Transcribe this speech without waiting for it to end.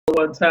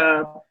one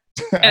time,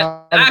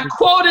 and I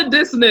quoted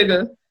this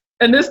nigga,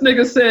 and this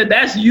nigga said,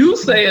 "That's you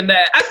saying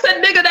that." I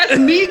said, "Nigga, that's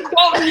me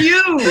quoting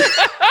you."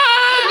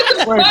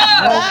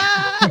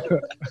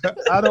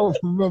 I don't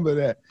remember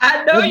that.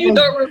 I know you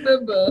don't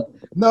remember.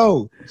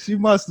 No, she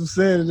must have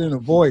said it in a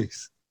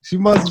voice. She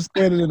must have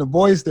said it in a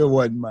voice that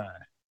wasn't mine.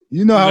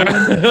 You know how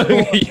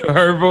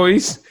her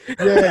voice?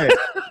 Yeah.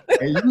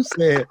 And you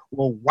said,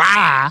 well,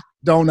 why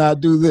don't I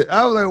do this?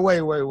 I was like,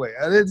 wait.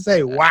 I didn't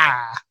say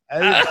why.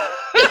 I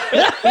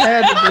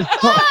had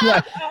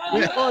to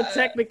be all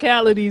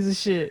technicalities and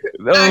shit.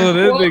 No,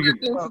 this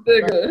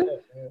nigga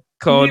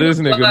call this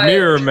nigga like,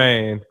 Mirror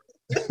Man.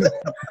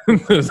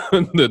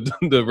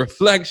 the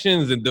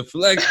reflections and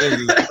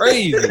deflections is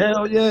crazy.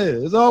 Hell yeah.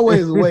 There's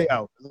always a way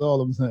out. That's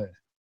all I'm saying.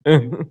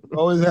 You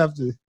always have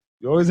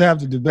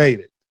to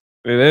debate it.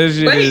 Man, that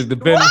shit is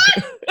dependent.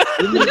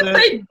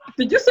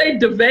 Did you say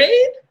debate?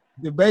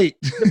 Debate.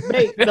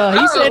 No,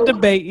 he said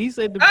debate. He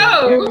said debate.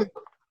 Oh.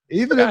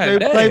 Even if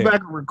they play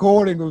back a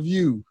recording of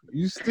you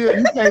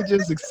can't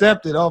just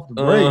accept it off the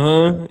break.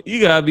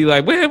 You gotta be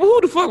like, man,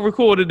 who the fuck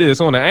recorded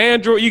this on the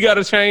Android? You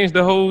gotta change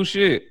the whole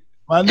shit.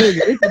 My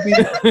nigga,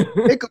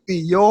 it could be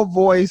your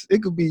voice.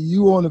 It could be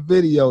you on the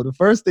video. The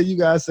first thing you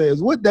gotta say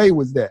is, what day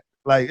was that?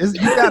 Like, you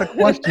gotta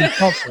question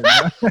something.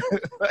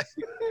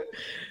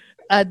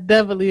 I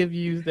definitely have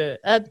used that.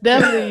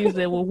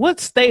 Well, what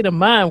state of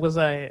mind was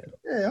I in?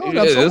 Yeah, hold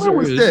up. So what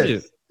was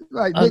this?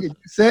 Like, nigga, you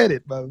said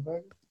it,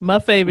 motherfucker. My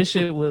favorite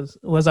shit was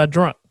I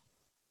drunk?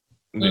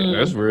 Yeah,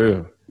 that's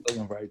real.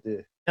 Right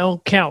there.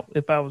 Don't count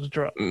if I was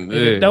drunk.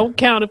 Yeah. Don't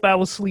count if I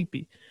was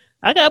sleepy.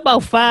 I got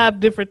about 5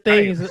 different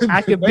things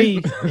I could be.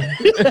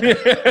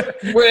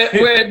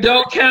 where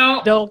don't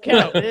count? Don't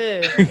count,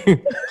 yeah.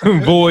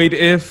 Void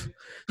if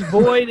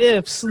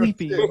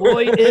sleepy.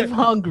 Void if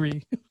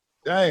hungry.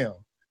 Damn.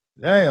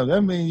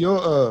 That means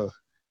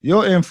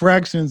your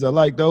infractions are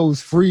like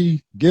those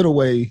free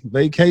getaway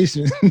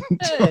vacations.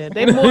 Yeah,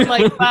 they more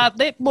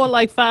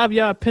like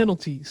 5-yard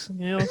penalties.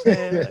 You know what I'm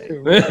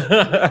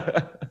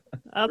saying?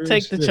 I'll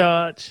take the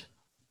charge.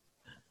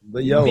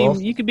 But yo,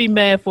 you could be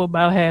mad for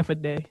about half a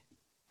day.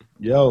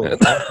 Yo,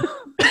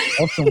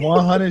 off some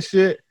 100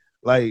 shit.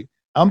 Like,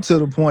 I'm to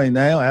the point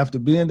now after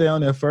being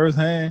down there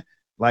firsthand.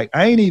 Like,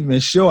 I ain't even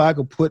sure I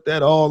could put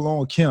that all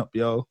on Kemp,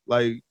 yo.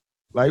 Like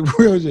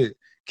real shit.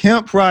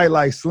 Kemp probably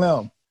like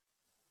Slim.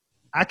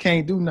 I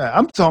can't do nothing.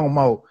 I'm talking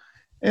about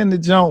in the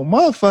joint,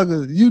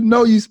 motherfuckers. You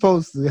know you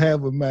supposed to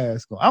have a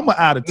mask on. I'm an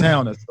out of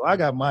towner, so I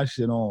got my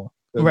shit on.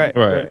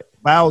 Right.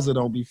 Bowser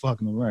don't be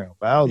fucking around.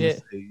 Bowser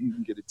say you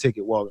can get a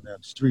ticket walking down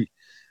the street.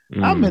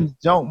 I'm in the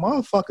joint.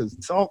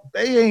 Motherfuckers talk.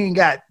 They ain't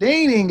got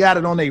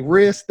it on their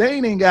wrist. They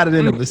ain't got it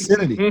in the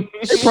vicinity.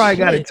 They probably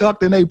got it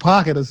tucked in their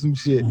pocket or some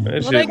shit.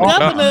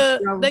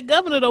 That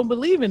governor don't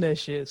believe in that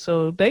shit,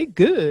 so they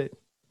good.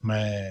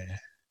 Man,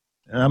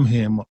 and I'm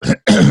hearing.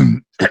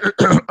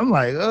 I'm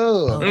like,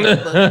 oh.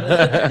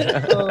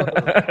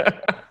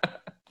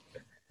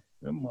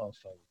 Them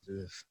motherfuckers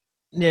just.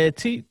 Yeah,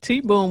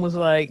 T-Boone was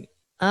like,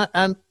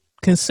 I'm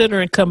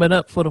considering coming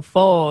up for the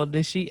fall.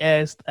 Then she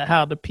asked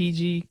how the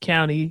PG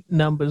County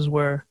numbers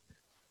were,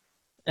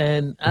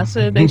 and I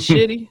said they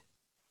shitty.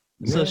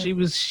 Yeah.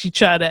 So she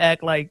tried to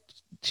act like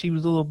she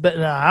was a little bit.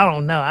 I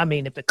don't know. I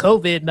mean, if the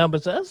COVID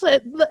numbers, I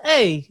said,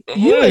 hey,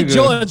 you in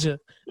Georgia.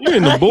 You're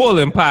in the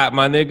boiling pot,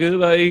 my nigga.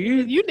 Like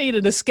you need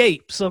an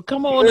escape. So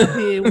come on up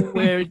here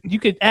where you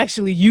could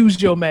actually use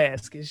your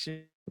mask and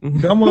shit.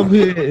 Come up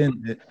here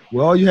and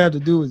all you have to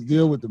do is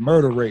deal with the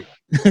murder rate.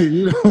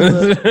 You know what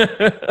I'm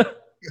saying?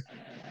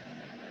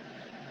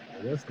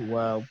 That's the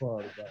wild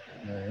part about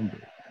it,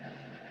 man.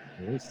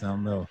 It's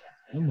something else.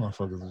 Them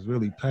motherfuckers is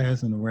really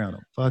passing around a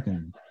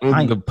fucking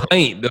pint. The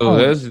pint,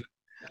 though.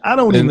 I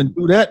don't even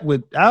do that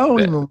I don't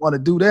even want to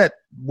do that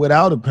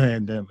without a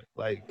pandemic.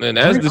 Like, and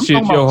that's the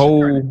shit your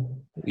whole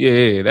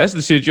that's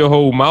the shit your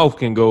whole mouth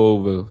can go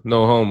over.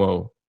 No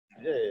homo.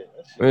 Yeah.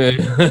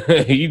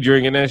 You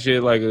drinking that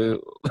shit like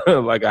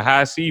a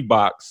high C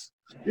box.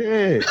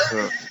 Yeah.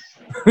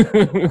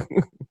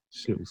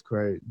 Shit was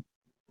crazy.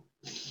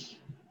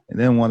 And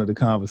then one of the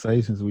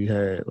conversations we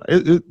had,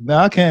 now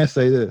I can't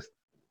say this.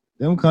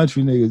 Them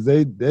country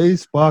niggas, they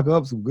spark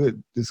up some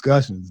good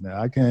discussions now.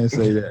 I can't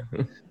say that.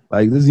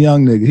 Like this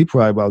young nigga, he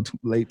probably about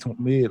late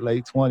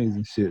 20s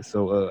and shit.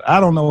 So I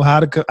don't know how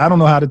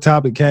the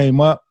topic came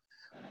up,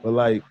 but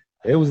like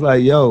it was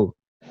like, yo,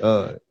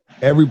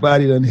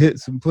 everybody done hit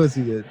some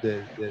pussy that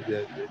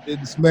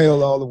didn't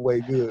smell all the way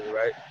good,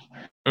 right?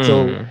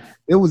 So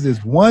it was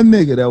this one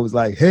nigga that was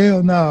like,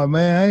 hell nah,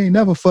 man, I ain't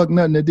never fucked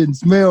nothing that didn't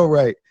smell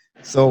right.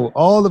 So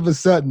all of a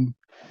sudden,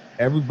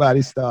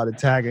 everybody started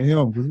attacking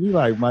him because we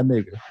like, my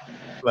nigga,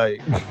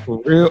 like for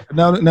real,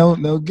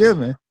 no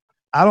giving.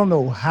 I don't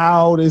know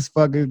how this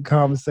fucking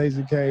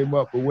conversation came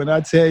up, but when I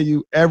tell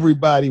you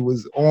everybody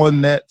was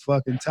on that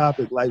fucking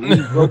topic, like we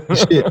broke the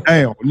shit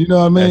down. You know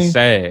what I mean?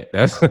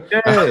 That's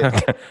sad.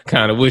 I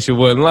kind of wish it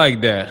wasn't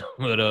like that.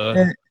 But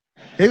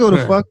here go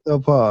the fucked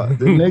up part.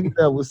 The nigga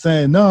that was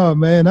saying, no,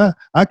 man,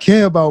 I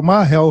care about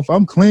my health.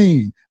 I'm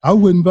clean. I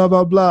wouldn't blah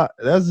blah blah.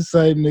 That's the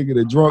same nigga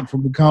that drunk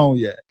from the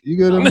cognac. You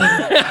get what I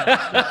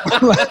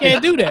mean? I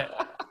can't do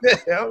that.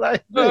 I'm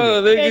like,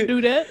 Can't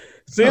do that.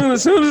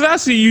 As soon as I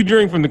see you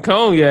drink from the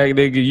cognac,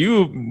 nigga,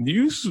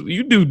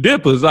 you do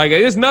dippers. Like,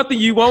 there's nothing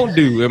you won't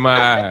do in my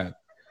eyes.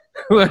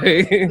 Like,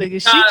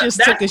 nigga, she just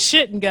took a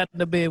shit and got in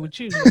the bed with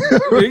you.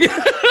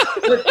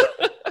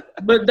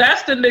 But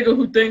that's the nigga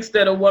who thinks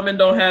that a woman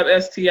don't have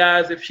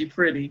STIs if she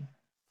pretty.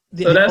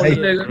 So that's the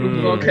nigga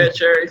who's gonna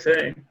catch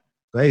everything.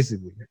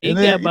 Basically. He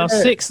got about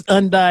 6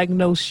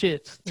 undiagnosed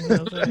shits. You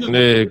know what I'm saying?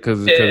 yeah,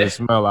 because it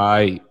smell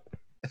alright.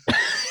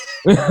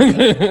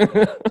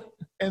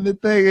 And the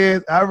thing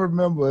is, I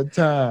remember a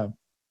time.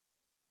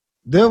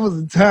 There was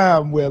a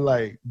time where,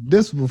 like,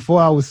 this before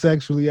I was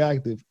sexually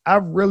active, I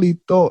really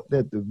thought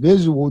that the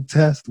visual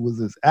test was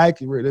as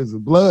accurate as a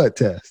blood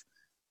test.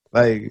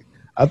 Like,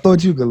 I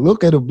thought you could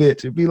look at a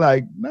bitch and be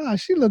like, nah,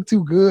 she looked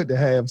too good to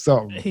have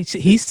something.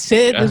 He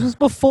said this was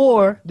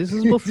before. This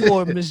was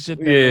before Miss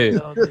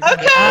Janelle.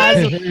 Yeah.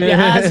 Your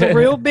eyes are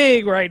real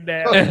big right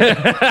now.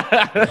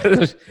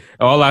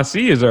 All I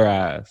see is her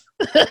eyes.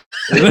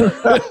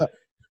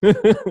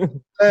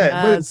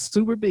 Eyes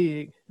super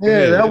big.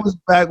 Yeah, that was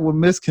back when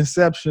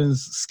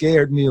misconceptions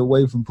scared me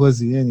away from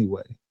pussy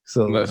anyway.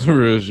 So that's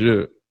real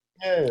shit.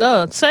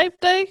 Yeah. Same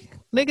thing.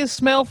 Niggas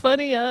smell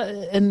funny,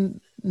 and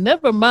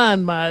never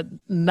mind my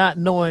not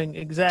knowing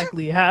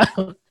exactly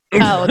how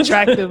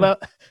attracted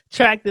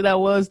I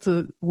was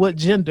to what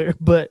gender,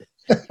 but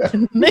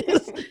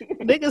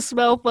niggas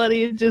smell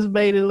funny. It just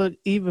made it look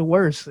even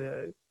worse.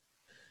 The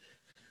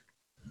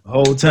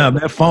whole time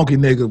that funky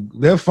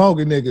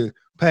nigga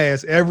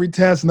passed every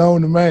test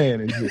known to man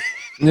and shit.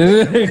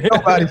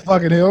 Nobody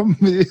fucking him.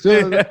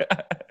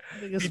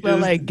 Nigga smell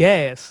like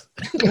gas.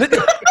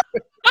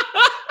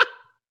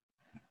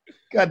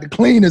 Got the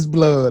cleanest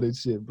blood and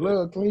shit.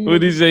 Blood clean.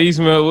 What did he say? He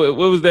smelled.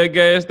 What was that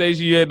gas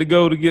station you had to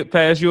go to get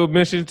past your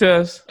emission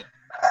test?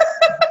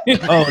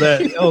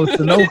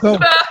 Sunoco.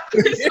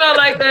 He smelled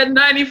like that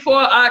 94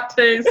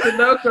 octane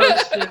Sunoco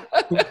shit.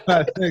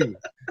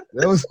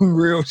 That was some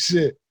real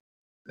shit.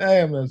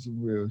 Damn, that's some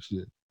real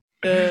shit.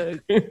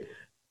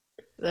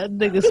 That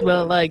nigga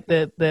smelled like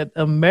that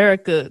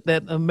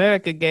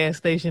America gas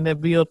station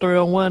that be on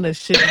 301. That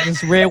shit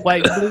is red,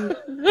 white, blue.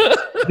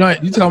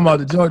 You talking about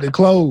the joint that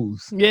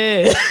closed?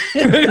 Yeah.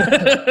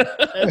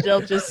 That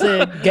joke just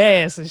said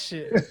gas and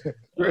shit.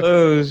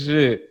 Oh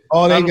shit!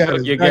 All they got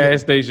is your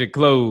gas station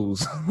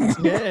closed.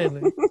 Yeah.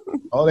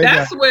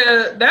 That's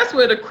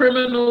where the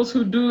criminals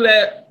who do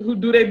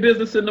their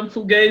business in them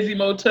Fugazi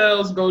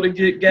motels go to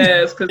get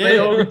gas because they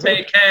only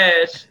take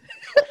cash.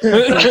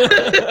 That's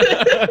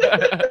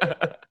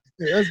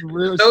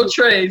real no shit.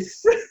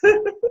 trace.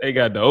 They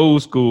got the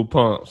old school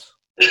pumps.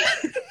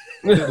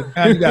 You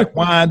got to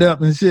wind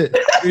up and shit.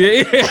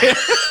 Yeah.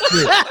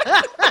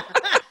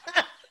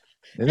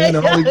 And then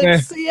the only thing.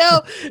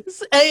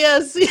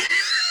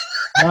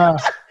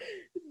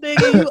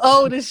 Nigga, you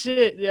old as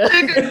shit. Yeah.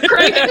 Nigga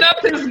cranking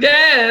up his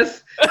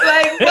gas.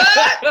 Like,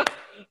 what?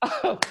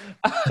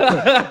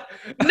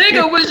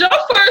 Nigga, was your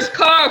first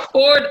car a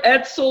Ford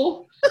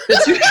Edsel?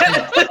 That you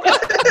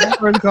had,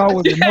 first car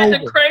was you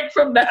had to crank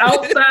from the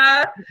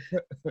outside?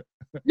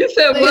 You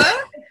said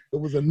what? It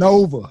was a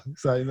Nova.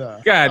 Say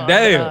nah. God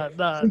damn.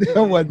 Nah.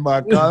 That wasn't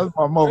my car. That was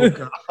my mother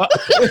car.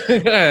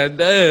 God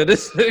damn.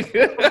 This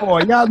Oh,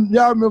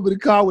 y'all remember the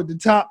car with the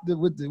top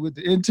with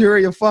the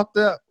interior fucked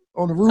up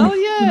on the roof? Oh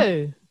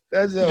yeah.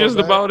 That's just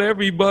about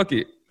every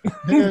bucket.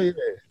 Hell yeah.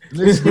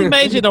 C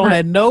Major don't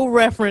have no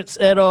reference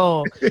at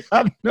all.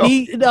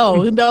 He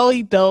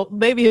don't.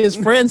 Maybe his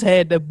friends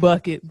had the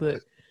bucket,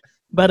 but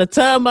by the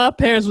time my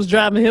parents was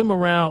driving him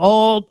around,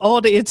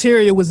 all the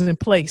interior was in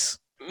place.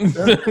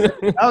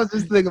 I was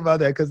just thinking about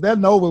that because that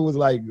Nova was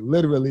like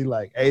literally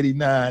like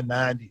 89,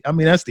 90. I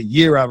mean, that's the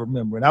year I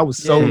remember, and I was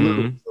so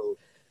little. So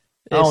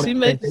I don't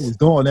think they was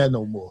doing that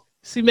no more.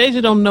 C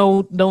Major don't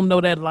know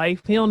that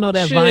life. He don't know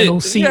that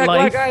vinyl seat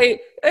life. They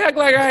act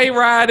like I ain't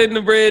riding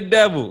the Red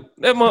Devil.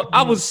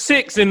 I was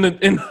 6 in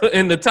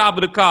the top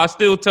of the car,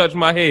 still touch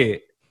my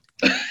head.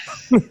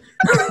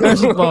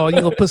 First of all,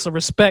 you gonna put some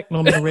respect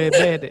on the Red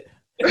Bandit.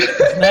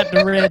 It's not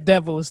the Red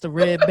Devil, it's the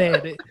Red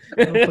Bandit.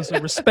 You gonna put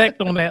some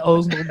respect on that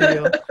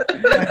Oldsmobile.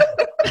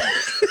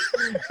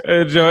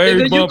 Hey, Joe,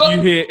 every bump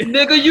you hit.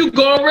 Nigga, you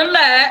gonna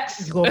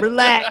relax. You gonna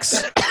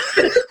relax.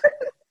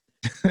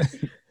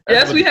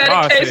 Yes, we had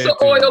a case of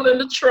oil in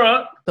the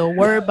trunk. Don't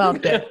worry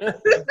about that.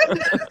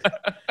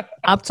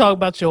 I'm talking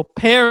about your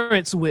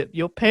parents' whip.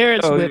 Your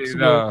parents' whips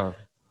were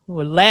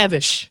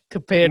lavish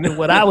compared to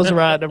what I was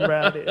riding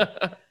around in.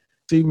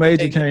 C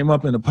Major came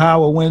up in the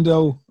power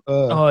window.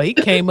 He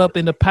came up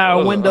in the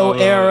power window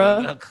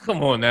era.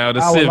 Come on now,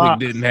 the Power Civic lock.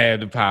 didn't have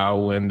the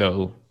power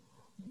window.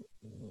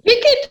 He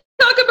keep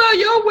talking about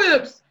your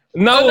whips.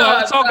 No,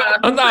 I'm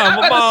talking.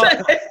 My mom.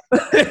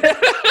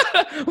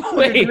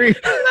 Wait,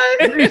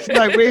 It's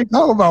like we ain't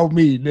talking about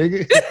me,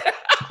 nigga.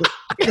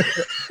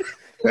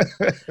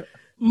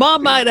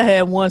 Mom might have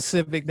had one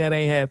Civic that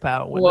ain't had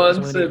power windows.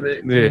 One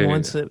Civic. Yeah.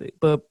 One Civic,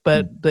 but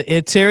the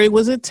interior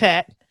was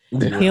intact. He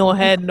don't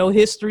had no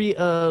history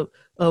of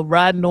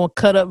riding on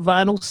cut up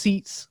vinyl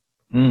seats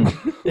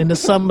in the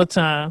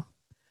summertime.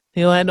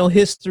 He don't have no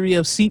history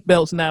of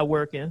seatbelts not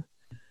working.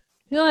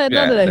 He don't have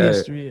none of that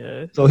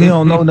history. So he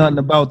don't know nothing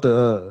about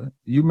the.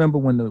 You remember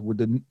when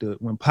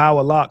when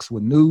power locks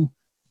were new,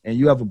 and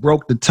you ever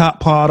broke the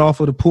top part off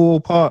of the pull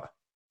part?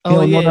 He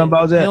don't know nothing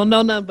about that. He don't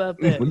know nothing about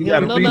that. Well, you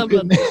gotta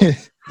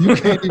you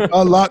can't even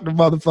unlock the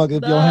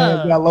motherfucker if your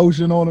hands got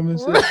lotion on them and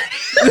shit.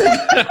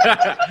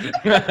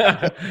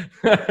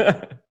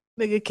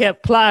 Nigga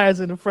kept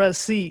pliers in the front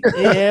seat.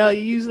 Yeah,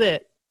 you use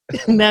that.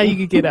 Now you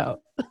can get out.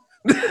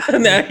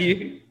 Now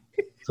you.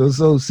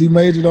 So C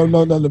Major don't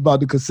know nothing about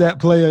the cassette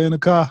player in the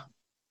car.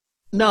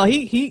 No,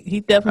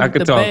 he definitely. I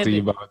could talk to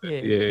you about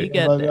that. Yeah, he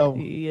got that.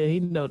 He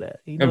know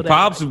that. He know and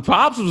that.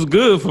 Pops was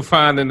good for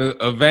finding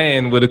a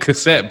van with a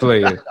cassette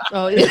player.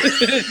 Oh yeah.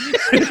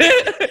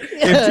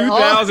 In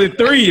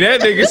 2003,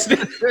 that nigga.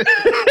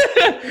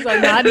 He's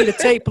like, no, I need a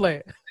tape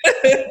player.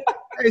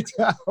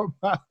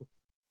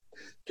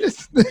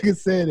 This nigga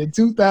said in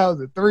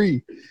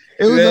 2003.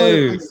 It was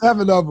only like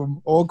 7 of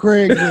them on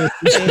Craigslist.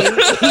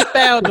 He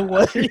found the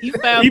one. He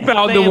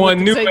found the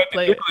one new at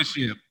the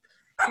dealership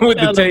with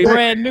the tape.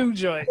 Brand new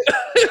joint.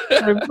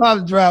 They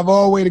probably drive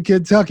all the way to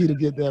Kentucky to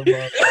get that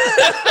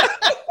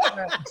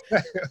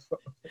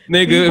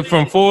nigga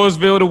from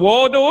Forestville to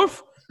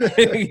Waldorf. That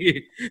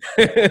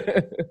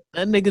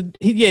nigga,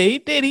 he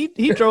did.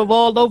 He drove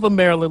all over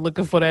Maryland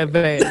looking for that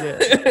van. Yeah.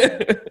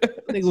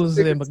 Nigga was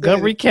in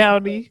Montgomery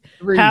County,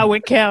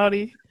 Howard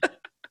County.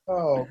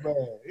 Oh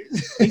man!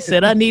 He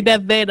said, "I need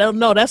that van." Oh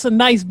no, that's a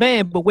nice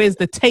van, but where's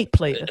the tape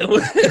player?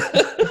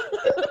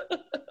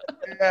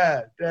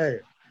 God damn!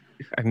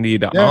 I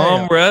need an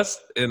armrest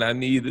and I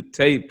need a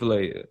tape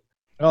player.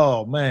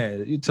 Oh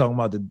man, you talking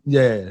about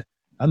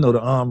I know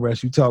the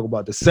armrest. You talk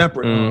about the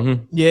separate.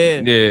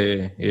 Yeah.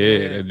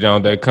 That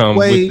John that comes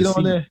Wade with the on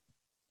seat. there.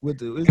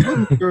 What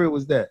material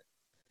was that?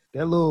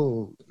 That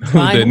little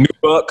the new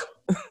buck.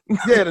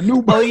 Yeah, the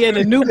new buck. Oh yeah,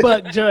 the new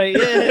buck joint.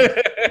 Yeah.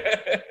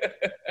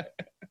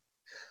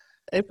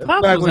 Hey,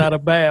 Pop was out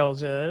of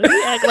bounds. Yeah.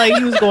 He act like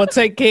he was gonna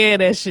take care of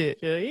that shit.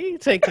 Yeah, he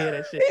didn't take care of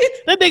that shit.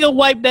 That nigga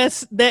wiped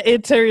that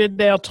interior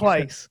down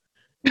twice.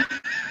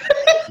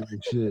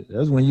 Shit,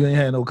 that's when you ain't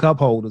had no cup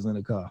holders in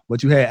the car,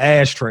 but you had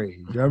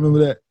ashtrays. Y'all remember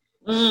that?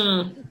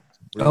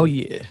 Oh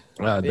yeah.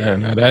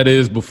 Damn, now that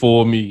is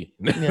before me.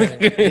 Yeah,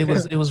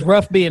 it was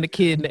rough being a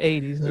kid in the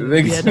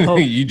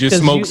 80s. You just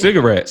smoke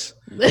cigarettes.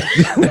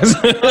 That's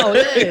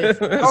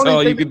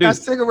all you can do. Got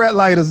cigarette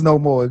lighters no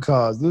more in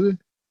cars, do they?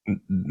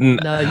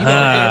 No, you gotta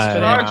ask for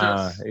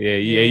that. Yeah,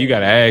 you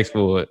gotta ask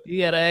for it.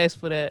 You gotta ask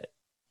for that.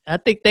 I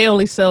think they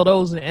only sell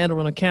those in Anne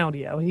Arundel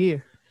County out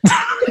here.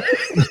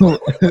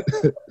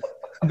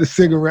 The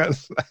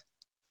cigarettes.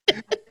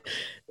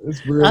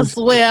 I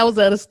swear I was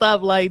at a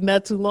stoplight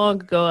not too long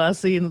ago. I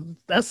seen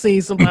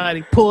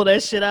somebody pull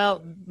that shit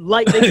out,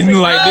 light their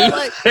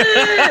cigarette.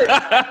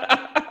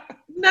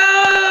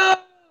 No.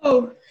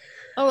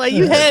 I'm like,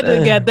 you had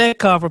to got that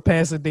car from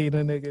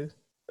Pasadena, nigga.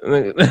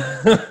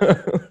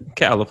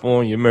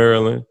 California,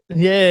 Maryland.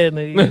 Yeah,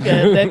 nigga, you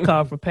got that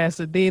car from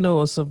Pasadena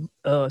or some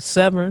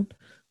Severn.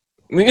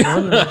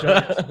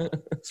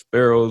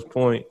 Sparrows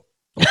Point.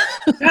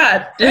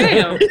 God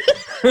damn.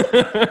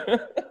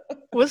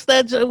 What's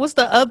that? What's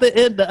the other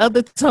end? The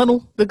other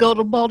tunnel to go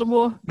to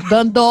Baltimore?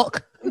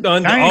 Dundalk. Oh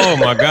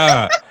my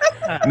God,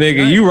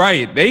 nigga, you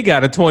right. They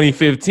got a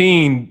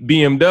 2015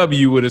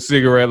 BMW with a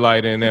cigarette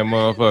lighter in that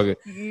motherfucker.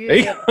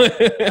 Yeah.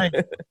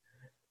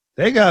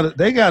 They got a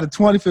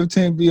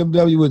 2015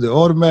 BMW with the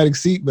automatic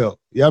seatbelt.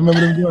 Y'all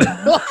remember them doing?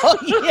 Oh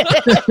yeah.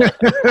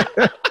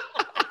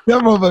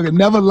 That motherfucker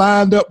never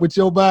lined up with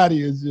your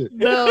body and shit.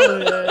 No,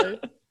 man.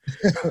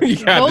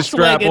 You got the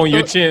strap on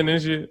your chin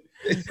and shit.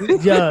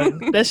 Yeah,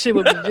 that shit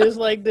would be just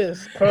like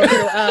this. Cross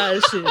your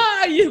eyes, shit.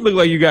 You look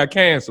like you got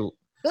canceled.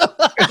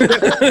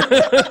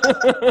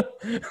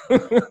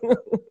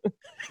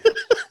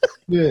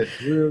 Yeah,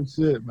 real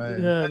shit,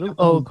 man. Yeah, them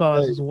old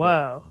cars is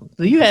wild.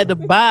 So you had to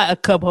buy a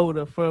cup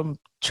holder from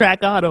Track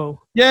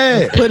Auto.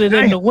 Yeah. Put it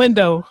in the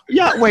window.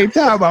 Yeah, wait,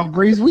 time about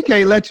Grease. We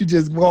can't let you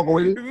just walk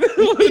with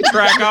it.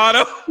 Track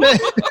Auto.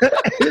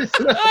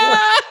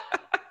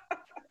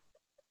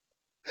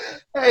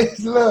 Hey,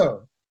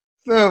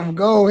 Slim,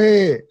 go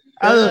ahead.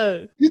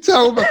 You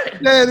talking about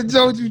the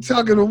Jones? You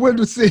talking the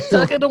window seal?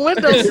 Talking the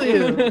window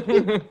seal.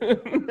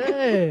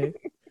 Hey,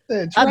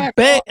 I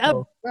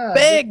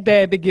begged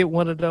Dad to get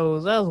one of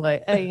those. I was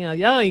like, "Hey,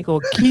 y'all ain't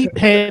gonna keep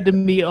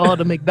handing me all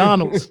the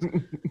McDonald's."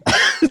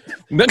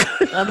 I'm in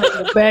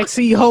the back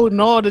seat holding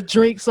all the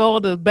drinks, all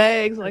the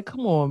bags. Like,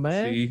 come on,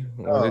 man.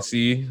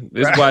 See,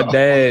 this is why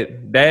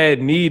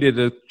Dad needed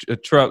a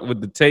truck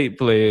with the tape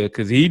player,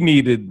 because he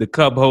needed the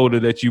cup holder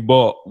that you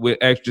bought with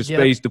extra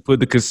space to put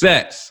the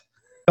cassettes.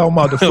 Talking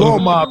about the floor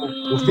model,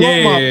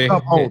 model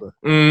cup holder.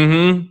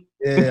 Mm-hmm.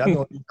 Yeah, I know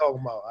what you're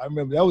talking about. I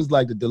remember that was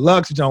like the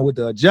deluxe joint with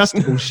the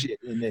adjustable shit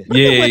in there.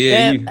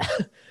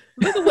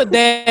 Look at what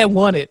Dad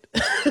wanted.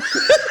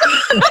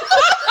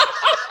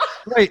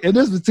 Wait, and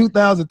this was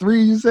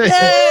 2003, you said?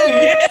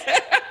 Yeah.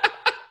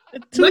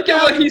 Look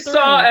at what he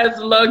saw as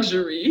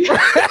luxury.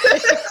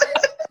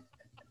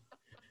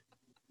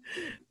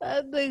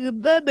 That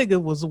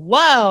nigga was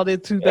wild in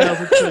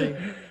 2003.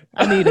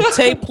 I need a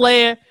tape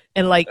player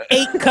and like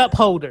 8 cup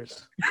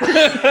holders.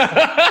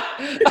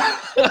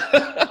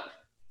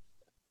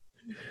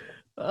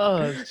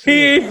 Oh, shit. He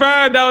ain't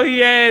find out he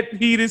had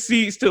heated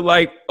seats till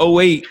like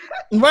 08.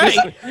 Right.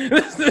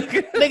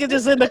 Nigga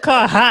just in the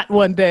car hot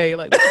one day.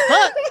 Like,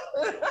 what?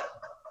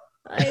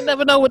 I ain't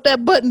never know what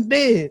that button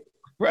did.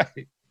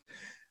 Right.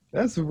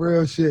 That's some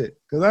real shit.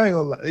 Cause I ain't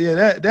gonna lie.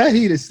 Yeah, that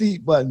heated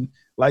seat button,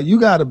 like you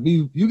gotta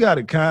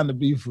kind of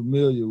be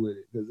familiar with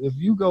it. Cause if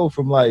you go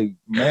from like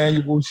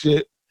manual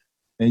shit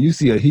and you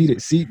see a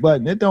heated seat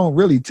button, it don't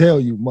really tell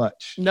you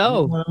much.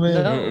 No, you know what I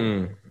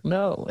mean?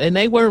 no. And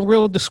they weren't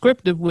real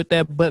descriptive with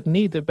that button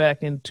either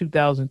back in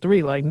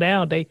 2003. Like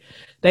now they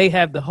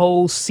have the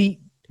whole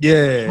seat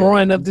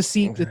drawing of the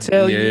seat to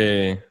tell you.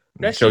 Yeah.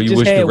 That Show shit you just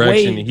which had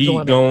direction the waves heat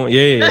on it. going.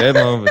 Yeah, that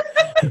motherfucker.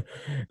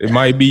 It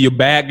might be your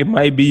back, it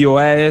might be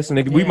your ass,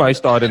 nigga. We might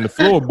start in the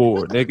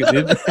floorboard, nigga.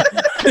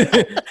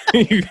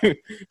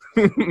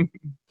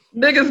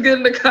 Niggas get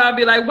in the car and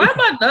be like, why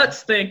my nuts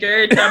stink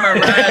every time I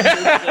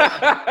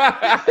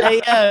ride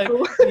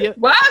this?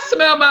 Why I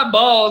smell my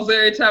balls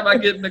every time I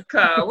get in the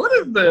car? What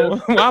is this?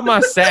 Why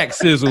my sack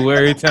sizzle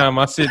every time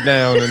I sit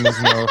down in this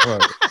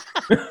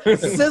motherfucker?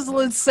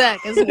 Sizzling sack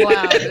is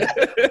wild.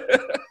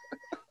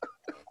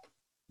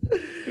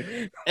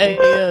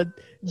 Hey,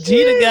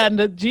 Jeter got in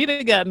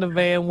the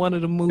van. One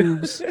of the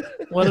moves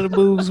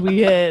we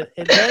had,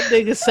 and that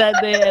nigga sat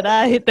there, and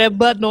I hit that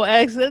button on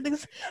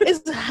accident.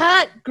 It's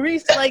hot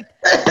grease, like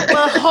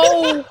my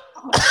whole.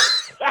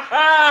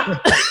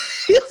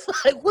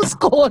 It's like, what's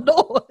going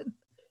on?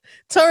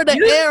 Turn the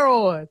air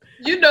on.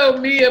 You know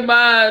me and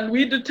mine,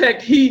 we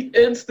detect heat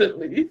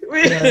instantly.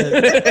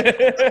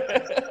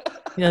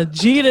 Yeah,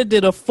 Jeter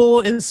did a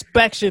full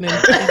inspection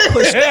and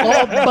pushed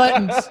all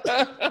buttons.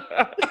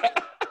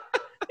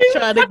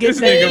 Trying to get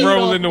this nigga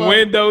rolling the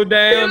window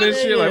down and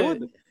shit. Like, what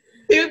the?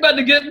 He was about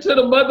to get into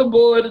the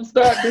motherboard and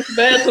start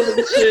dismantling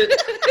the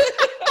shit.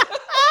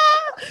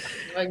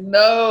 Like,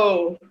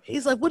 no.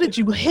 He's like, what did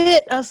you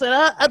hit? I said,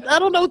 I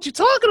don't know what you're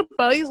talking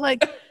about. He's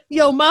like,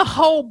 yo, my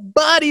whole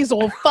body's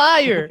on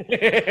fire.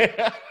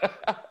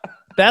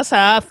 That's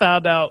how I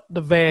found out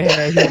the van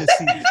had heated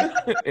seats.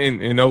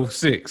 In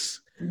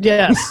 06.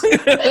 Yes.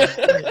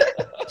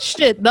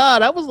 Shit, nah,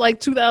 that was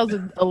like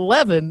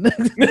 2011.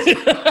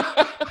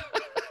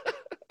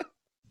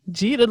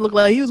 Jeter looked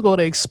like he was going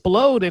to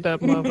explode in that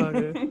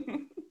motherfucker.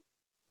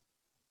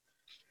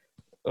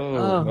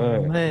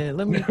 Oh man.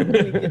 Let me get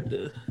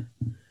the.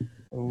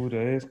 Oh,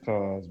 the S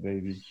cars,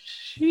 baby.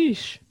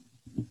 Sheesh.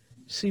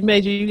 See,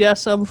 Major, you got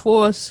something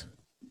for us?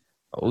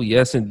 Oh,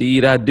 yes,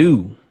 indeed, I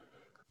do.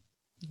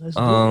 Let's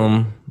do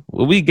it.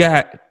 What we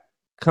got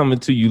coming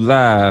to you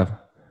live,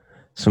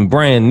 some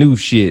brand new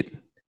shit.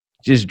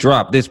 Just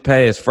dropped this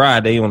past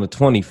Friday on the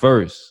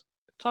 21st.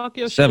 Talk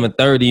your shit.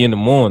 7:30 in the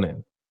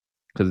morning.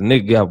 Cause the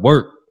nigga got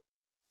work.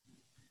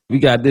 We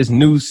got this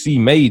new C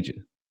major,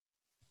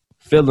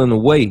 Feeling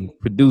Away,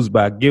 produced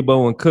by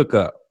Gibbo and Cook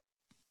Up.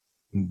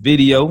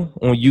 Video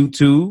on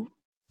YouTube,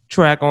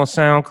 track on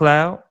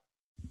SoundCloud.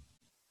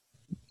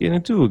 Get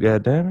into it,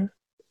 goddammit.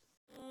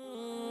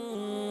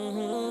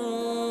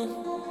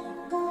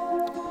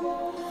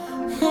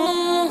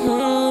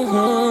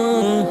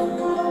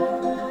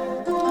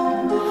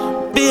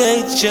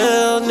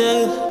 BHL,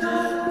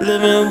 nigga,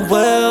 living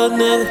well,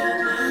 nigga.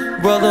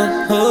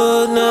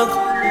 Brotherhood, nigga,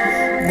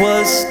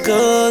 what's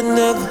good,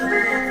 nigga?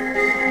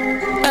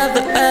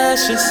 After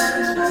ashes,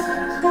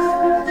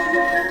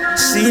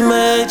 C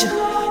major,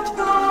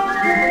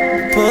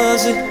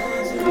 pussy.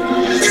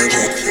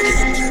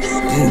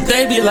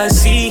 They be like,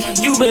 see,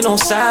 you been on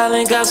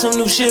silent, got some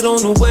new shit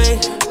on the way.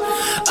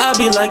 I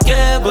be like,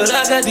 yeah, but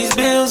I got these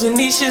bills and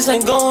these shits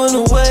ain't going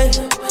away.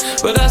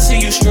 But I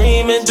see you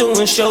streaming,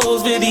 doing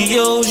shows,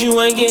 videos,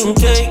 you ain't getting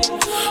cake.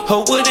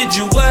 Oh, what did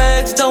you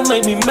ask? Don't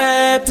make me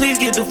mad. Please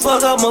get the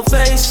fuck out my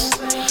face.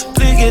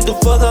 Please get the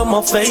fuck out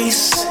my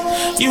face.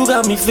 You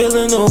got me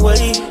feeling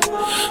away.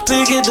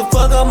 Please get the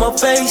fuck out my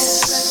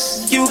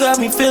face. You got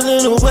me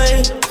feeling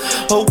away.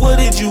 Oh, what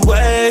did you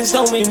ask?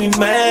 Don't make me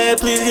mad.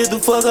 Please get the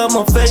fuck out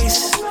my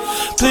face.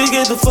 Please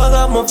get the fuck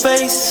out my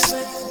face.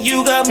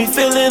 You got me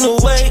feeling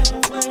away.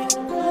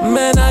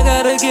 Man, I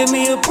gotta give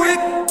me a brick.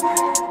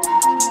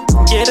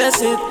 Yeah, that's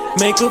it.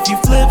 Make a few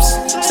flips,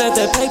 set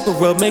that paper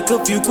up, make a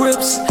few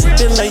grips,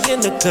 then lay in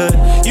the cut.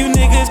 You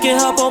niggas can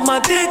hop on my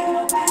dick,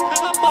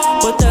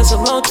 but that's a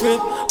long trip.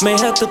 May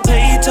have to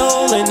pay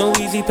toll, ain't no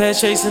easy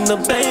path chasing the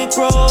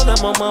bankroll. Now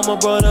my mama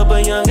brought up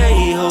a young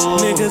a-hole.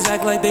 Niggas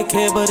act like they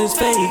care, but it's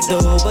fake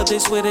though. But they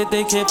swear that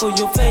they care for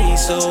your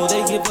face, so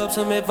they give up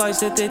some advice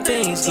that they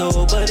things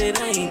go, but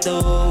it ain't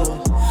though.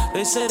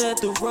 They said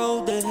that the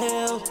road to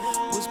hell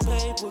was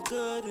paved with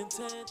good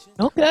intentions.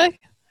 Okay.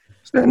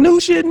 It's that new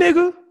shit,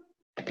 nigga.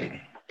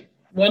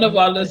 One of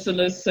our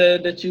listeners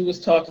said that you was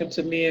talking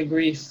to me in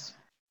Greece.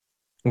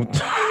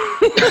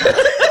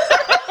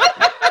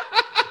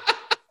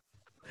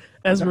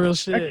 That's real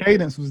shit. That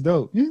cadence was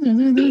dope. Yeah,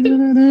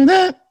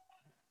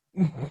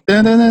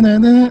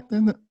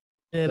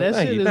 that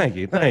thank shit you, is, thank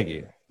you, thank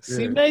you.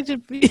 C major.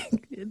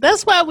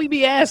 That's why we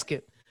be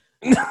asking.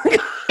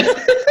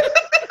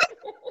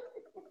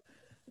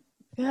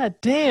 God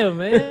damn,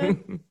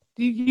 man.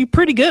 You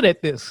pretty good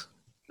at this.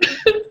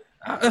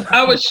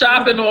 I was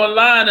shopping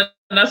online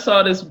and I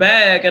saw this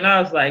bag and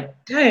I was like,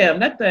 damn,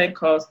 that thing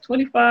costs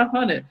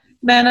 $2,500.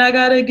 Man, I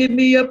gotta give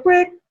me a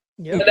brick.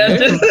 Yep. That's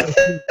just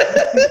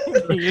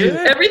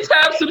every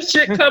time some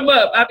shit come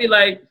up, I be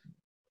like,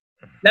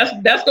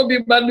 that's gonna be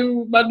my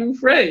new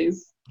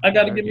phrase. I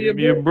gotta give me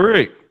a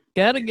brick.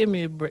 Gotta give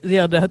me a brick.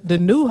 Yeah, the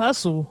new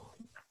hustle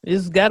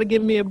is gotta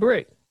give me a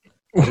brick.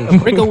 A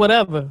brick or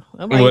whatever.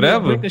 I might need a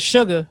brick of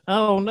sugar. I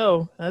don't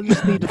know. I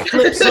just need to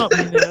flip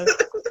something.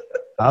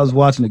 I was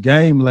watching the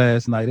game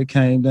last night. It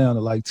came down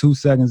to like 2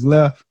 seconds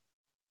left,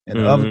 and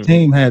the other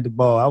team had the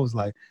ball. I was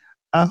like,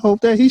 I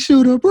hope that he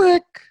shoot a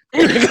brick.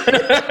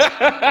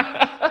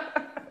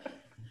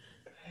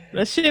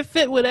 That shit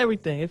fit with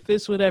everything. It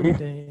fits with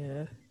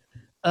everything.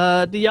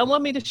 Yeah. Do y'all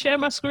want me to share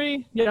my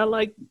screen? Y'all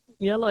like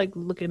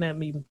looking at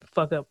me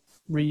fuck up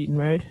reading,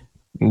 right?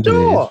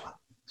 Sure.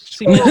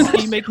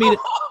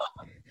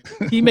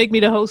 He make me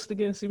the host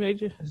again, C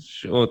Major?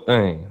 Sure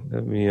thing.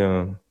 Let me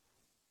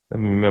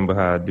remember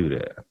how I do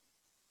that.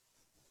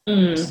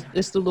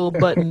 It's the little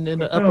button in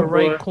the upper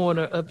right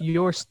corner of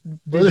your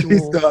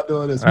visual. Start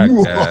doing this. I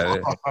got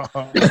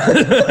it.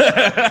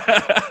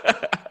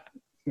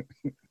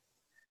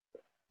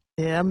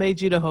 Yeah, I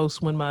made you the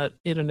host when my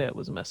internet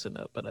was messing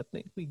up, but I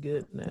think we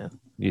good now.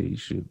 Yeah, you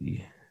should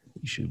be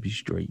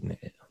straight now.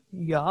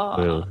 Yeah.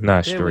 Well,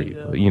 not straight,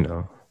 but you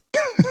know.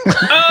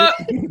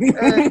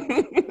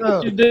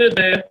 You did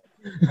that.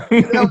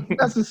 That was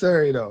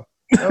necessary though.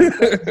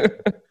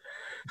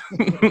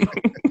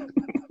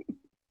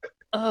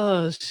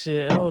 Oh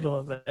shit! Hold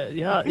on, man.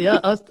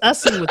 Yeah. I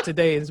see what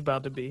today is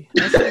about to be.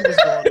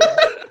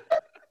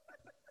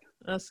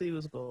 I see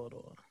what's going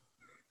on.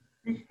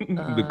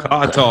 The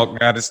car talk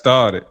got it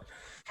started.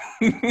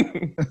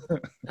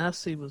 I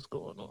see what's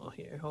going on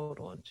here. Hold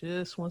on,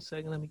 just 1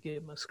 second. Let me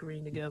get my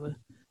screen together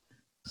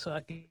so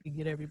I can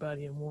get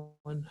everybody in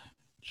one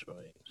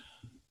joint.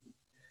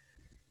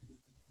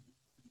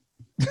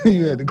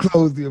 You had to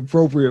close the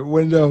appropriate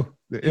window.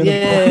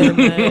 Yeah,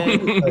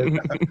 man.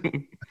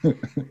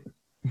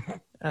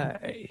 All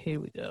right, here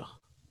we go.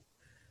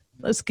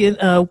 Let's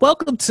get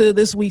welcome to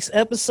this week's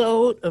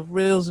episode of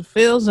Reels and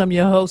Feels. I'm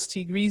your host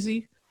T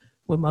Greasy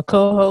with my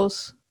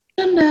co-host,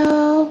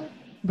 Hello,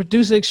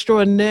 producer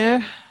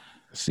extraordinaire,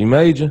 C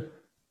Major,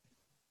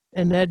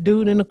 and that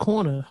dude in the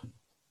corner.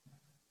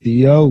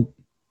 Yo,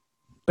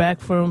 back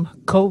from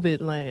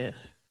COVID land.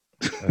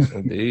 Yes,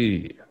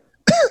 indeed.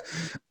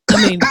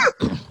 I mean,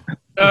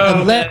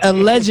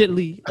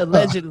 allegedly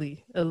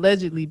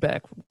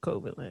back from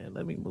COVID land.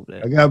 Let me move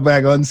that. I got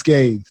back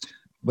unscathed,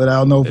 but I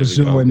don't know for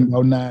sure in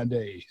about 9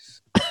 days.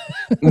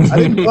 I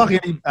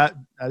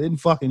didn't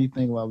fuck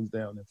anything while I was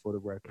down there, for the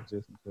record.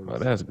 Just oh,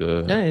 that's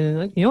good.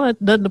 Dang, you don't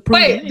have nothing to prove.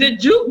 Wait,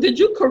 did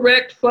you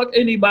correct fuck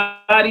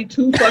anybody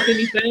to fuck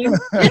anything?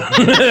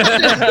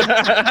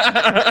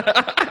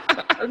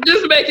 I'm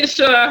just making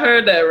sure I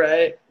heard that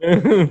right.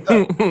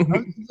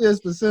 I'm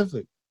just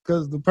specific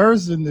because the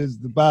person is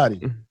the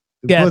body.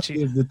 The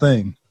pussy is the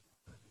thing.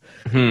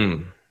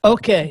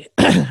 Okay.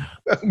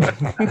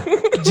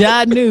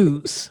 Jai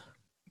News.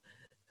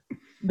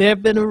 There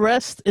have been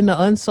arrests in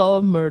the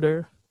unsolved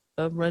murder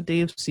of Run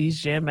DMC's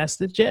Jam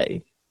Master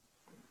Jay.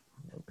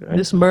 Okay.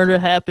 This murder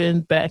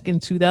happened back in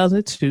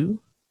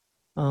 2002.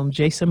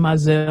 Jason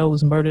Mizell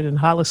was murdered in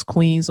Hollis,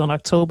 Queens on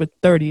October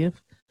 30th,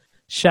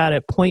 shot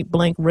at point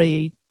blank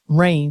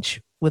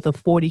range with a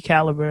 .40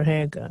 caliber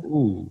handgun.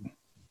 Ooh.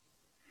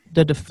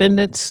 The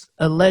defendants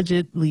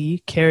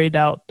allegedly carried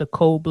out the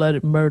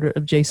cold-blooded murder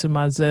of Jason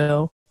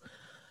Mizell,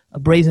 a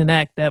brazen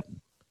act that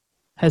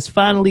has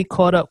finally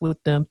caught up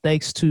with them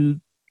thanks to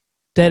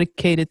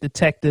dedicated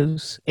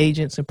detectives,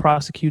 agents, and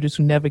prosecutors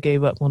who never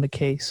gave up on the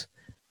case.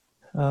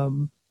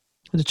 The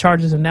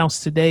charges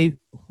announced today,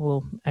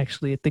 well,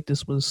 actually, I think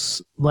this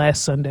was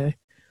last Sunday.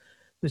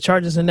 The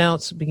charges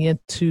announced began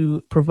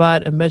to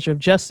provide a measure of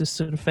justice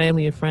to the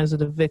family and friends of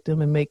the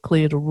victim and make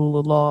clear the rule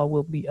of law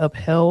will be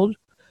upheld,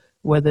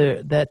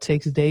 whether that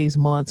takes days,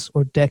 months,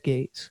 or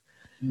decades.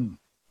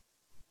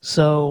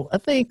 So I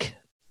think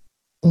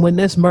when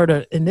this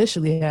murder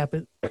initially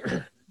happened,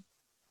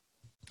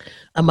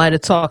 I might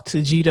have talked to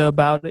Jita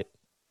about it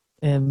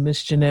and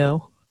Miss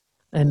Janelle,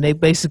 and they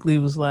basically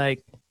was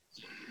like,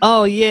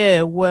 "Oh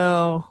yeah,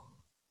 well,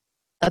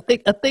 I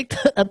think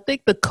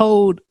the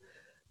code,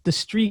 the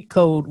street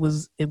code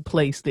was in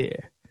place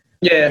there."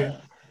 Yeah.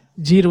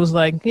 Jita was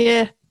like,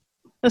 "Yeah,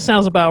 that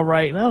sounds about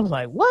right," and I was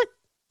like, "What?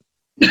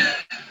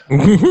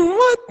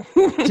 What?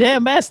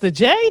 Jam Master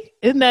Jay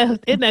in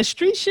that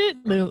street shit?"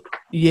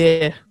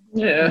 Yeah,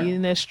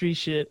 in that street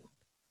shit.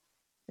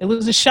 It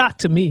was a shock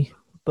to me,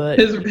 but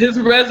his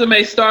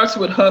resume starts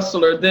with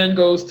hustler, then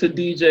goes to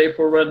DJ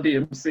for Run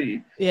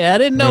DMC. Yeah, I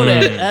didn't know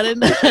that. I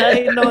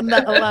didn't know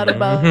a lot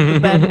about the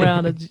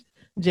background of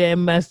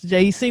Jam Master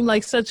Jay. He seemed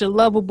like such a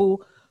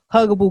lovable,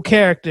 huggable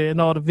character in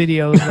all the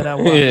videos that I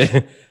watched.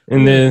 Yeah,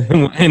 and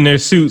then in their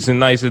suits and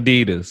nice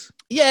Adidas.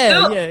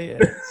 Yeah.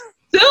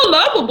 Still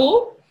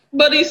lovable,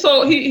 but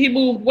he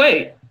moved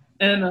weight,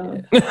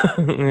 and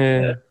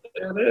Yeah.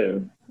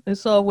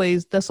 that's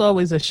always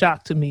a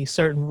shock to me.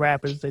 Certain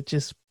rappers that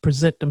just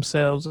present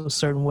themselves a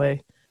certain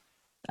way.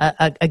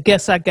 I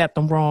guess I got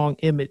the wrong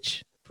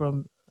image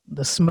from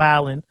the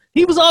smiling.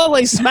 He was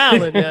always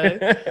smiling.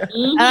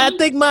 Mm-hmm. I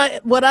think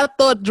what I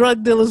thought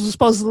drug dealers were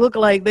supposed to look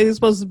like, they were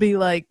supposed to be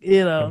like,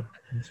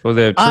 supposed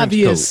to have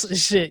obvious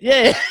shit.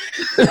 Yeah.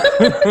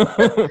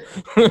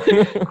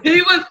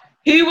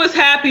 He was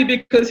happy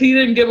because he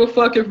didn't give a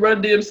fuck if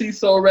Run DMC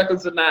sold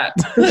records or not.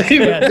 He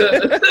was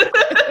good.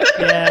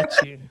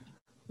 Got you.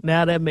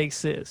 Now that makes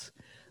sense.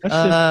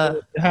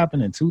 That shit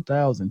happened in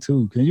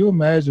 2002. Can you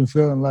imagine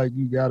feeling like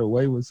you got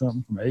away with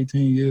something from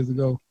 18 years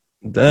ago?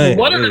 Dang.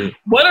 One of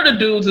the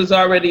dudes is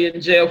already in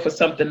jail for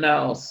something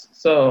else.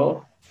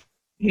 So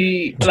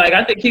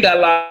I think he got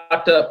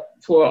locked up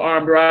for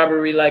armed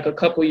robbery like a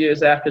couple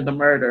years after the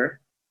murder.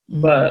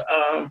 Mm-hmm. But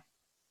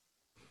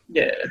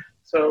yeah.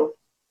 So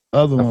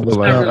other one was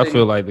I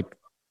feel like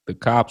the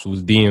cops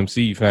was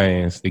DMC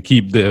fans to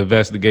keep the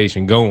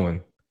investigation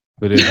going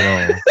for this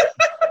long.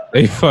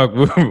 They fuck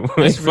with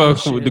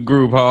the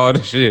group hard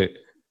as shit.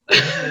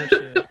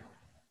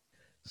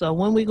 So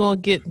when we gonna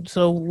get?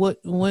 So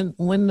when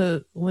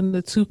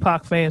the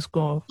Tupac fans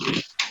gonna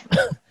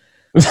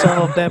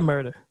solve that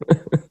murder,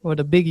 or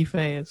the Biggie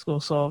fans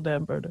gonna solve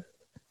that murder?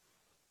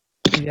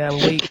 You gotta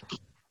wait.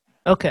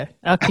 Okay,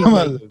 I'll keep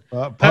waiting.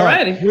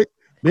 Alrighty.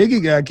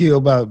 Biggie got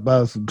killed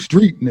by some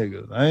street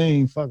niggas. I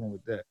ain't fucking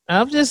with that.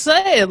 I'm just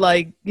saying,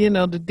 the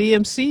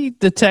DMC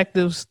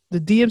detectives, the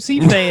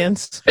DMC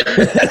fans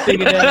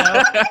figured that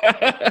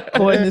out.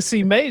 According to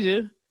C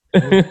Major.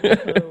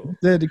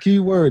 Said the key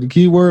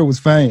word was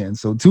fans.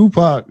 So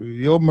Tupac,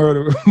 your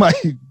murderer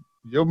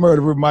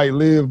might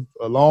live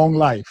a long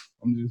life.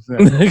 I'm just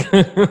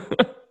saying.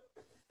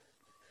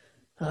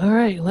 All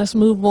right, let's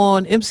move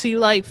on. MC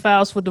Lyte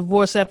files for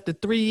divorce after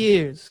 3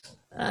 years.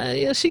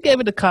 She gave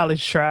it a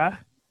college try.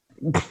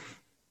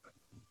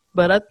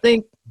 But I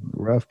think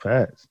rough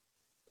patch.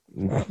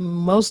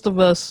 Most of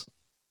us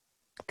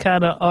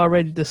kind of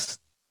already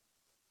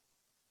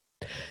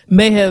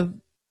may have.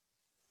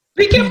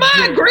 Speak your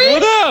mind,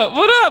 Greg.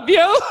 What up,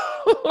 yo?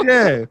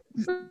 Yeah.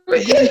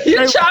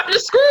 You're chopped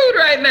and screwed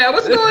right now.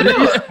 What's going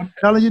on? I'm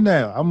telling you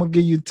now. I'm gonna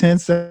give you 10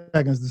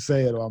 seconds to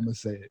say it, or I'm gonna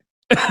say it.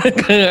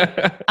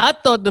 I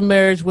thought the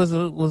marriage was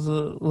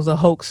a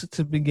hoax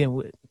to begin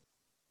with.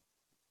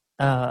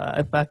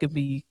 If I could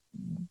be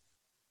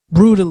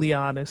brutally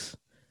honest,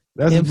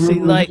 that's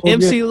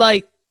MC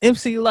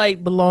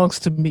Lyte belongs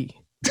to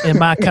me and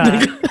my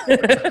kind.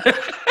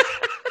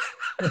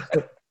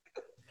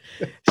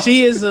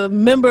 She is a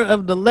member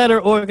of the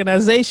Letter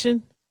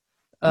organization.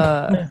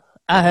 I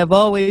have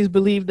always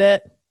believed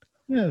that,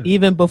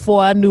 even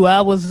before I knew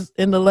I was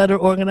in the Letter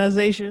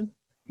organization.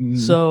 Mm.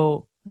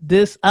 So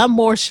I'm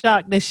more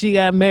shocked that she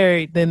got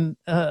married than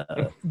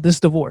this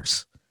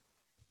divorce.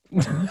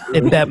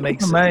 If that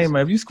makes sense. Man,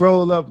 if you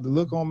scroll up the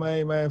look on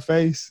Main Man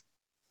face,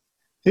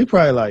 he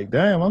probably like,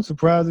 damn, I'm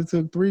surprised it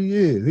took 3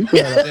 years. He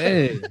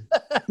probably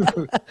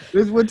like,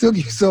 this what took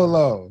you so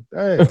long?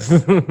 Damn.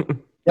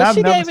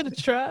 She gave it a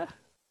try.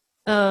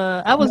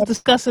 I was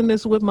discussing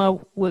this with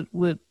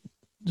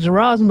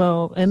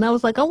Gerasmo, and I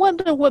was like, I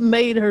wonder what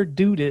made her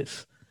do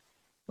this.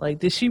 Like,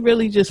 did she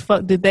really just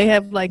fuck? Did they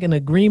have like an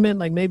agreement?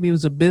 Like maybe it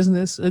was a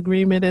business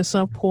agreement at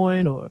some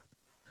point, or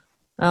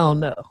I don't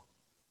know.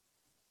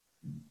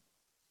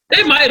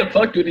 They might have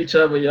fucked with each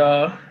other,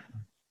 y'all.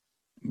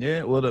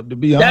 Yeah, well, to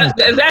be honest,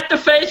 is that the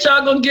face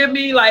y'all gonna give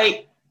me?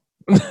 Like,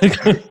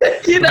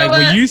 you know, like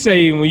when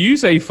you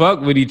say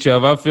fuck with each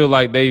other, I feel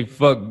like they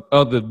fuck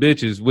other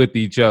bitches with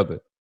each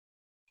other.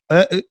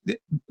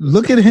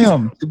 Look at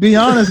him. To be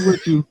honest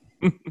with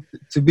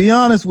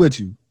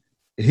you,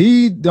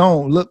 he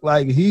don't look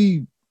like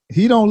he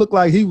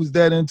was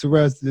that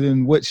interested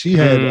in what she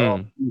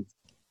had.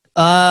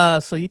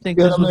 So you think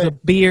this was a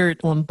beard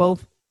on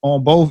both?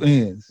 On both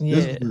ends.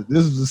 Yeah.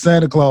 This was a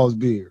Santa Claus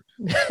beard.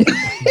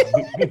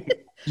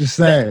 Just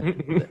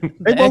saying.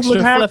 They both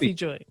look happy.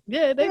 Joint.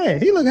 Yeah,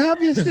 he looked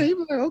happy and shit. He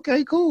was like,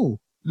 okay, cool.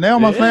 Now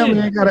my family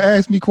ain't got to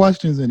ask me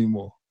questions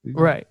anymore.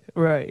 Right.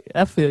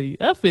 I feel you.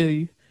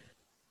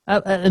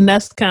 And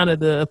that's kind of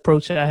the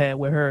approach I had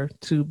with her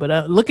too.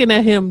 But looking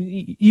at him,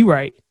 you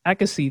right. I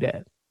can see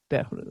that.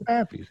 Definitely.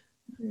 Happy.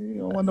 You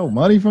don't want no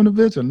money from the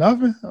bitch or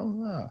nothing? Oh,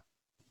 nah.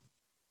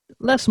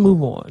 Let's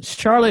move on.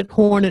 Charlotte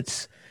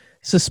Hornets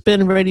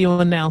suspend radio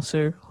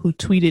announcer who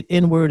tweeted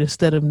N-word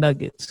instead of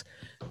nuggets.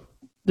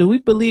 Do we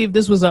believe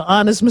this was an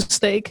honest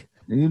mistake?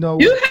 You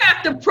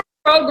have to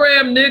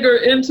program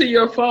nigger into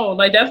your phone.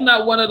 Like, that's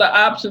not one of the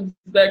options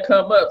that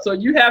come up. So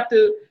you have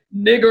to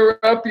nigger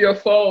up your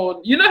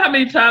phone. You know how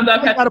many times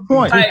I've had to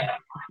type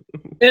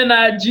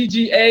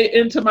NIGGA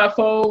into my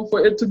phone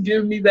for it to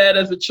give me that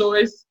as a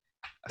choice?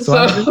 So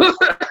I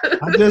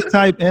just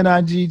type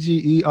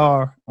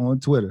NIGGER on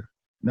Twitter.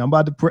 Now I'm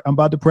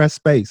about to press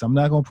space. I'm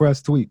not gonna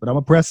press tweet, but I'm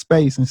gonna press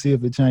space and see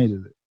if it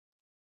changes it.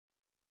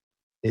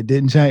 It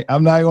didn't change.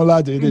 I'm not gonna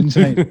lie to you, it didn't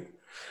change.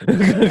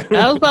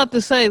 I was about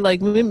to say,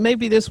 like,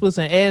 maybe this was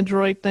an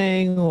Android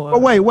thing, or. Oh,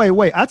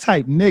 wait. I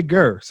typed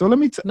nigger. So let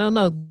me.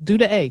 No. Do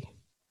the A.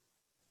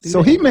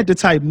 He meant to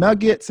type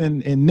nuggets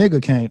and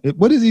nigger came.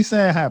 What is he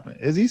saying happened?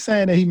 Is he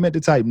saying that he meant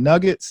to type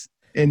nuggets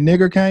and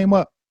nigger came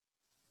up?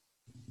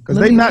 Because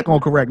they not gonna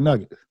correct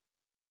nuggets.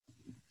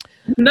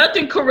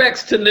 Nothing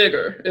corrects to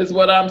nigger is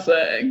what I'm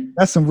saying.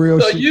 That's some real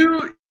shit.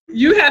 So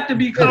you have to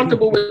be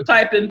comfortable with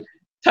typing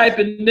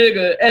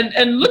nigger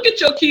and look at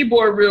your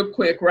keyboard real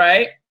quick,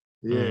 right?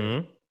 Yeah.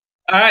 Mm-hmm.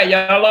 All right,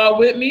 y'all all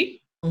with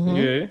me? Mm-hmm.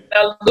 Yeah.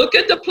 Now look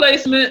at the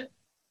placement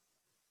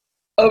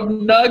of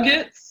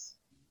nuggets.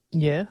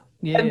 Yeah.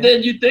 And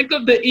then you think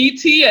of the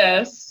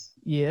ETS.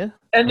 Yeah.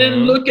 And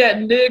then look at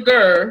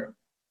nigger.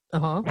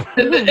 Uh-huh.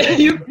 And then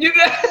you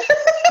got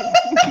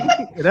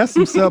that's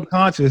some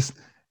subconscious.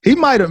 He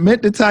might have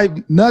meant to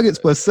type nuggets,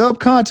 but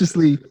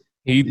subconsciously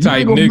he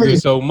typed nigger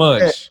so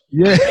much.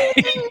 Yeah.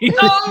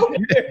 No,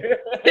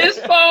 his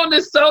phone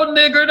is so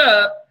niggered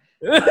up.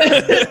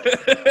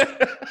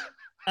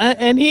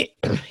 And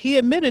he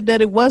admitted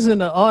that it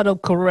wasn't an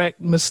autocorrect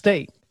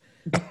mistake.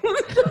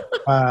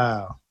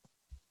 Wow.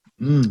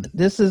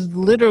 This is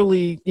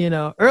literally,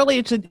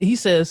 he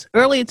says,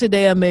 earlier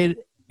today I made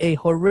a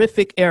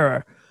horrific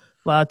error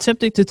while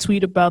attempting to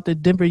tweet about the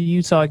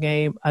Denver-Utah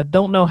game. I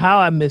don't know how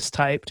I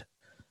mistyped.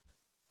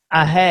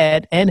 I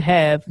had and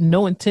have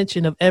no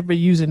intention of ever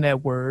using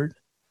that word.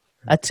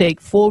 I take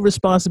full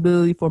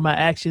responsibility for my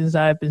actions.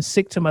 I've been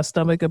sick to my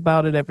stomach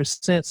about it ever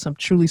since. I'm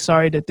truly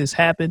sorry that this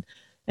happened,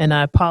 and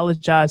I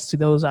apologize to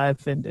those I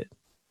offended.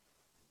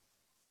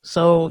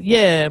 So,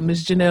 yeah,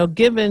 Ms. Janelle,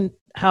 given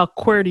how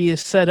QWERTY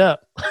is set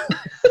up,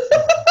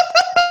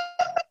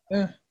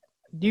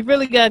 you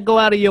really got to go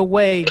out of your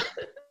way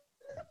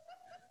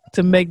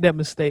to make that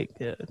mistake.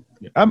 Yeah.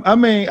 I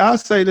mean, I'll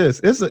say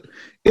this: it's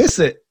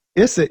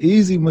an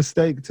easy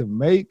mistake to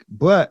make,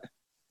 but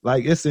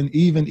like it's an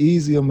even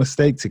easier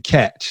mistake to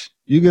catch.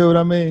 You get what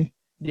I mean?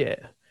 Yeah.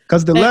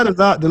 Because the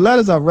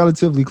letters are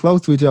relatively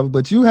close to each other,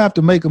 but you have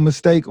to make a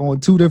mistake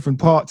on two different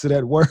parts of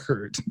that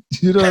word.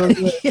 You know what I'm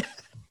saying?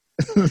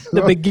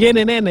 The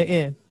beginning and the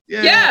end.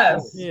 Yeah.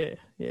 Yes.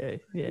 Yeah.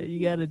 You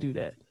got to do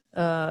that.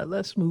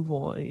 Let's move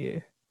on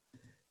here.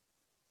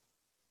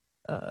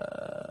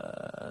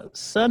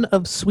 Son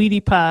of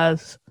Sweetie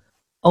Pie's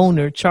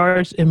owner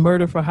charged in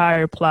murder for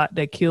hire plot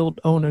that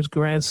killed owner's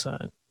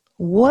grandson.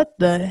 What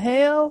the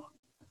hell?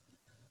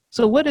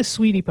 So what is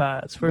Sweetie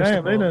Pies? First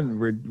of all, they done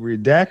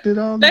redacted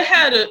on. They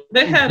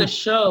had a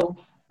show.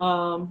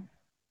 I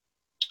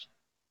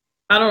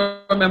don't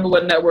remember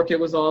what network it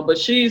was on, but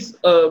she's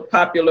a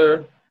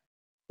popular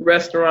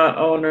restaurant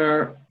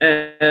owner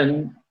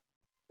and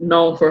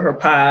known for her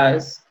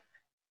pies.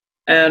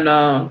 And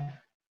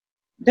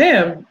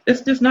damn,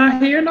 it's just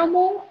not here no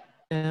more.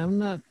 Yeah, I'm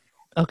not.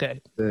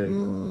 Okay.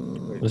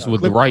 That's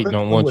what the right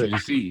don't want you to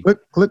see.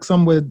 Click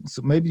somewhere.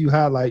 So maybe you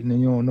highlighting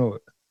and you don't know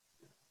it.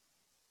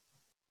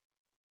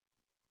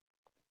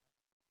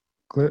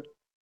 Click.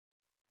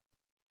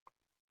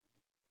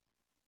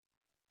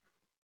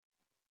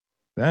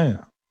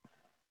 Damn.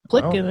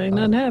 Clicking, ain't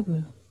nothing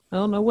happening. I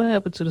don't know what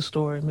happened to the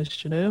story, Miss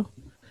Janelle.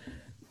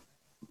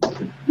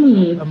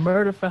 A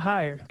murder for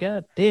hire.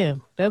 God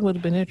damn. That would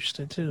have been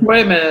interesting too.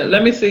 Wait a minute.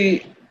 Let me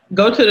see.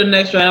 Go to the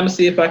next round. I'm going to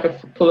see if I can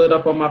pull it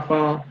up on my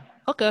phone.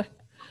 Okay.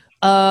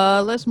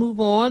 Let's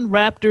move on.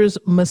 Raptors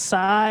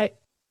Masai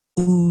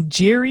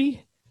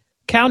Ujiri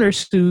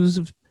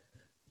countersues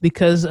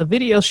because a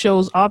video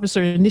shows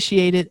officer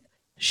initiated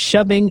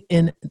shoving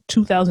in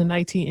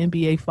 2019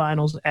 NBA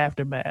Finals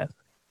aftermath.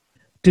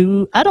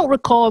 I don't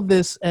recall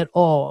this at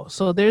all.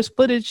 So there's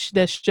footage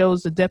that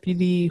shows the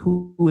deputy,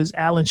 who is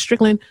Alan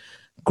Strickland,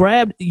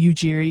 grabbed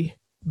Ujiri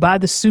by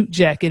the suit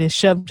jacket and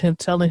shoved him,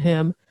 telling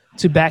him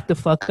to back the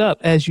fuck up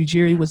as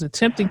Ujiri was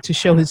attempting to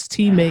show his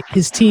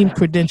team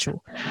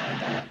credential.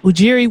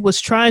 Ujiri was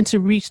trying to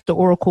reach the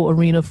Oracle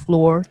Arena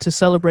floor to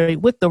celebrate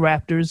with the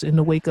Raptors in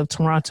the wake of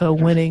Toronto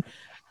winning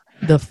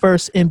the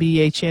first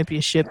NBA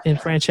championship in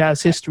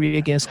franchise history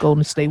against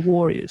Golden State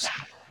Warriors.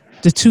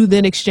 The two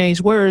then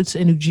exchanged words,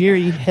 and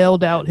Ujiri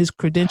held out his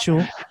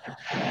credential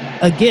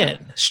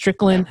again.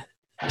 Strickland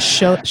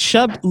shoved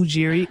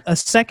Ujiri a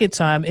second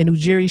time, and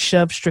Ujiri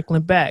shoved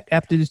Strickland back.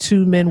 After the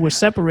two men were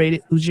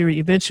separated, Ujiri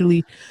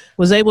eventually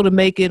was able to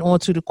make it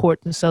onto the court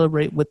and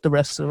celebrate with the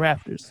rest of the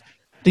Raptors.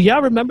 Do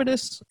y'all remember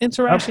this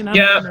interaction?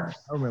 I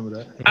remember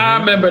that. I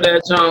remember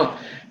that, John.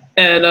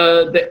 And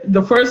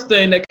the first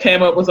thing that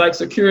came up was like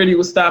security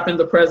was stopping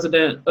the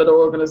president of the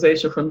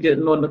organization from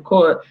getting on the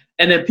court.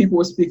 And then people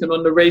were speaking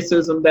on the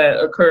racism that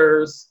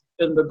occurs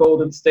in the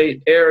Golden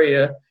State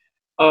area.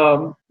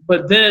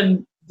 But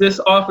then this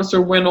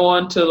officer went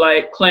on to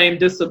like claim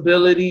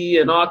disability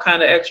and all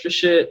kind of extra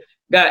shit,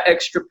 got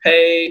extra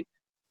pay.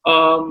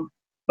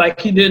 Like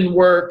he didn't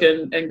work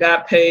and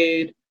got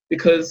paid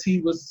because he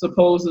was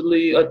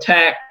supposedly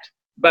attacked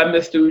by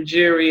Mr.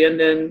 Ujiri. And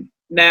then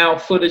now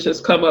footage has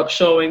come up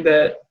showing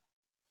that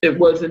it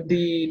was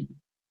indeed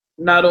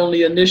not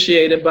only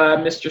initiated by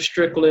Mr.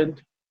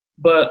 Strickland,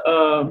 but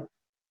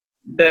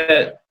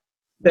that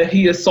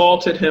he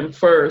assaulted him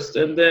first,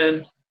 and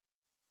then,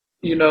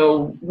 you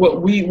know,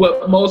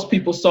 what most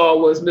people saw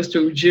was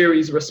Mr.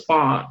 Ujiri's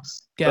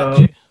response.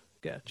 Got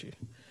you.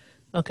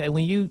 Okay,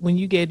 when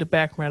you gave the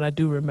background, I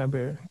do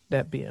remember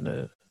that being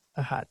a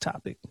hot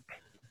topic.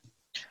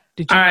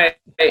 All right.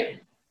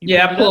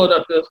 Yeah, I pulled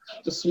up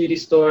the Sweetie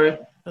story.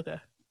 Okay.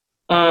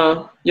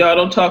 Y'all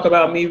don't talk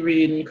about me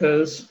reading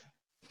because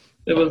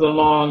it was a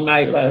long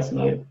night last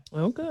night.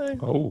 Okay.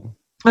 Oh.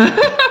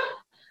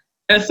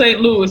 In St.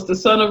 Louis, the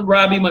son of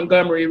Robbie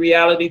Montgomery,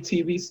 reality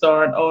TV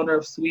star and owner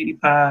of Sweetie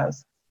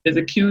Pies, is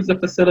accused of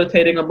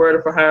facilitating a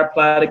murder for hire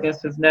plot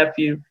against his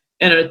nephew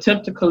in an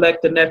attempt to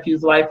collect the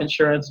nephew's life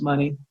insurance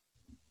money.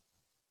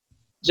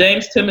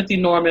 James Timothy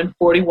Norman,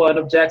 41,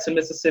 of Jackson,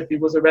 Mississippi,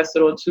 was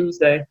arrested on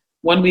Tuesday,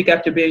 1 week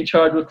after being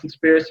charged with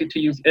conspiracy to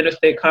use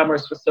interstate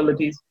commerce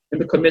facilities in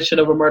the commission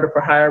of a murder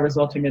for hire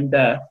resulting in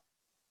death.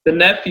 The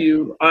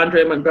nephew,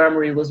 Andre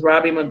Montgomery, was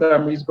Robbie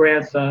Montgomery's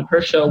grandson.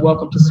 Her show,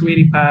 Welcome to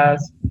Sweetie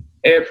Pies,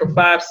 aired for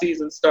 5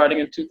 seasons starting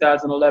in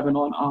 2011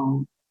 on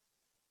OWN.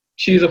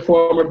 She's a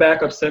former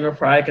backup singer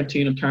for Ike and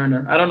Tina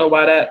Turner. I don't know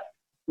why that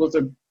was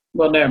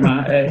well, never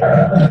mind. Hey.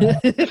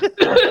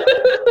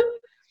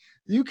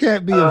 You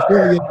can't be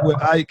affiliated with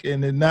Ike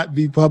and then not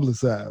be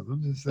publicized.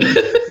 I'm just saying.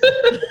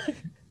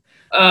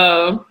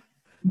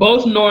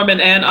 Both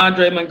Norman and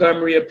Andre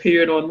Montgomery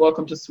appeared on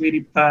Welcome to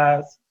Sweetie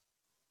Pies.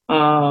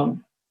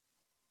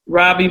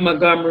 Robbie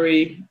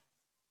Montgomery,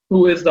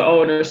 who is the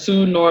owner,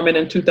 sued Norman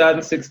in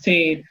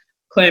 2016,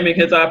 claiming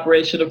his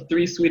operation of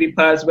 3 Sweetie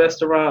Pies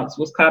restaurants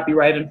was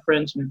copyright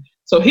infringement.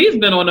 So he's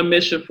been on a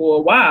mission for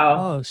a while.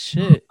 Oh,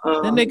 shit.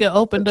 That nigga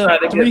opened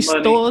up 3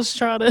 stores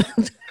trying to...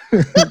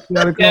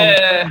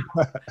 Yeah.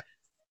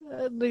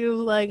 That nigga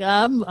was like,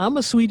 I'm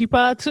a Sweetie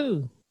Pie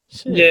too.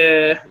 Shit.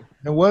 Yeah.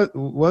 And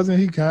wasn't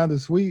he kind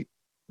of sweet?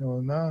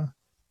 No.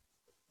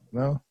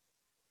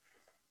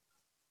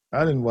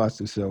 I didn't watch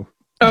the show.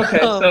 Okay,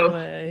 so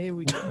man, here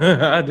we go.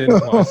 I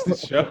didn't watch the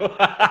show.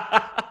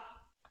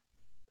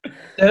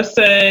 They're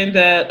saying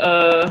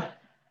that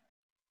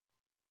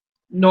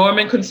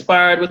Norman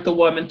conspired with the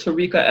woman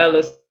Tarika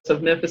Ellis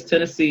of Memphis,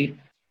 Tennessee,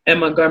 in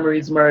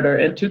Montgomery's murder.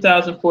 In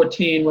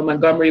 2014, when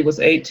Montgomery was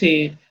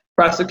 18,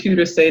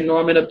 prosecutors say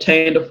Norman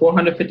obtained a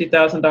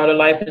 $450,000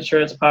 life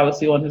insurance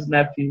policy on his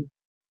nephew,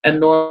 and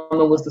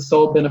Norman was the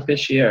sole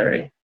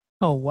beneficiary.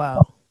 Oh,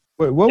 wow.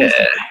 Wait, what was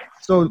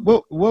so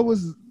what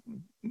was,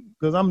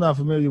 because I'm not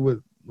familiar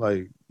with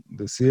like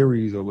the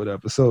series or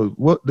whatever. So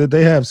what did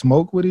they have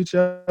smoke with each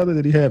other?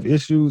 Did he have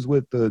issues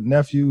with the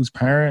nephew's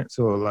parents,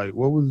 or like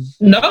what was?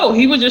 No,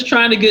 he was just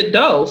trying to get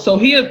dough. So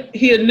he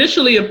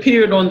initially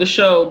appeared on the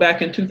show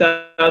back in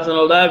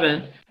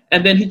 2011,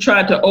 and then he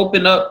tried to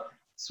open up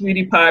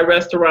Sweetie Pie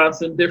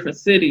restaurants in different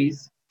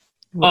cities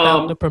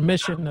without the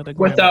permission of the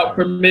grandmother. Without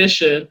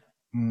permission.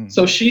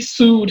 So she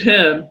sued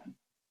him,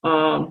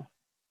 and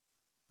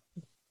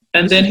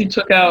then he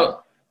took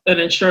out an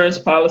insurance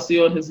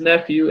policy on his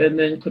nephew and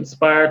then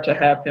conspired to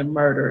have him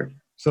murdered.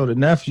 So the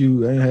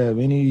nephew ain't have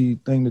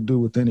anything to do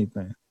with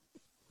anything?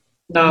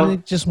 No. He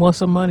just wants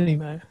some money,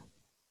 man.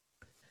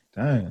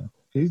 Damn.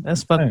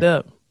 That's fucked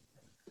up.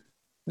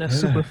 That's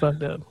super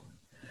fucked up.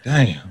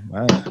 Damn,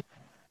 man.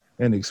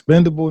 An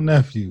expendable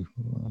nephew.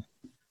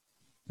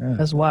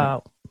 That's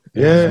wild.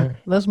 Yeah.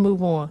 Let's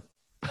move on.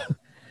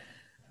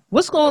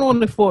 What's going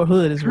on in Fort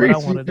Hood is what I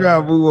want to know. Try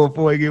to move on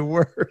before it get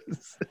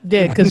worse.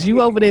 Yeah, because you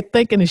over there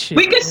thinking of shit.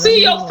 We can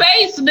see your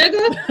face,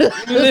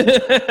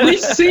 nigga. We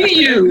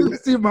see you. You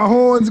see my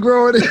horns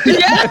growing.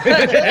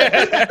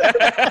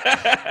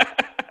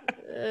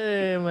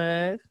 Hey,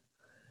 man.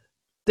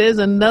 There's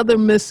another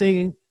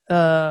missing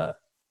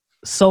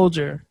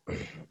soldier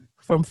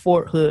from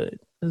Fort Hood.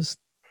 This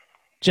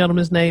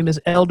gentleman's name is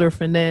Elder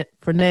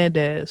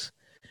Fernandez.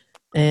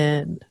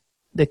 And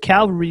the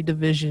Cavalry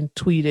Division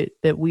tweeted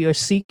that we are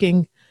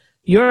seeking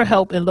your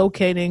help in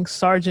locating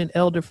Sergeant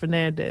Elder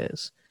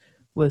Fernandez,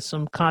 with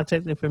some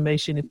contact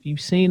information if you've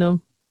seen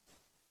him.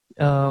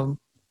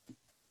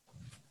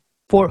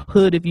 Fort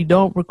Hood, if you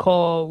don't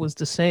recall, was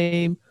the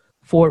same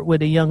fort where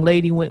the young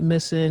lady went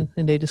missing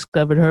and they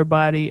discovered her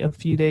body a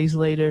few days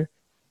later.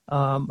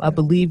 I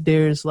believe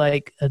there's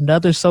like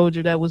another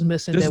soldier that was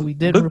missing that we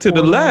didn't look to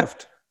the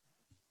left.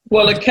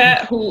 Well, a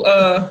cat who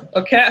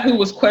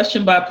was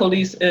questioned by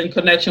police in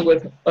connection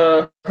with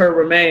her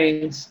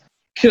remains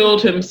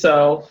killed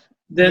himself.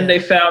 Then they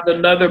found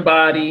another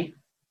body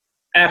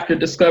after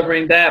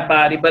discovering that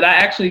body. But I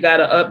actually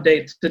got an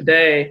update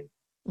today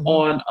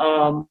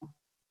on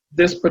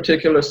this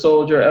particular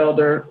soldier,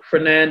 Elder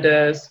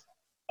Fernandez,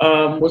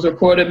 was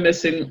reported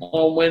missing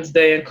on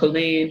Wednesday in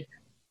Killeen.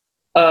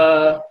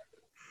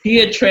 He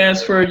had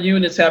transferred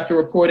units after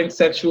reporting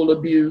sexual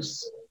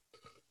abuse.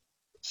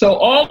 So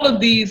all of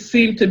these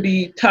seem to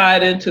be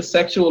tied into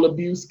sexual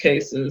abuse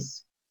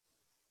cases.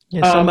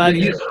 Yeah,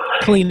 somebody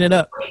clean it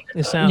up.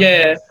 It sounds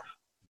like.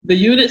 The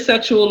unit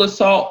sexual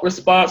assault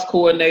response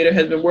coordinator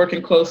has been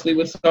working closely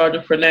with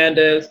Sergeant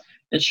Fernandez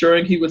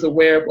ensuring he was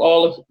aware of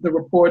all of the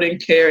reporting,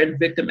 care, and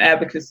victim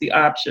advocacy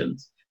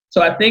options.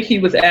 So I think he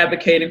was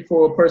advocating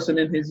for a person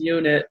in his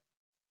unit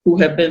who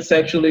had been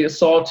sexually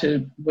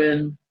assaulted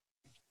when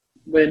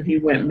he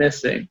went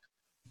missing.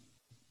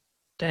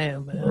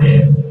 Damn,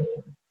 man.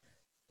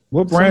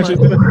 What branch is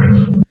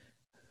that?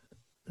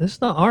 It's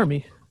the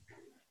Army.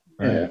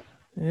 Yeah.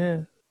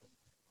 Yeah.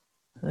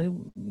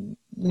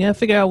 I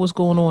figure out what's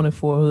going on in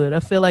Fort Hood. I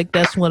feel like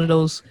that's one of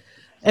those.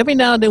 Every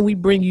now and then we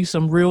bring you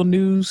some real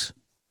news,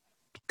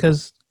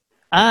 because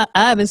I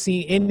haven't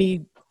seen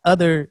any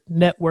other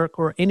network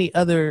or any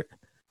other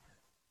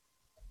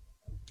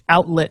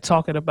outlet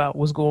talking about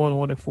what's going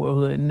on in Fort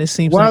Hood, and it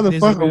seems why like the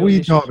fuck are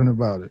we talking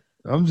about it?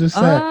 I'm just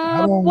saying.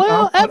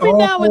 Every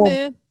now and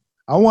then.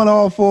 I want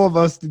all four of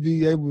us to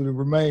be able to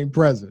remain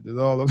present. Is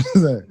all I'm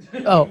saying.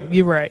 Oh,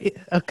 you're right.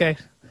 Okay,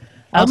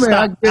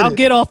 I'll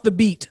get off the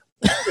beat.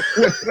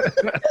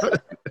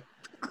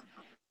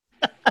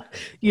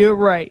 You're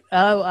right.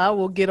 I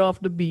will get off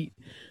the beat.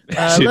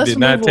 Shit did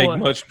not take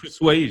much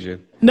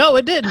persuasion. No,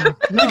 it didn't.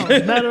 No,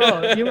 not at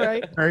all. You're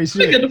right.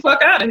 Get the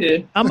fuck out of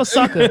here. I'm a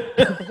sucker.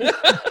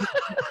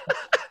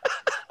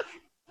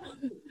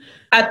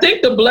 I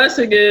think the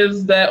blessing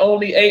is that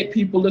only 8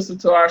 people listen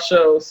to our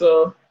show.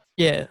 So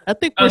yeah, I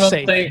think we're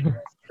safe. I'm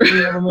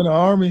in the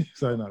Army.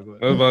 Sorry, not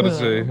good. I was about to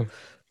say.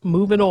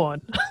 Moving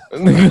on.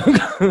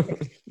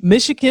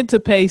 Michigan to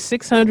pay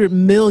 $600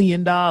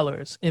 million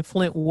in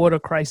Flint water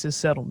crisis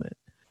settlement.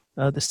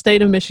 The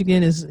state of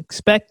Michigan is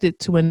expected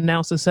to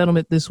announce a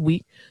settlement this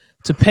week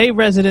to pay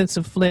residents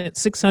of Flint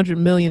 $600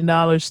 million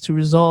to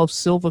resolve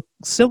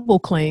civil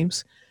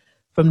claims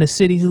from the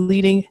city's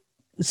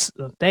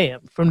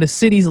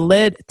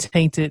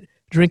lead-tainted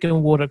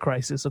drinking water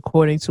crisis,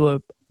 according to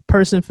a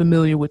person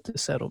familiar with the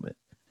settlement.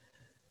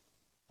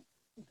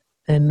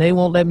 And they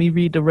won't let me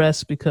read the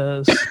rest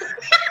because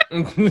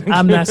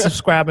I'm not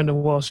subscribing to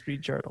Wall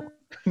Street Journal.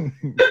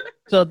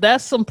 So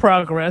that's some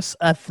progress,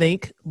 I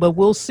think, but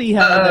we'll see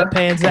how that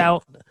pans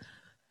out,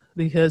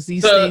 because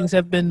these things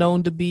have been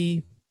known to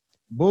be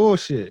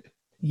bullshit.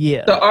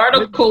 Yeah. The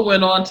article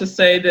went on to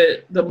say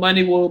that the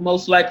money will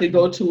most likely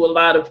go to a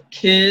lot of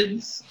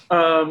kids,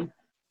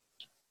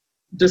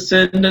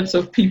 descendants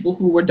of people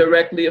who were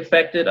directly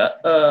affected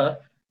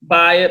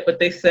by it, but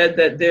they said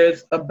that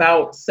there's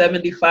about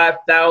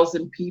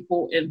 75,000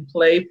 people in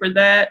play for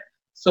that.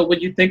 So when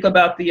you think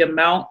about the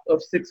amount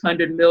of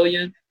 $600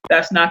 million,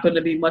 that's not going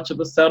to be much of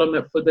a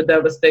settlement for the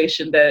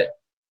devastation that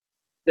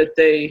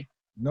they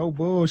no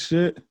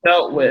bullshit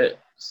dealt with.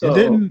 So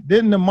and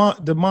didn't the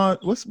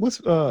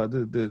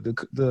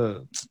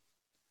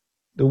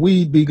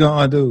weed be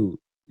gone, dude?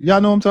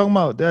 Y'all know what I'm talking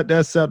about?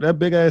 That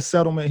big ass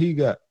settlement he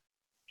got.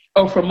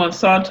 Oh, from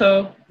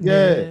Monsanto?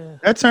 Yeah.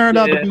 That turned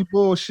out to be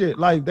bullshit.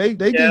 Like they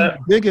give you the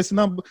biggest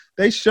number.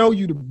 They show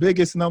you the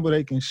biggest number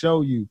they can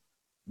show you,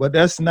 but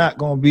that's not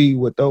gonna be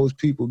what those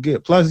people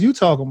get. Plus, you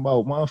talking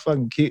about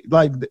motherfucking kids.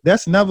 Like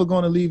that's never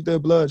gonna leave their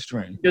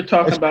bloodstream. You're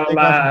talking about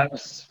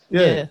lives.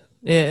 Yeah,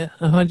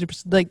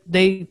 100%. Like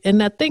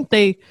I think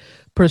they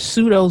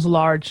pursue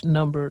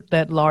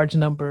that large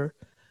number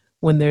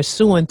when they're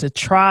suing to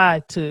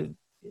try to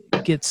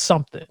get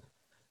something,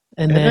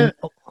 and then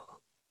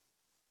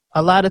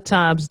a lot of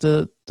times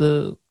the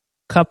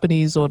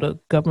companies or the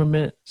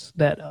governments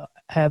that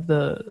have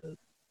the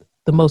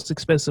most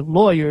expensive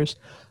lawyers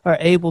are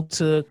able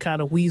to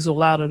kind of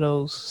weasel out of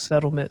those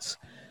settlements.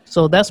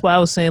 So that's why I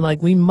was saying, like,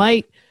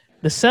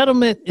 the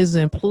settlement is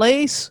in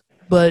place,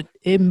 but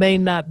it may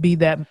not be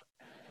that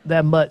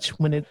much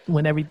when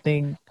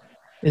everything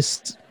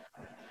is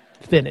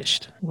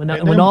finished,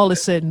 when all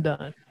is said and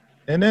done.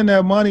 And then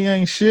that money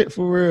ain't shit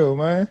for real,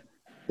 man.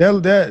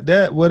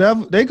 That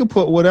whatever they could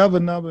put whatever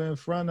number in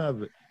front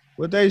of it.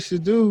 What they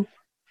should do,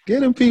 get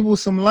them people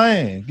some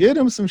land. Get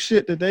them some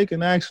shit that they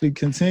can actually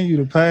continue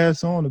to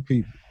pass on to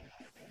people.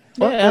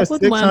 Yeah, that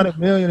 $600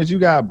 million that you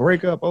got to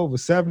break up over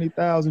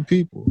 70,000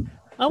 people.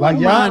 Like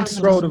y'all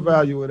control the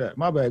value of that.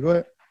 My bad. Go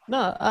ahead.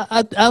 No,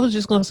 I was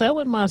just gonna say I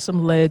wouldn't mind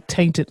some lead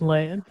tainted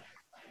land.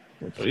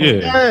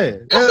 Yeah,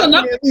 that's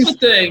another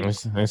thing.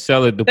 And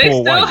sell it to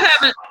poor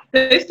whites.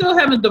 They still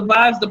haven't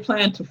devised a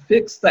plan to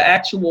fix the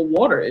actual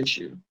water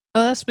issue.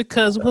 That's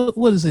because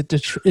what is it?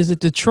 Is it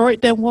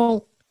Detroit that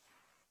won't?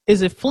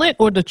 Is it Flint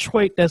or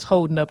Detroit that's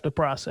holding up the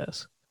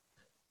process?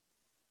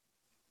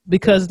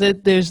 Because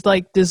there's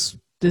like this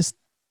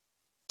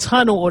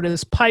tunnel or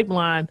this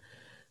pipeline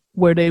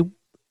where they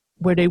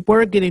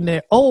were getting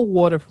their old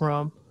water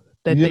from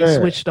that they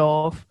switched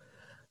off,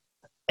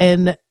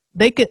 and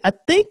they could. I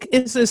think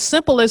it's as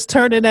simple as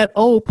turning that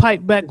old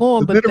pipe back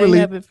on, but they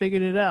haven't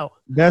figured it out.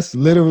 That's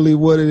literally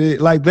what it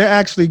is. Like they're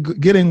actually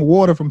getting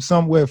water from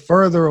somewhere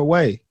further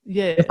away.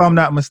 Yeah, if I'm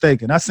not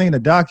mistaken, I seen a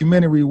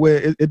documentary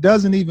where it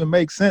doesn't even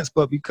make sense,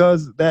 but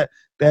because that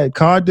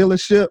car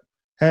dealership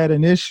had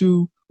an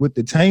issue with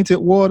the tainted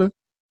water,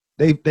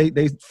 they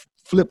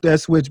flipped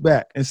that switch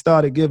back and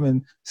started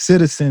giving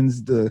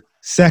citizens the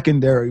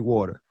secondary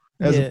water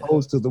as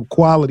opposed to the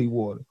quality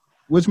water.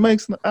 Which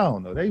makes, I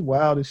don't know, they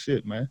wild as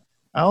shit, man.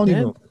 I don't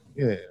even,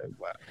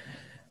 wow.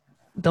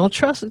 Don't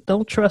trust it.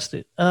 Don't trust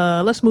it.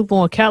 Let's move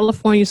on.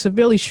 California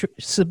severely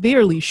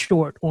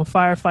short on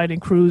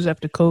firefighting crews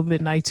after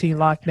COVID-19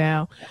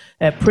 lockdown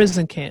at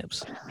prison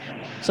camps.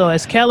 So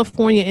as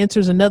California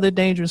enters another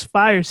dangerous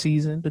fire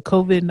season, the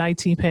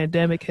COVID-19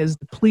 pandemic has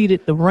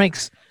depleted the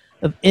ranks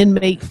of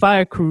inmate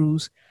fire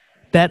crews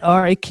that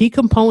are a key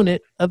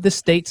component of the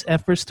state's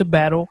efforts to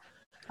battle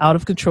out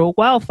of control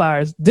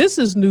wildfires. This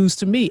is news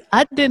to me.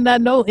 I did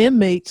not know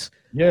inmates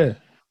were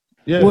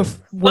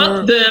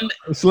them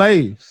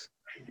slaves.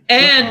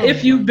 And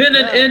if you've been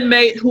an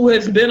inmate who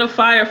has been a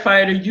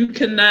firefighter, you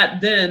cannot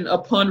then,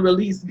 upon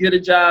release, get a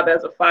job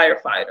as a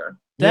firefighter.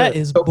 That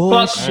is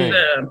bullshit.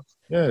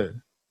 Yeah.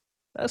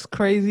 That's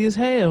crazy as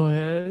hell,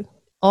 man.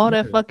 All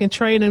that fucking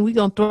training, we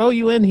gonna throw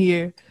you in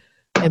here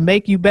and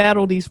make you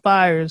battle these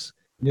fires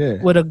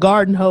with a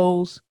garden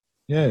hose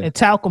and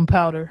talcum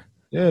powder.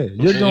 Yeah,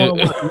 you're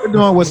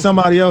doing what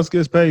somebody else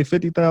gets paid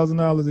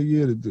 $50,000 a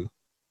year to do.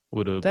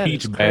 With a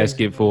peach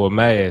basket for a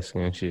mask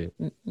and shit.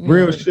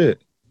 Real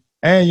shit.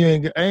 And you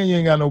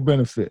ain't got no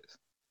benefits.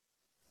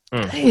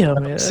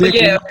 Damn, man. But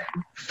yeah,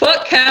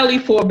 fuck Cali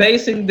for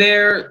basing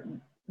their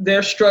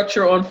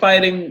structure on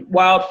fighting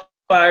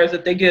wildfires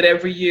that they get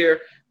every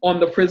year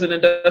on the prison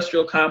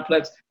industrial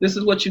complex. This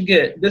is what you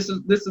get. This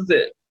is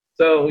it.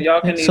 So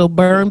y'all can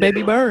burn,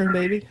 baby.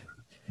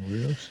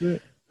 Real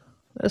shit.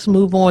 Let's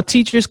move on.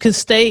 Teachers could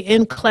stay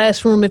in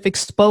classroom if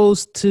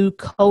exposed to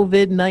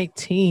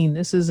COVID-19.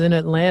 This is in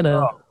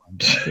Atlanta.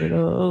 Good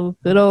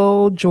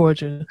old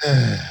Georgia.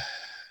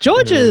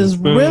 Georgia is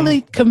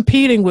really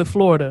competing with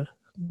Florida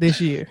this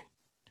year.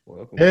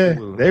 Yeah,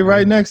 they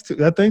right next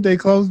to. I think they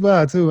close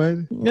by too,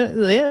 ain't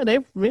they?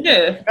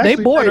 They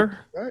border.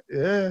 Right?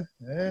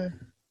 Yeah.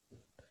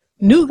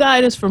 New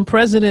guidance from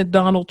President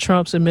Donald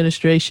Trump's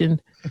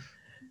administration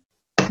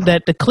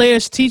that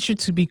declares teachers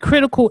to be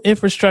critical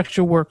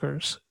infrastructure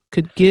workers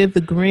could give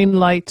the green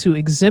light to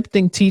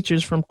exempting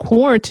teachers from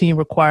quarantine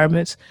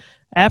requirements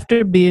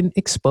after being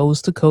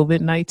exposed to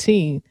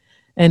COVID-19.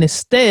 And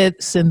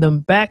instead send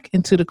them back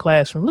into the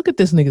classroom. Look at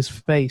this nigga's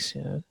face,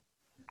 yeah.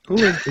 Who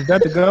is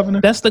that? The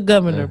governor? That's the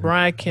governor,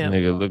 Brian Kemp.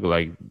 Nigga look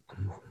like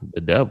the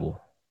devil.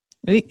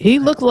 He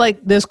looked like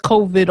there's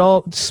COVID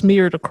all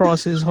smeared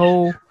across his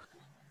whole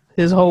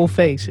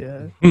face,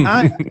 yeah.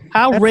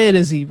 How red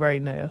is he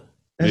right now?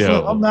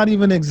 So I'm not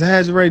even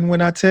exaggerating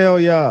when I tell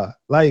y'all,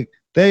 like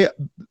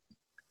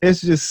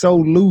it's just so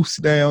loose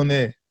down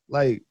there.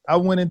 Like I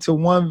went into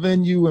one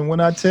venue, and when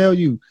I tell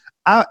you,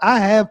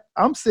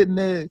 I'm sitting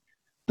there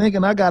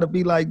thinking I gotta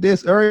be like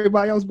this.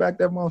 Everybody else back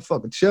there,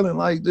 motherfucker, chilling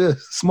like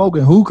this,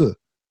 smoking hookah,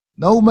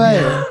 no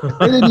mask.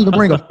 They didn't even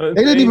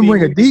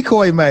bring a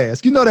decoy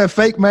mask. You know that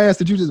fake mask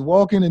that you just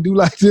walk in and do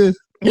like this.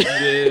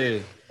 Yeah.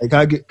 Like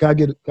I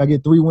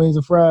get 3 wings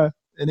and fries,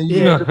 and then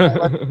you.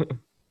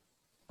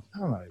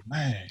 I'm like,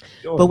 man.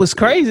 But what's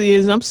crazy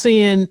is I'm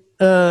seeing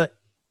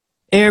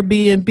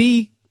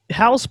Airbnb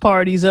house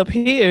parties up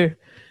here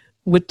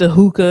with the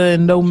hookah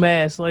and no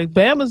mask. Like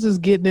Bama's is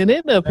getting it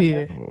in up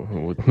here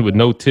with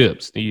no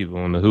tips, Steve,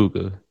 on the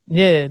hookah.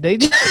 Yeah, they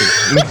just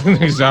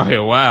niggas out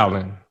here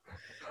wilding.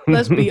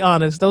 Let's be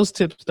honest, those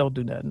tips don't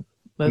do nothing.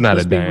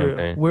 Let's be real.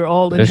 Thing. We're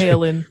all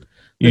inhaling.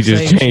 You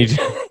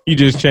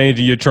just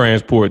changing your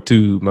transport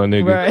tube, my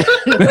nigga.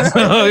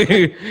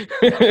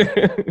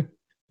 Right.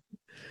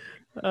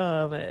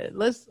 Oh man,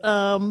 let's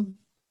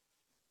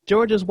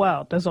Georgia's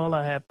wild. That's all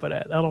I have for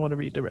that. I don't want to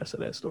read the rest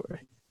of that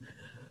story.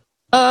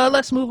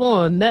 Let's move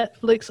on.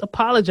 Netflix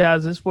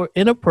apologizes for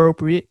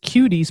inappropriate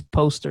Cuties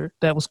poster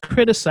that was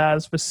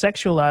criticized for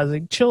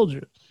sexualizing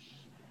children.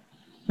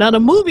 Now,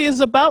 the movie is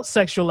about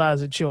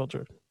sexualizing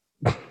children,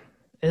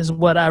 is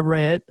what I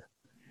read.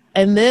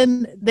 And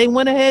then they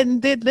went ahead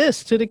and did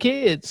this to the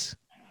kids.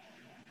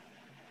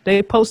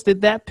 They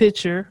posted that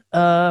picture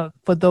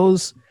for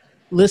those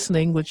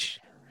listening, which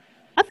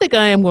I think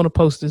I am going to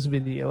post this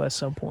video at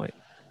some point.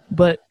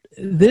 But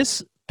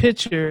this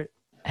picture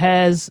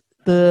has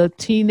the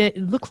it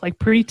looks like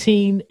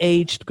preteen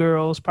aged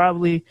girls,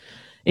 probably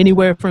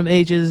anywhere from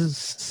ages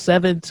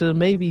 7 to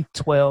maybe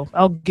 12.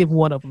 I'll give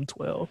one of them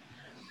 12.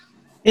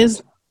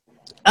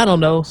 I don't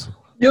know.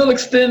 You'll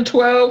extend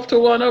 12 to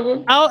one of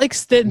them? I'll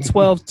extend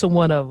 12 to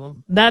one of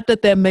them. Not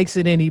that makes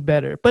it any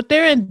better, but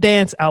they're in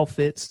dance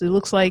outfits. It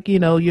looks like,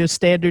 your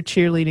standard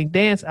cheerleading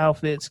dance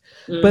outfits,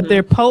 but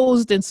they're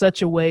posed in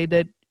such a way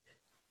that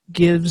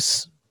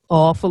gives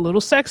off a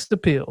little sex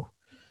appeal.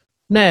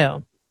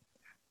 Now,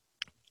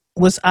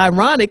 what's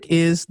ironic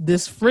is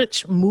this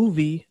French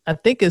movie, I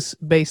think it's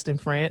based in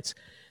France,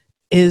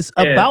 is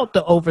about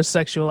the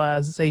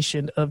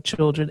over-sexualization of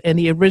children. And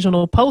the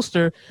original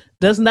poster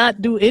does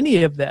not do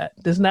any of that,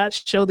 does not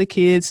show the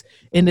kids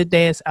in the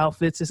dance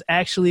outfits. It's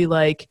actually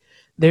like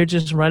they're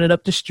just running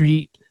up the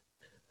street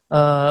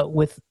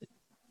with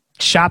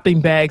shopping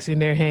bags in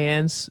their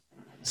hands,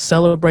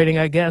 celebrating,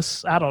 I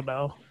guess, I don't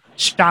know,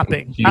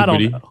 shopping. I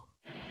don't know.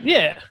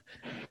 Yeah.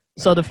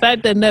 So the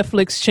fact that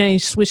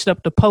Netflix switched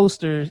up the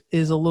poster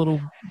is a little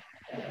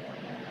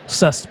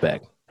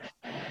suspect.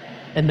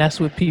 And that's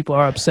what people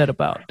are upset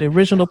about. The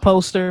original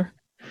poster,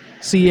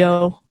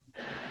 CO,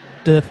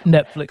 the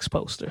Netflix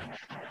poster.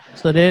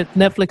 So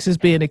Netflix is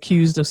being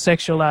accused of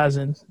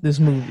sexualizing this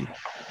movie.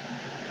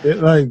 Yeah.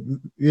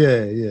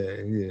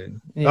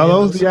 Are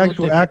those the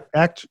actual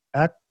act?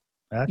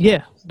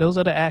 Yeah, those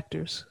are the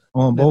actors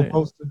on both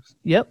posters.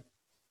 Yep.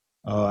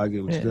 Oh, I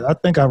get what you did. I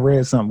think I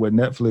read something where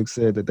Netflix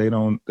said that they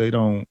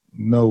don't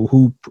know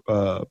who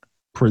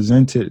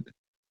presented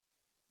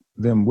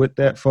them with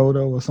that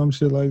photo or some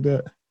shit like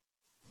that.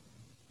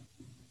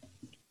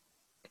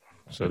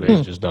 So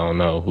they just don't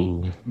know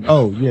who.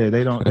 Oh yeah,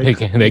 they don't. They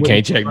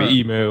can't check the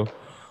email.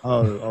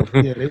 Oh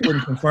yeah, they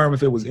wouldn't confirm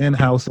if it was in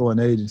house or an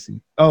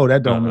agency. Oh,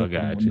 that don't mean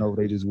no.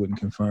 They just wouldn't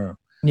confirm.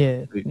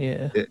 Yeah.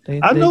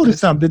 I noticed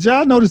something. Did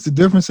y'all notice the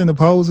difference in the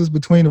poses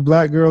between the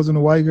black girls and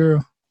the white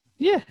girl?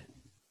 Yeah.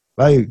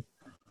 Like,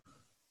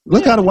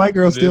 look how the white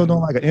girl still doing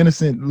like an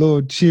innocent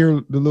little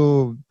cheer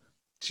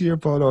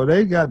photo.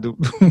 They got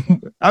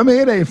the. I mean,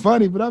 it ain't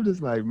funny, but I'm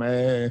just like,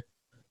 man.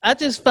 I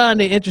just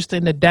find it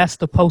interesting that that's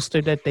the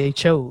poster that they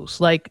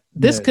chose. Like,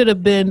 this could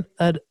have been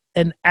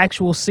an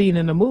actual scene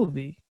in the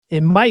movie.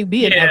 It might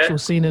be an actual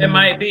scene in the movie.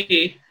 It might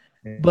be.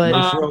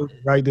 But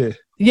right there.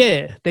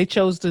 Yeah, they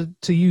chose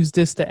to use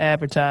this to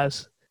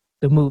advertise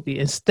the movie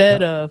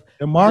instead of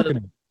the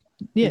marketing.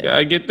 You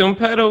gotta get them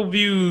pedo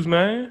views,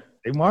 man.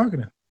 They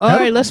marketing. All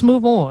right, let's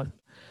move on.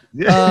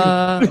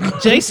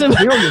 Jason.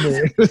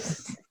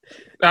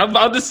 I'm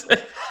about to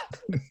say.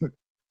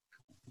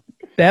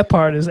 That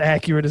part is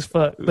accurate as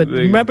fuck. But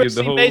remember,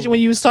 C-Major, when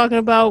you was talking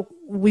about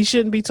we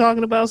shouldn't be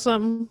talking about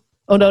something?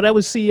 Oh, no, that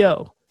was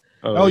CEO.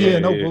 Oh yeah,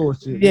 no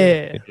bullshit.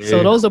 Yeah.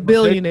 So those are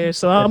billionaires,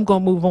 so I'm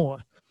going to move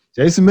on.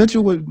 Jason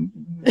Mitchell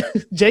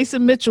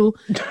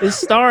is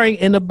starring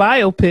in a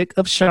biopic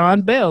of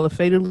Sean Bell,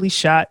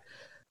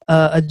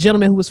 a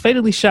gentleman who was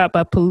fatally shot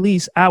by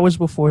police hours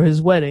before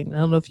his wedding. I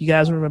don't know if you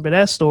guys remember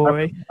that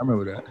story. I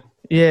remember that.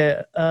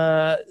 Yeah.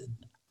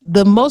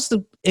 The most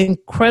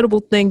incredible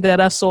thing that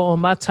I saw on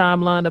my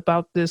timeline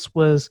about this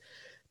was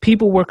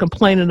people were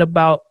complaining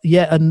about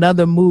yet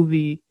another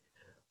movie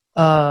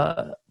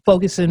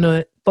focusing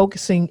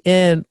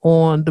in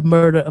on the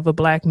murder of a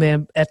black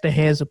man at the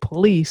hands of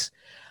police.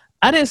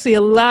 I didn't see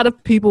a lot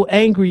of people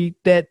angry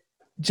that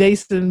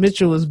Jason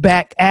Mitchell is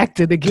back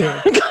acting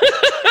again.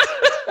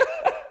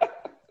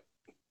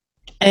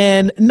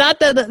 And not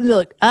that,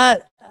 look,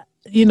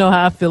 you know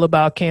how I feel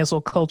about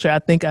cancel culture. I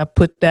think I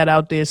put that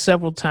out there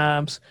several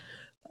times.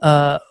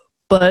 But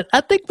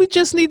I think we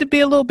just need to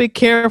be a little bit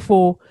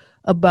careful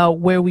about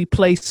where we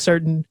place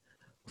certain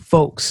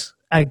folks,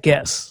 I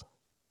guess.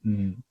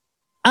 Mm-hmm.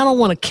 I don't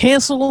want to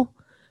cancel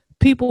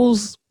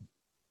people's,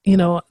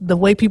 the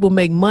way people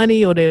make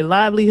money or their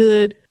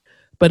livelihood.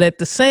 But at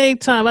the same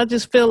time, I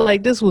just feel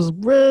like this was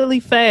really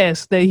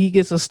fast that he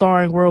gets a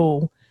starring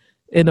role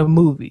in a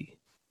movie.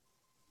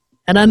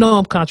 And I know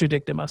I'm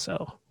contradicting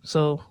myself.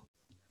 So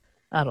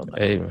I don't know.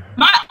 Hey.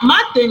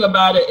 My thing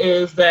about it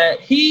is that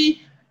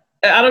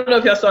I don't know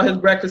if y'all saw his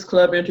Breakfast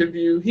Club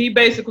interview. He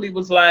basically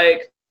was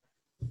like,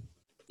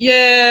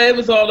 yeah, it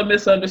was all a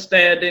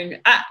misunderstanding.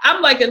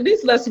 I'm like, at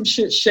least let some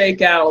shit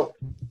shake out.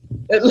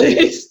 At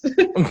least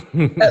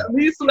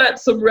let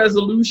some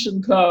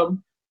resolution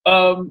come.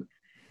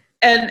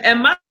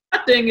 And my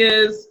thing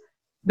is,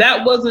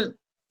 that wasn't,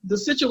 the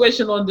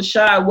situation on The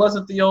Chi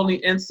wasn't the only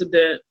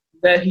incident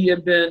that he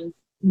had been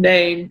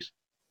named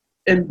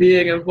in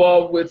being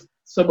involved with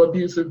some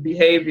abusive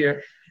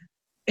behavior.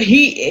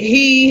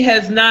 He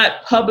has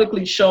not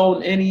publicly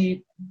shown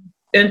any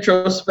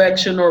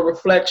introspection or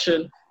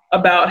reflection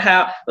about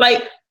how,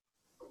 like,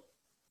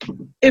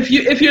 if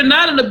you're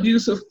not an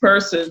abusive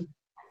person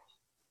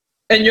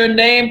and your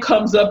name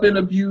comes up in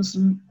abuse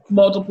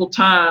multiple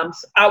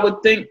times, I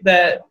would think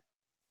that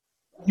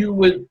you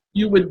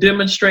would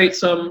demonstrate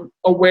some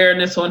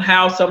awareness on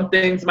how some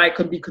things might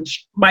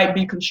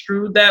be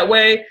construed that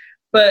way.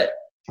 But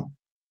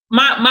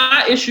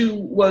my issue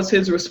was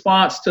his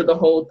response to the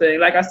whole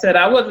thing. Like I said,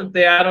 I wasn't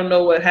there. I don't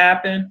know what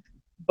happened,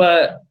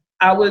 but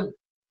I would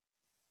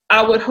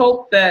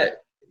hope that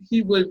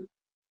he would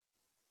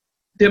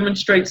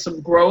demonstrate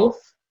some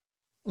growth.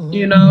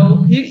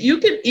 Mm-hmm. You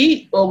can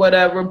eat or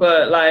whatever,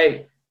 but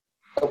like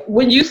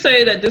when you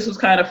say that this was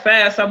kind of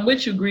fast, I'm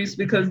with you, Grease,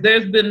 because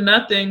there's been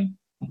nothing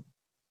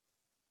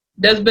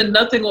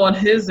on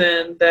his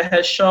end that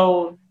has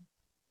shown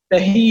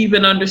that he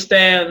even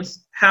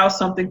understands how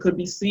something could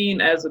be seen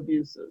as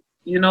abusive.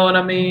 You know what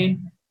I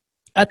mean?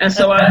 And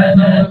so I don't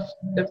know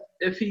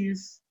if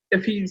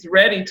he's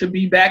ready to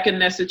be back in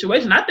that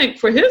situation. I think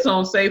for his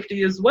own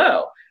safety as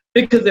well,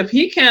 because if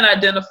he can't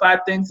identify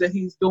things that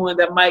he's doing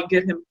that might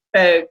get him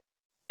pegged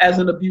as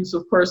an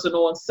abusive person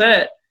on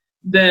set,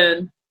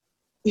 then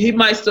he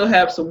might still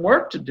have some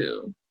work to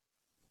do.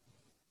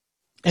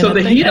 And so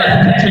that he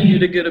doesn't continue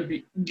to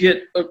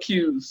get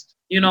accused.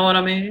 You know what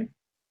I mean?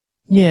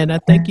 Yeah, and I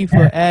thank you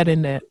for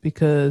adding that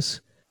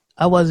because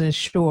I wasn't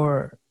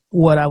sure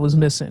what I was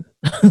missing.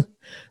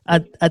 I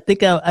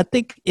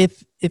think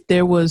if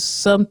there was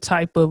some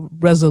type of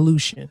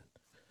resolution,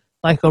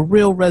 like a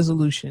real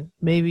resolution,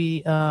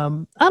 maybe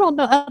I don't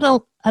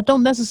know. I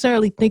don't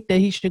necessarily think that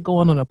he should go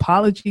on an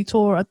apology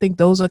tour. I think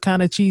those are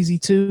kind of cheesy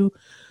too.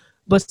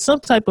 But some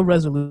type of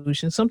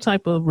resolution, some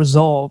type of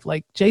resolve.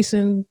 Like,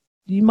 Jason,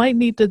 you might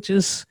need to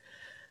just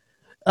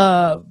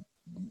have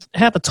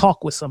a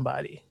talk with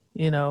somebody.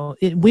 You know,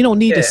 we don't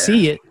need to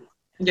see it.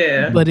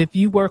 Yeah. But if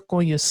you work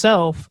on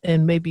yourself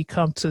and maybe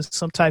come to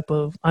some type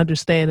of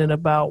understanding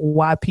about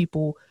why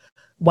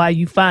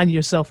you find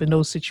yourself in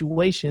those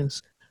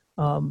situations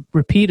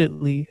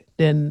repeatedly,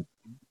 then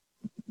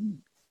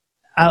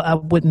I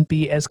wouldn't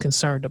be as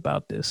concerned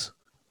about this.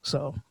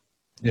 So.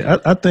 Yeah,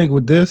 I think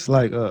with this,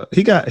 like,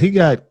 he got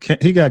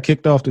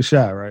kicked off the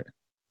shot, right?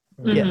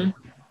 Yeah.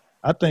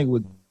 I think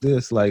with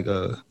this, like,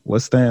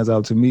 what stands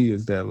out to me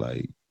is that,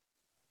 like,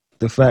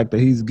 the fact that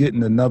he's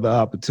getting another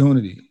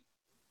opportunity.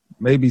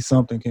 Maybe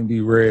something can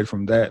be read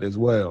from that as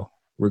well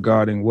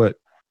regarding what,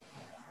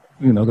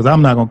 you know, because I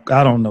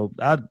don't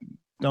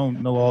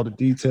know all the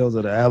details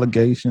of the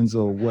allegations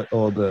or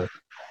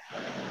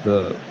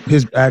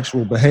his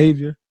actual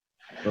behavior,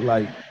 but,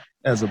 like,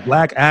 as a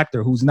black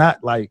actor who's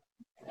not like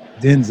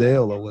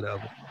Denzel or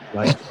whatever,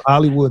 like,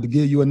 Hollywood to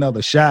give you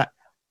another shot,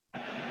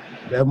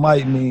 that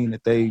might mean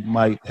that they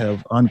might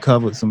have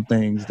uncovered some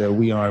things that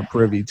we aren't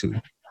privy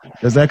to.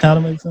 Does that kind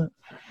of make sense?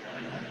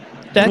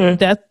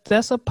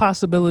 That's a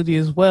possibility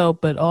as well,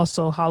 but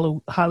also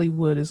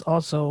Hollywood is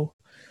also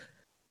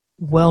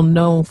well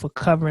known for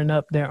covering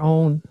up their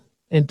own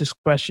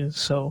indiscretions.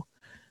 So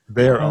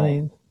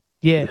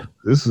yeah.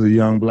 This is a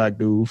young black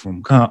dude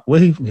from I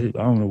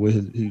don't know where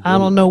I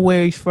don't know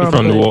where he's from. He's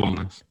from New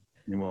Orleans.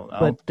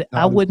 But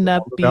I would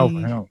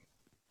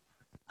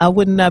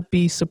not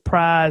be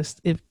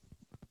surprised if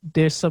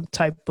there's some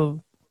type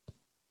of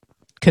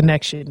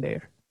connection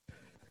there.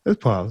 It's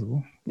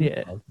possible.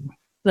 Yeah.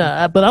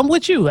 Nah, but I'm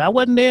with you. I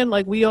wasn't there.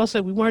 Like we all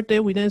said, we weren't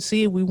there. We didn't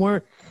see it. We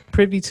weren't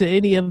privy to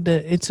any of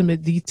the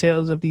intimate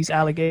details of these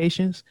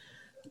allegations.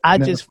 I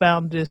just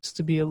found this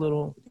to be a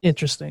little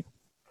interesting.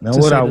 Now,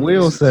 what I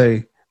will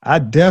say, I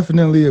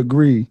definitely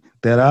agree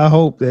that I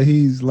hope that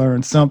he's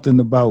learned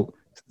something about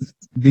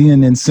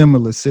being in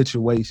similar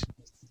situations.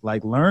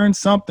 Like, learn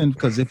something,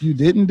 because if you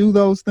didn't do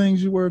those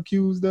things you were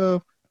accused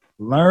of,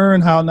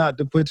 learn how not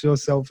to put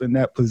yourself in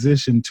that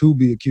position to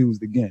be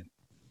accused again.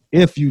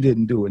 If you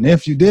didn't do it. And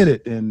if you did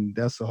it, then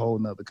that's a whole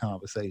nother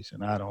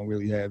conversation. I don't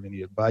really have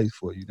any advice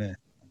for you then.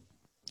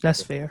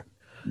 That's fair.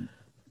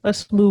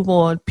 Let's move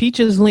on.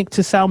 Peaches linked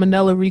to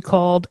salmonella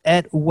recalled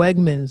at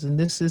Wegmans. And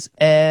this is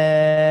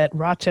at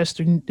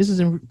Rochester. This is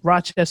in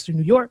Rochester,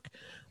 New York.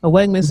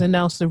 Wegmans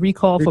announced a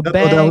recall for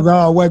bags. That was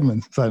all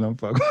Wegmans. Sorry, don't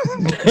fuck.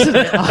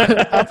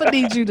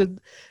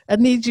 I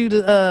need you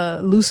to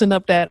loosen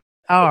up that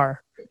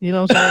R. You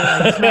know what I'm saying?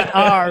 Like, it's not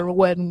R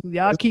when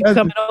y'all keep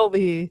coming over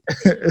here.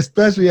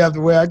 Especially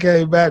after where I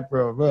came back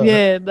from. Bro.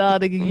 Yeah, nah,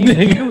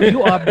 nigga,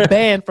 you are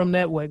banned from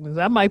that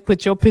Wegmans. I might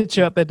put your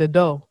picture up at the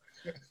door.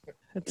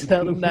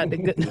 Tell them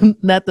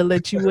not to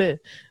let you in.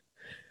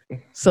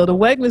 So the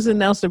Wegmans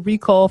announced a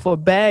recall for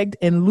bagged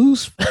and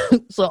loose,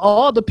 so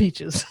all the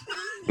peaches.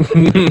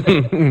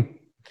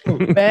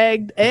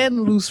 Bagged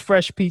and loose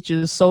fresh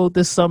peaches sold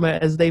this summer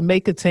as they may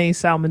contain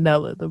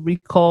salmonella. The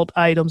recalled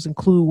items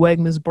include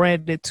Wegmans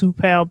branded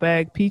 2-pound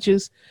bag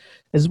peaches,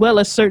 as well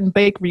as certain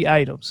bakery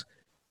items.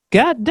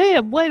 God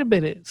damn, wait a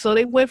minute. So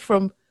they went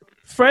from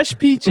fresh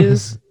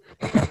peaches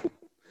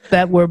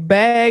that were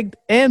bagged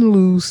and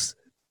loose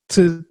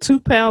to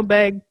 2-pound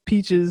bag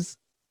peaches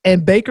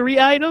and bakery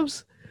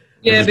items?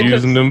 Yeah, because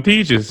using them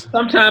peaches.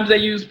 Sometimes they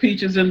use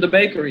peaches in the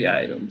bakery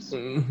items.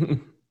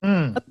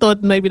 I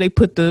thought maybe they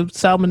put the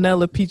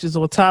salmonella peaches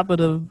on top of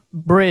the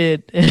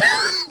bread.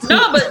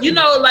 No, but you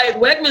know, like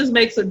Wegmans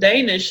makes a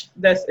Danish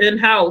that's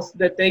in-house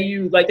that they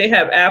use. Like they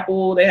have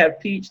apple, they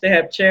have peach, they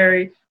have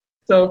cherry.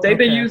 So if they've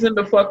been using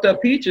the fucked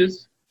up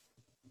peaches,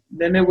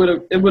 then it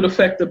would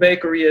affect the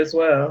bakery as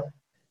well.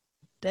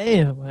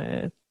 Damn,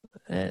 man.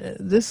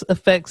 This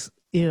affects,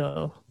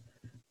 a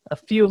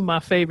few of my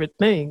favorite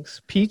things.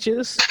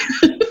 Peaches.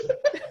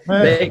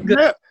 Man,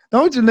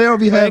 don't Janelle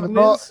be having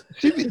all?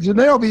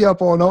 Janelle be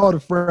up on all the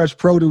fresh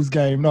produce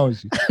game, don't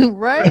she?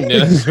 Right?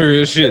 Yeah, that's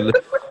real shit.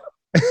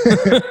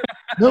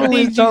 I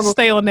need you to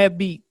stay on that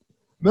beat.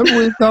 Remember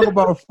when we talk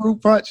about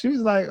fruit punch? She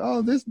was like,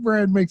 "Oh, this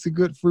brand makes a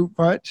good fruit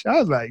punch." I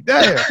was like,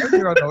 "Damn, this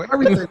girl know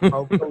everything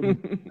about produce."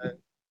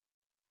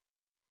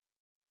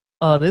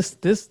 Oh, this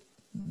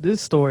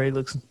story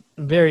looks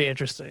very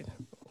interesting.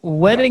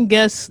 Wedding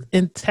guest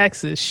in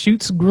Texas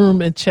shoots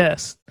groom in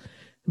chest.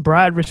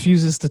 Bride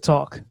refuses to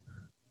talk.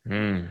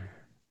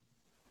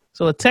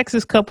 So a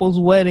Texas couple's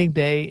wedding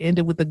day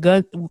ended with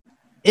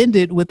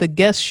a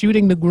guest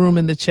shooting the groom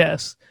in the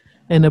chest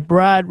and the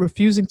bride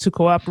refusing to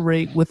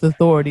cooperate with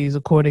authorities,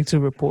 according to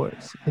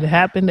reports. It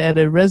happened at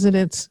a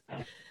residence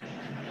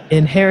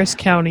in Harris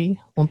County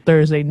on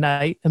Thursday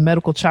night. A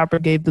medical chopper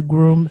gave the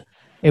groom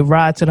a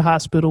ride to the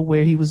hospital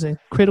where he was in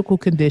critical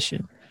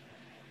condition.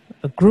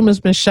 A groom has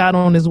been shot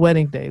on his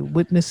wedding day.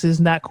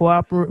 Witnesses not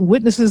cooperating.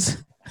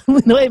 Witnesses,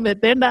 wait a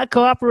minute, they're not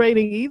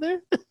cooperating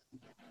either?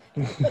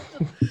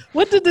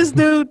 What did this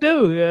dude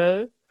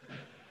do?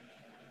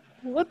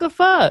 What the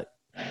fuck?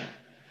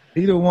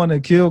 He the one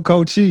that killed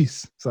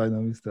Cochise. Sorry,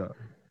 let me stop.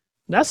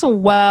 That's a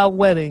wild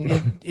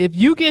wedding. If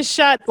you get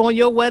shot on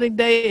your wedding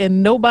day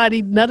and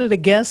none of the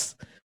guests,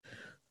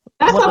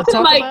 that's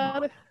something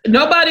like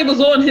nobody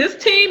was on his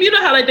team. You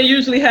know how like they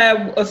usually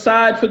have a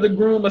side for the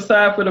groom, a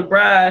side for the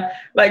bride.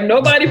 Like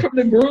nobody from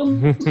the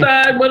groom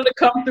side wanted to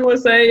come through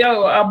and say,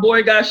 "Yo, our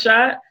boy got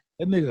shot."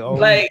 That nigga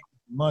like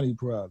money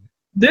problem.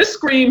 This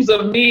screams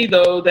of me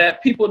though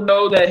that people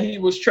know that he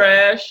was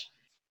trash,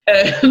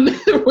 and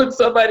when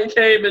somebody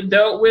came and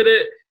dealt with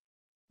it,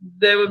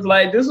 they was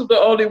like, "This was the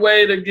only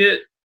way to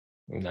get."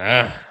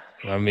 Nah,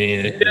 I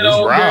mean, it's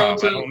Rob. I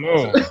don't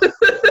know.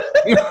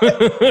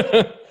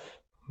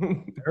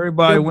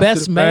 Everybody went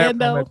to the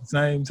bathroom at the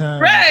same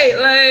time. Right,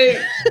 like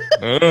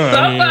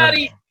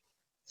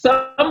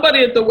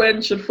somebody at the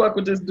wedding should fuck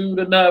with this dude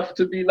enough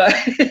to be like.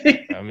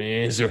 I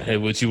mean,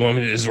 what you want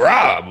me to? It's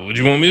Rob. What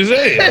you want me to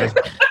say?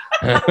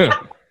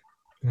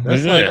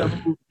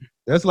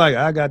 That's like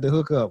I got the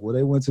hookup where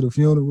they went to the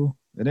funeral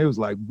and they was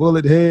like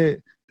bullet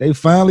head. They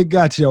finally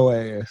got your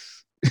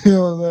ass. You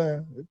know what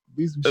I'm saying?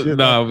 Be some shit.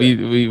 No,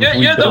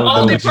 you're the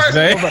only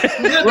person.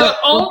 You're the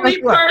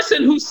only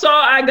person who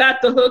saw I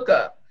got the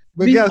hookup.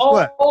 But guess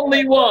what?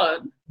 Only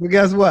one. But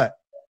guess what?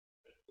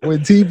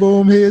 When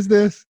T-Boom hears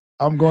this,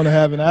 I'm going to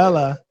have an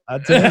ally. I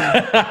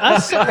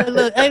tell you.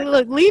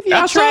 Look, leave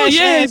your trash.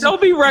 Yeah, don't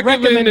be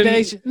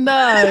recommendation.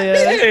 Nah, yeah.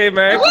 Hey,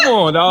 man, come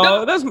on,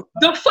 dog.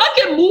 The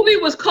fucking movie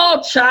was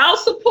called Child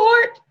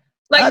Support.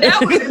 Like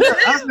that was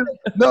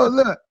no,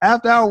 look.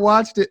 After I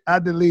watched it, I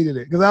deleted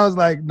it because I was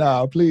like,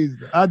 "Nah, please."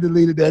 I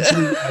deleted that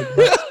tweet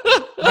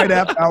right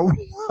after I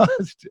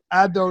watched it.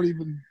 I don't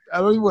even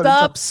want to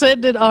stop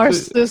sending our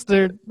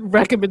sister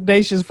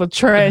recommendations for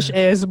trash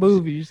ass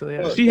movies. So,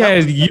 yeah. She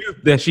has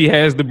youth that she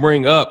has to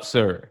bring up,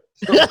 sir.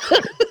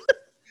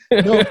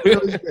 No,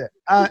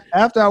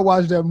 after I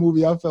watched that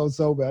movie, I felt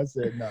so bad. I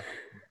said, "No."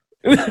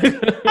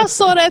 I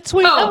saw that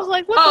tweet. I was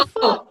like, "What the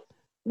fuck?"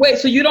 Wait,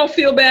 so you don't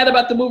feel bad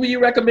about the movie you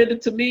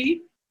recommended to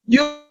me?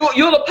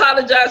 You'll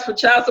apologize for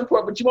Child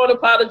Support, but you won't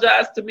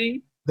apologize to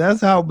me? That's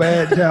how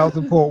bad Child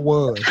Support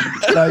was.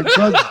 Like,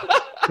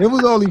 it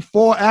was only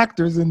 4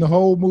 actors in the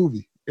whole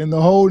movie, in the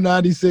whole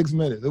 96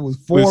 minutes. It was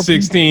 4 with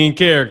 16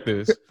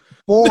 characters.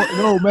 4,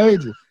 no,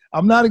 major.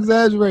 I'm not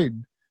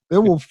exaggerating.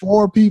 There were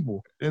 4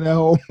 people in that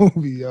whole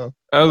movie, yo.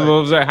 I was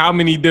going to say, how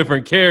many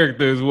different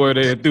characters were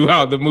there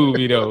throughout the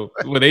movie, though?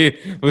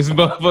 Was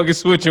motherfuckers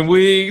switching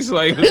wigs?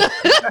 Like,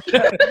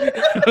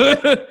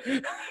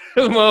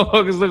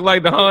 motherfuckers look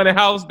like the haunted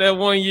house that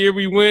one year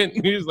we went.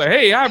 He was like,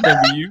 "Hey, I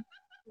remember you."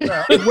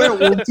 Yeah,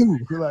 werewolf too.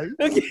 Like,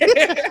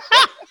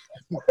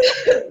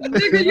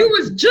 nigga, you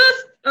was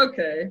just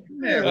okay.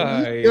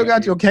 You still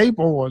got your cape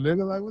on,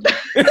 nigga. Like, what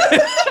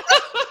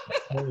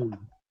the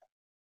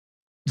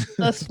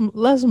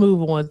Let's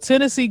move on.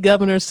 Tennessee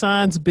governor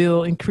signs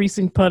bill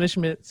increasing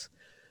punishments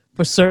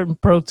for certain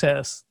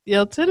protests.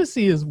 Yo,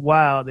 Tennessee is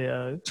wild,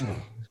 yo.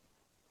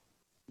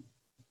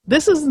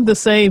 This isn't the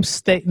same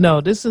state.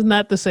 No, this is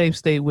not the same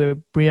state where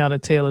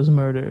Breonna Taylor's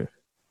murder.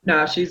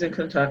 Nah, she's in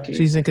Kentucky.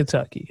 She's in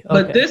Kentucky.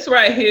 Okay. But this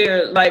right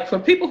here, like for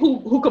people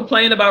who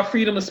complain about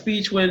freedom of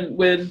speech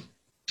when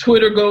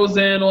Twitter goes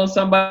in on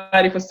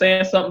somebody for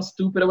saying something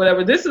stupid or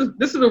whatever, this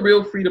is a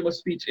real freedom of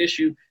speech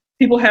issue.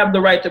 People have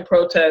the right to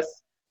protest.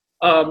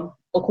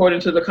 According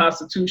to the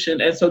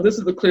Constitution. And so this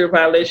is a clear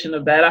violation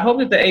of that. I hope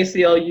that the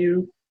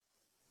ACLU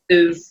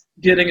is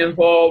getting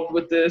involved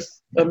with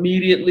this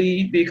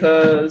immediately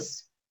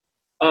because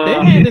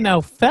they're handing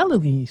out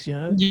felonies,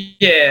 yeah.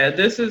 Yeah,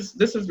 this is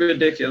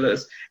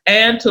ridiculous.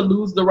 And to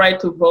lose the right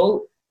to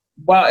vote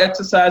while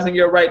exercising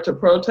your right to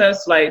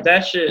protest, like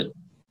that shit,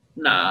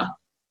 nah.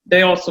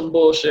 They on some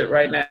bullshit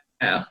right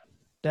now.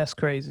 That's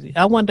crazy.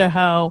 I wonder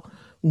how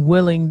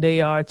willing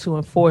they are to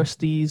enforce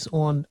these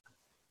on,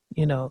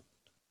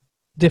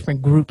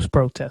 different groups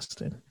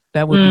protesting.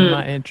 That would be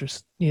my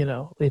interest.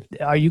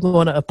 Are you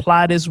going to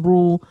apply this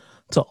rule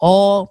to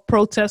all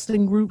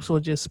protesting groups or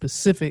just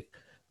specific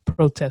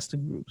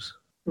protesting groups?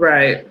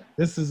 Right.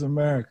 This is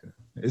America.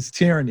 It's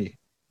tyranny,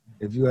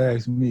 if you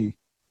ask me.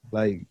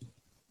 Like,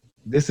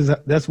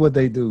 that's what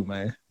they do,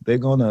 man. They're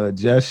gonna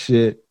adjust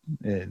shit,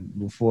 and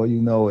before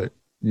you know it,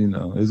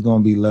 it's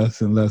gonna be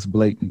less and less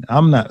blatant.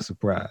 I'm not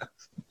surprised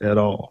at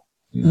all.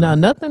 No,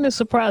 nothing is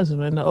surprising,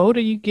 man. The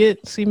older you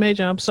get, C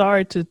Major, I'm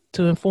sorry to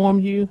inform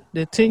you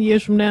that 10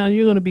 years from now,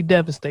 you're going to be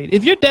devastated.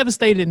 If you're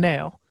devastated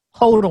now,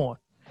 hold on.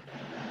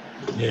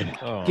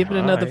 Yeah. Give it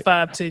another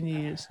 5-10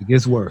 years. It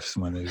gets worse,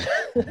 my nigga.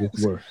 It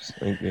gets worse.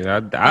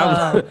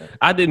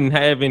 I didn't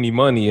have any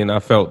money and I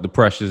felt the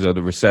pressures of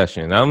the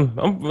recession.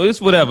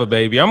 It's whatever,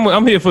 baby.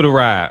 I'm here for the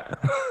ride.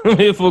 I'm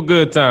here for a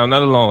good time,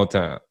 not a long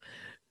time.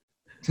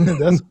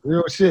 That's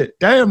real shit.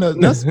 Damn,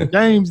 that's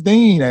James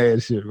Dean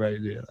ass shit right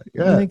there.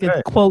 Like,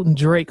 nigga quoting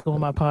Drake on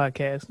my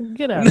podcast.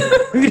 Get out of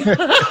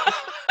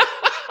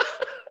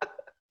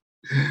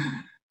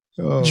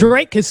here.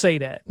 Drake can say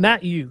that,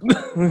 not you.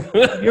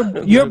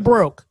 You're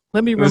broke.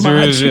 Let me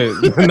remind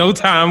you. No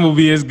time will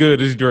be as good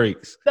as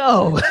Drake's.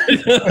 No.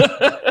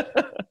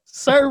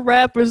 certain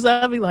rappers,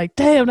 I'll be like,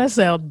 damn, that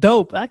sounds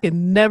dope. I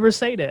can never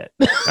say that.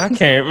 I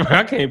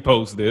can't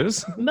post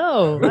this.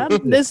 No,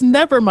 it's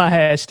never my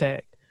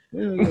hashtag.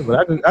 Yeah,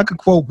 but I could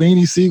quote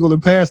Beanie Siegel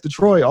and Pastor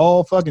Troy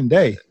all fucking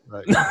day.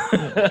 Like,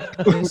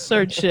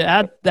 certain shit.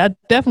 I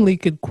definitely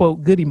could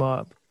quote Goody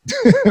Mob.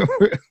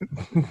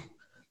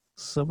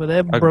 Some of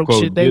that broke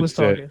shit they was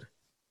talking.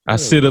 I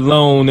sit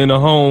alone in a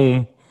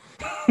home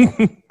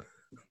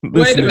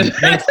listening to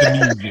gangster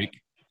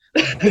music.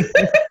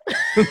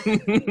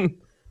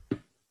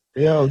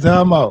 Yo,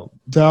 time out.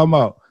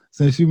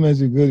 Since you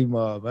mentioned Goody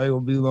Mob, I ain't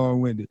gonna be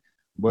long-winded.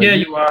 But yeah,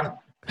 you are.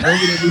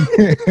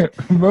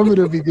 Remember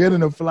the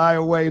beginning of Fly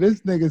Away?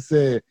 This nigga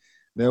said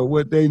that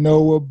what they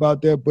know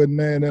about that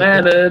banana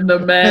in the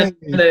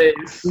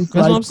mayonnaise. That's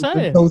what I'm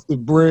saying.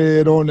 Toasted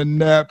bread on the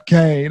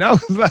napkin. I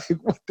was like,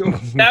 what the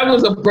that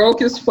was a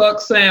broke as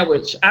fuck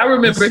sandwich. I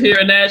remember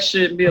hearing that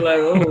shit and be like,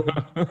 oh.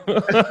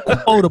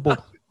 Quotable.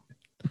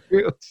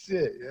 Real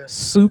shit, yeah.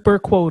 Super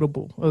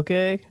quotable,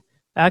 okay?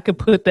 I could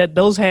put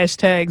those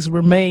hashtags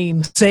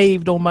remain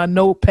saved on my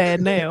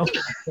notepad now.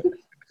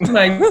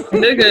 Like,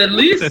 nigga, at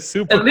least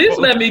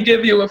let me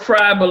give you a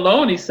fried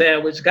bologna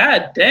sandwich.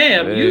 God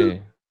damn,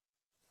 you.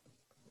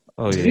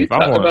 Oh yeah. You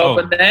talk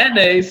about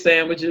banana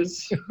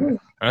sandwiches.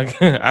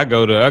 I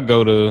go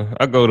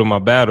to my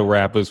battle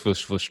rappers for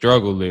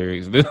struggle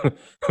lyrics.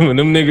 When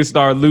them niggas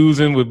start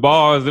losing with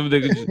bars, them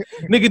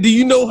nigga, do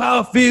you know how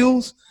it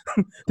feels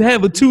to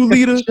have a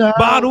 2-liter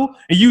bottle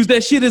and use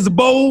that shit as a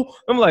bowl?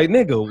 I'm like,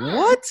 nigga,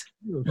 what?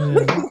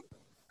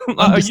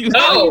 How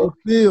it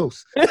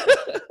feels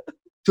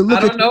to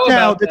look at the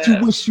child that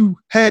you wish you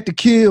had to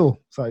kill.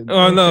 It's like,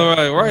 oh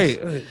no,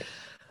 right.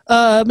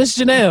 Miss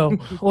Janelle,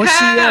 what's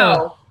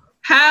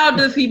How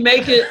does he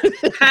make it?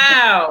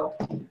 How?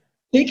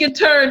 He can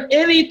turn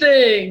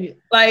anything.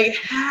 Like,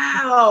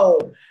 how?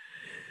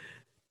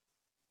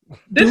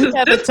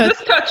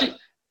 The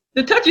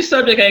touchy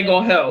subject ain't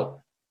gonna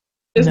help.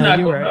 It's not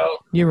gonna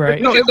help. You're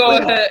right. Go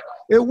ahead.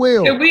 It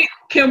will.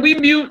 Can we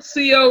mute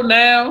CO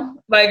now?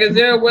 Like, is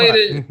there a way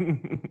to?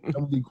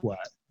 Don't be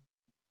quiet.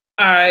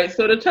 All right.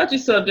 So the touchy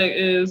subject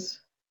is,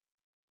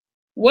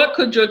 what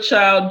could your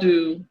child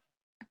do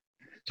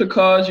to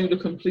cause you to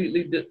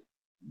completely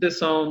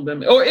disown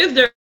them? Or is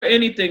there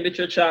anything that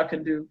your child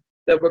can do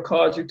that would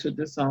cause you to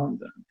disown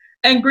them?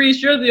 And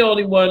Grease, you're the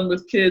only one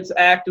with kids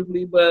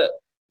actively, but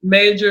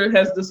Major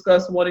has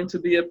discussed wanting to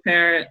be a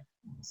parent.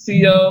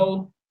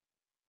 CO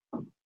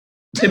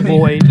can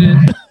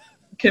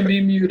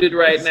be muted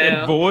right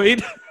now.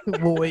 Void.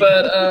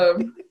 But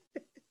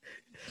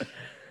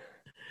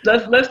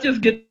let's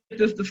just get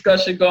this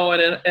discussion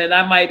going, and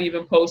I might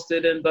even post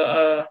it in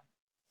the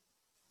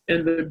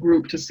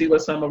group to see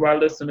what some of our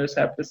listeners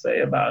have to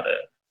say about it.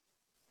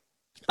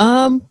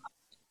 I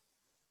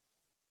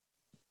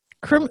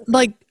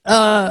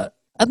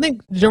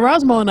think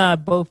Gerasmo and I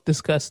both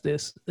discussed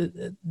this.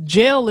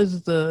 Jail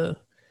is a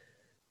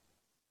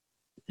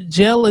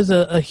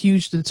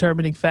huge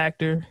determining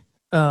factor.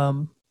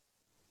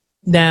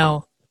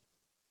 Now,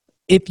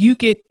 if you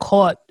get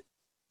caught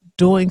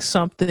doing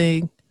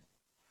something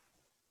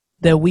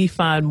that we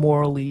find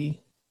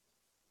morally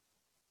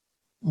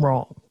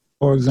wrong,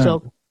 for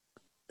example,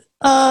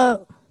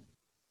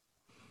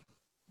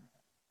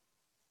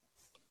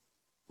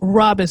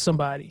 robbing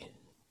somebody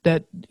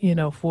that,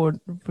 for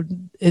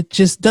it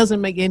just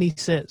doesn't make any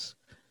sense.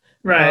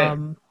 Right.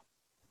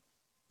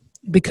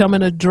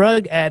 Becoming a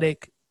drug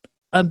addict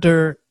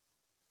under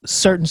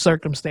certain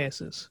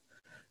circumstances,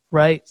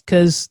 right?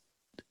 Because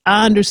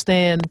I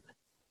understand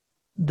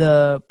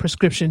the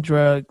prescription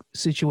drug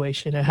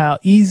situation and how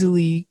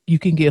easily you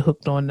can get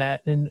hooked on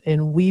that.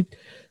 And we've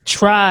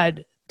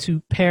tried to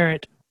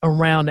parent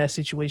around that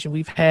situation.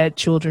 We've had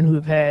children who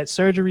have had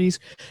surgeries.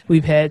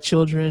 We've had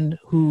children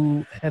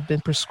who have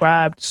been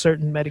prescribed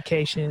certain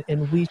medication,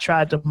 and we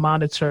tried to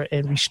monitor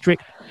and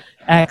restrict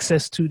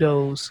access to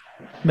those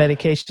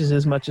medications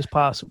as much as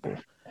possible.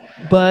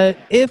 But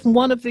if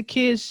one of the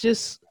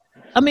kids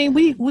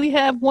we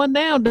have one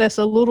now that's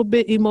a little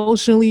bit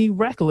emotionally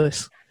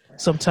reckless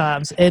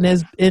sometimes and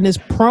is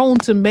prone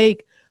to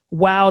make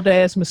wild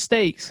ass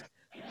mistakes.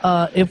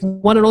 If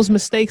one of those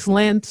mistakes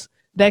lands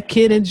that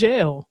kid in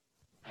jail,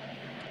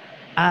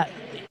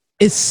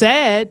 it's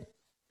sad,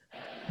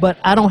 but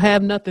I don't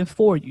have nothing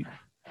for you,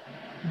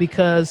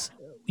 because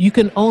you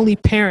can only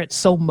parent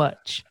so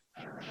much.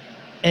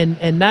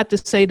 And not to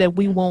say that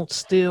we won't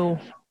still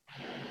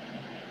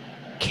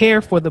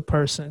care for the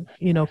person,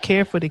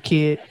 care for the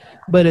kid,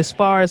 but as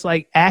far as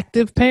like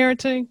active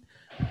parenting,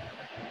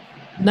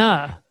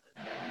 nah.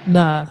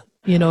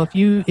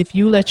 If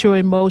you let your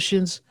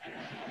emotions,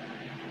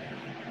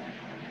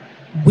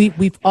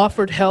 we've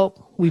offered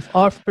help, we've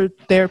offered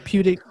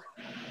therapeutic,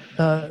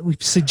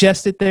 we've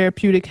suggested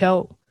therapeutic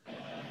help.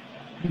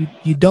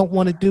 You don't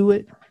want to do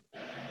it,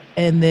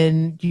 and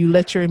then you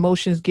let your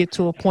emotions get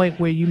to a point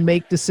where you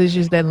make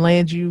decisions that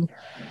land you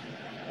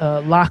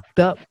locked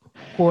up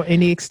for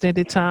any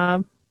extended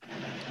time.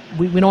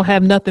 We don't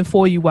have nothing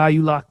for you while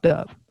you locked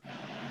up.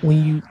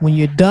 When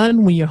you're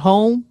done, when you're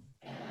home,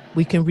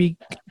 we can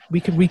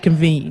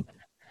reconvene.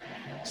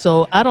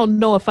 So I don't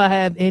know if I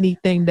have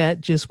anything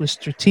that just would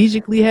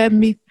strategically have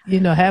me,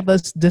 have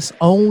us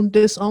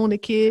disown a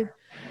kid.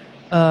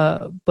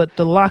 But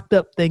the locked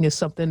up thing is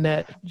something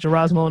that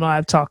Gerasmo and I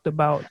have talked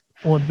about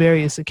on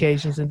various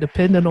occasions, and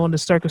depending on the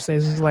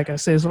circumstances, like I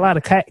said, there's a lot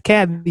of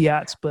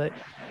caveats, but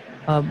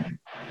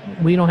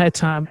we don't have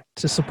time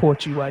to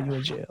support you while you're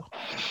in jail.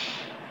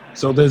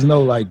 So there's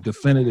no like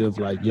definitive,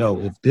 like, yo,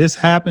 if this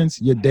happens,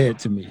 you're dead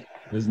to me.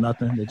 There's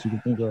nothing that you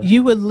can think of.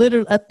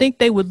 I think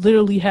they would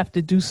literally have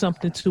to do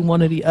something to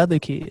one of the other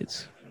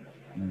kids,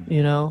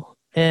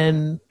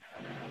 and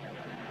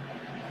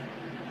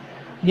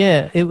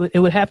yeah, it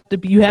would have to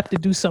be, you have to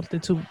do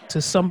something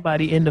to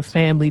somebody in the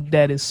family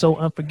that is so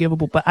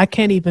unforgivable. But I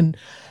can't even,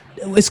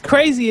 what's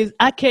crazy is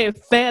I can't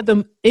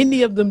fathom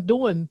any of them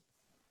doing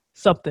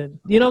something.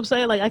 You know what I'm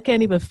saying? Like, I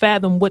can't even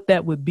fathom what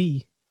that would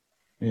be.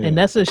 Yeah. And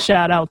that's a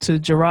shout out to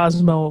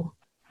Gerasmo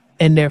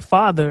and their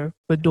father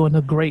for doing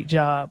a great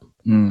job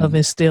of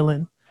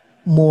instilling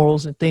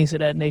morals and things of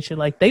that nature.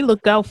 Like, they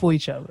look out for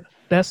each other.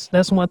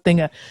 That's one thing.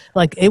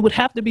 It would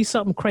have to be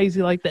something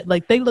crazy like that.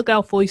 Like, they look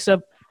out for each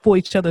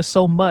other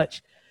so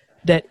much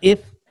that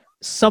if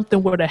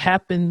something were to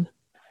happen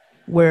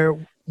where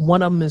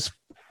one of them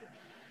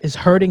is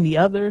hurting the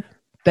other,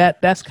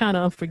 that's kind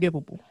of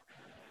unforgivable.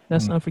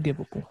 That's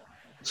unforgivable.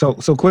 So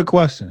quick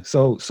question.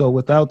 So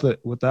without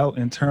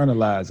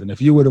internalizing, if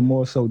you were to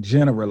more so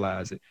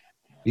generalize it,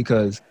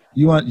 because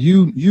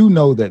you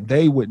know that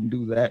they wouldn't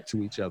do that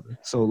to each other.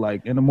 So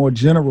like in a more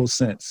general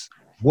sense,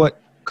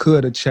 what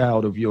could a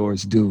child of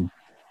yours do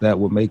that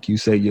would make you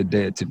say you're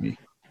dead to me?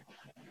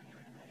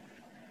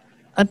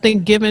 I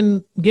think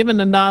given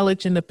the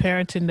knowledge and the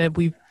parenting that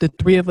the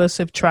three of us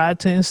have tried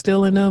to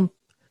instill in them,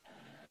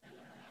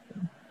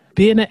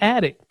 being an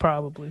addict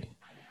probably.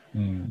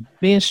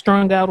 Being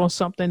strung out on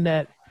something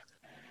that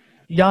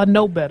y'all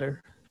know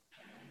better.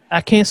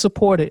 I can't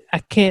support it. I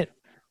can't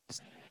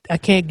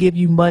give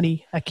you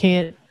money. I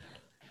can't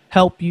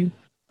help you.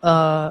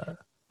 I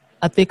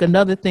think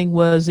another thing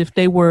was if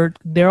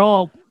they're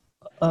all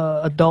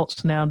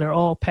adults now. They're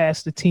all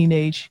past the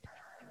teenage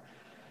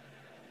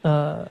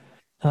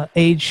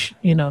age.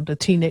 The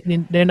teenage.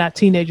 They're not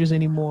teenagers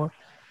anymore.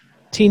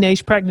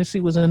 Teenage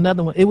pregnancy was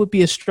another one. It would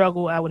be a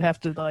struggle. I would have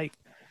to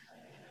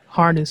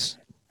harness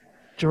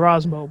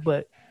Gerasmo,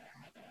 but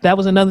that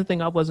was another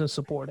thing I wasn't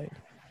supporting.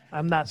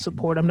 I'm not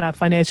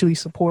financially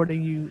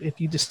supporting you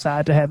if you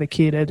decide to have a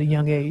kid at a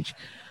young age.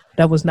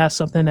 That was not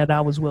something that I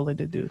was willing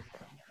to do.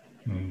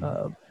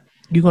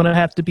 You're going to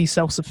have to be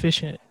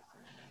self-sufficient.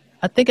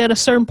 I think at a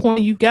certain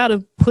point, you got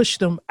to push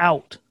them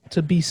out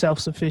to be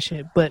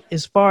self-sufficient. But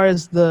as far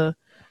as the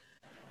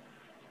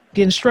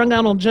getting strung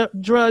out on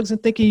drugs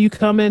and thinking you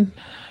coming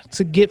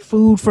to get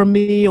food from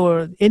me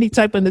or any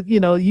type of,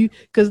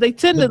 because they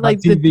tend to like,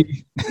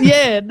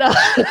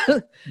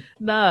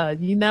 nah,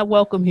 you're not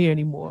welcome here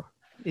anymore.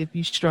 If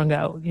you strung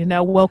out, you're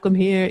not welcome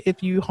here.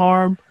 If you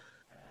harm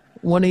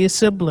one of your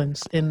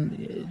siblings,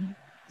 and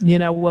you're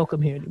not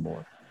welcome here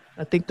anymore.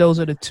 I think those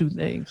are the two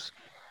things.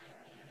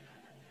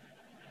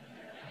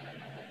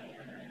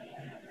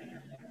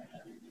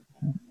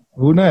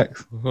 Who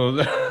next?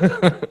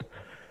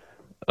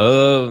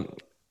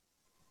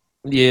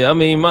 Yeah, I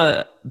mean,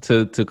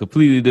 to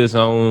completely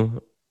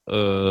disown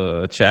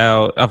a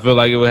child, I feel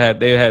like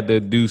they had to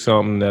do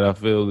something that I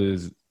feel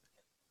is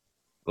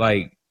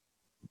like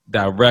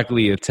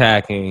directly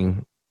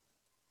attacking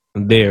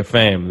their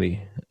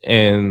family,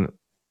 and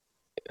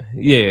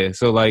yeah,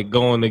 so like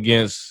going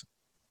against,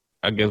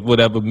 I guess,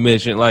 whatever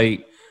mission.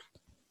 Like,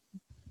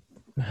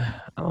 I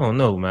don't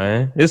know,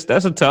 man.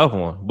 That's a tough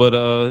one, but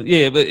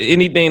but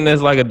anything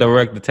that's like a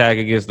direct attack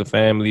against the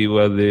family,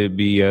 whether it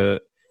be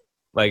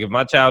like if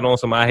my child on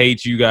some I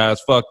hate you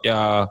guys, fuck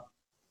y'all.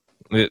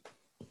 That's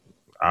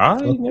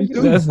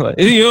like,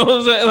 you know what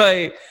I'm saying?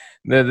 Like,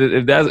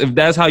 if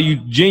that's how you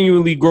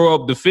genuinely grow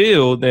up the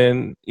field,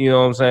 then you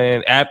know what I'm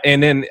saying.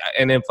 And then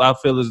if I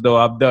feel as though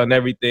I've done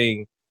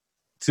everything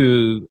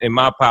in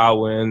my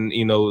power, and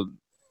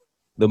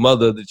the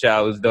mother of the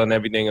child has done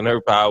everything in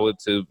her power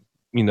to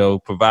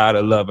provide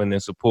a loving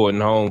and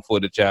supporting home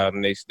for the child,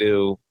 and they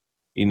still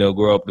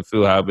grow up to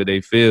feel however they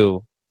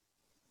feel.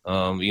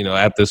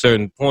 After a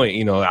certain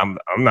point, I'm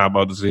not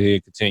about to sit here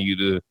and continue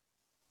to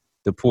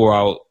pour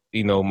out,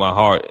 my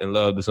heart and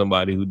love to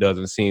somebody who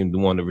doesn't seem to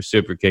want to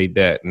reciprocate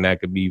that. And that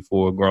could be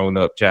for a grown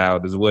up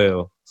child as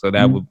well. So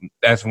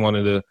that's one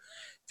of the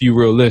few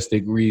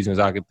realistic reasons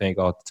I could think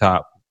off the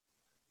top.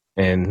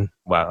 And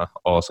while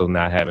also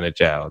not having a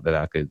child, that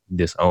I could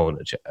disown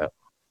a child.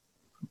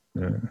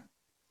 Yeah.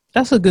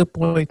 That's a good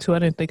point too. I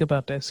didn't think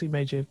about that, C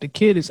Major. If the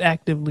kid is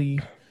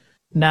actively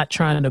not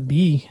trying to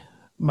be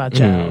my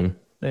child,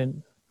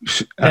 then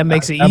that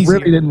makes it easier. I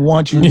really didn't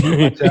want you to be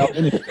my child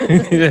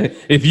anyway.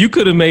 If you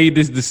could have made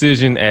this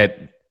decision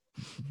at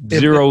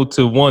 0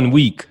 to 1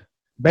 week,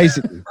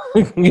 basically,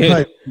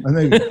 yeah.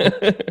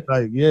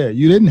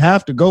 You didn't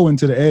have to go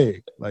into the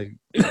egg, like.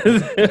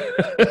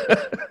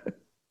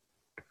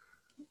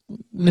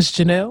 Miss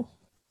Janelle?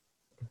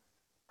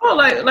 Oh,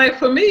 like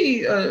for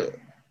me, a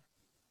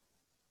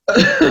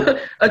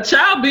A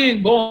child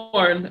being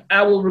born,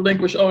 I will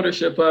relinquish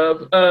ownership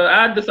of.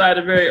 I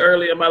decided very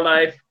early in my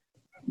life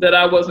that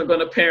I wasn't going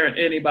to parent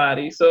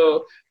anybody.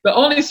 So the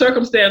only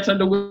circumstance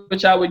under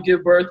which I would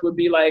give birth would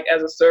be like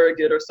as a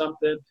surrogate or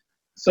something.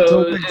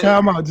 So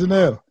time out,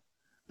 Janelle.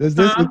 Does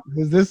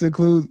this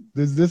include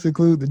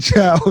the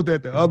child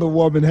that the other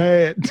woman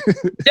had?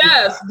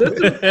 Yes, this is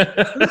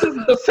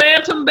the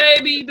phantom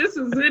baby. This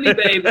is any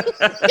baby.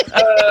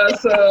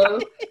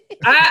 So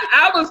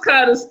I was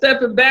kind of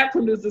stepping back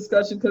from this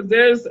discussion because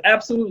there's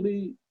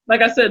absolutely,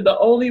 like I said, the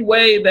only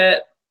way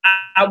that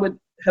I would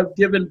have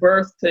given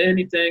birth to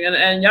anything,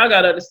 and y'all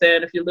gotta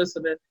understand if you're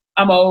listening,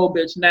 I'm an old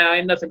bitch now.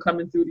 Ain't nothing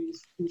coming through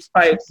these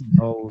pipes.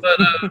 Oh. But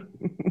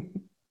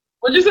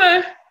what'd you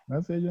say? I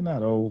said you're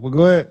not old. Well,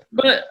 go ahead.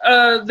 But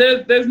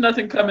there's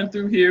nothing coming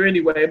through here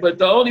anyway. But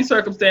the only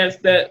circumstance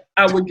that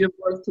I would give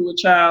birth to a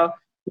child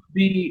would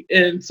be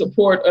in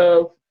support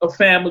of a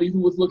family who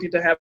was looking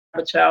to have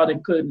a child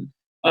and couldn't.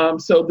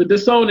 So the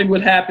disowning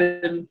would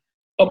happen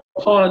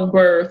upon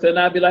birth, and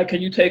I'd be like,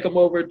 can you take them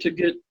over to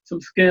get some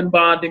skin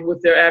bonding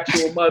with their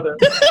actual mother?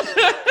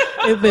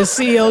 If it's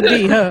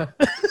COD, huh?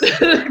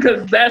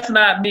 Because that's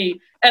not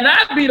me. And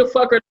I'd be the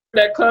fucker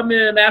that come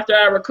in after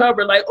I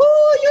recover, like,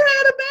 oh, you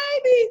had a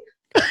baby.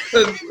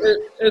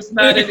 It's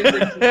not anything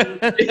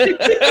to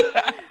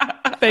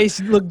do. Face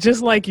look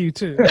just like you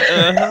too.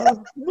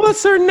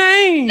 What's her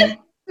name? If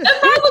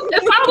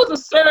I was a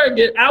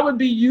surrogate, I would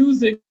be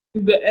using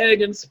the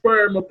egg and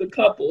sperm of the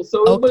couple,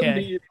 so it wouldn't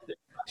be anything.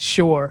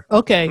 Sure.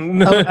 Okay.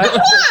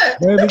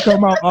 Baby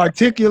come out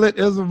articulate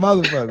as a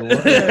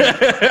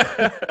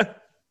motherfucker.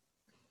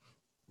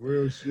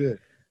 Real shit.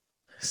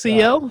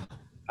 CO?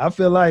 I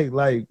feel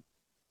like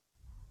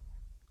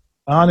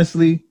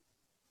honestly,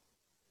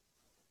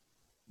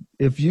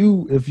 if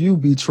you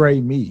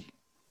betray me,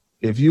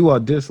 if you are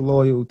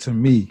disloyal to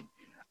me,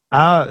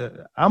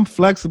 I'm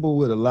flexible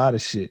with a lot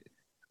of shit.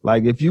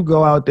 Like if you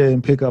go out there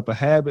and pick up a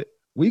habit,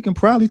 we can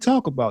probably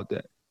talk about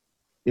that.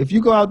 If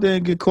you go out there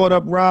and get caught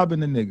up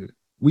robbing a nigga,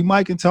 we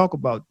might can talk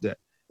about that.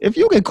 If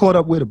you get caught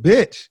up with a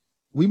bitch,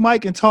 we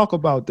might can talk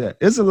about that.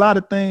 There's a lot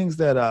of things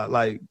that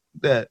like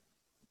that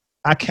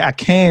I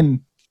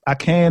can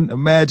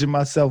imagine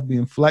myself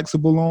being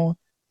flexible on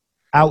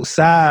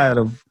outside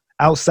of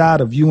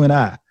you and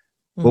I.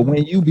 Mm-hmm. But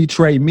when you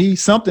betray me,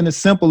 something as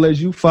simple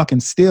as you fucking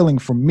stealing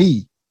from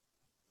me.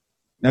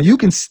 Now you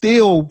can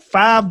steal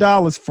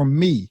 $5 from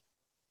me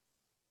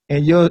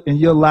and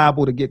you're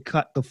liable to get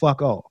cut the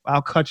fuck off.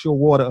 I'll cut your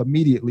water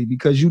immediately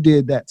because you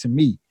did that to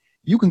me.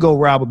 You can go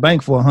rob a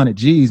bank for 100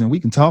 G's and we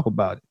can talk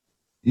about it.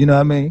 You know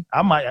what I mean?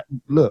 I might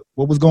look,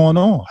 what was going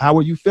on? How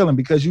were you feeling?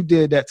 Because you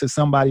did that to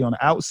somebody on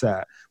the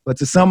outside. But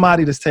to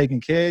somebody that's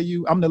taking care of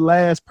you, I'm the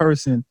last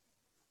person.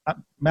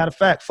 Matter of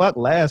fact, fuck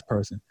last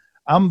person.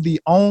 I'm the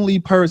only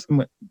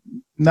person,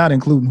 not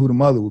including who the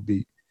mother would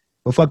be,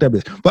 but fuck that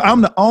bitch. But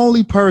I'm the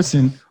only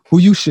person who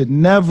you should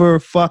never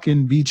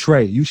fucking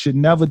betray. You should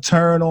never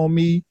turn on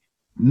me.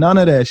 None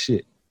of that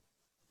shit.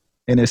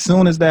 And as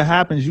soon as that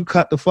happens, you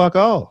cut the fuck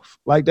off.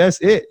 Like, that's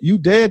it. You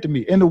dead to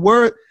me. And the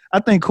word, I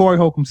think Corey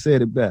Holcomb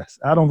said it best.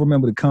 I don't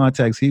remember the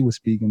context he was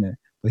speaking in,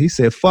 but he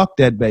said, fuck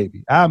that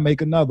baby. I'll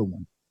make another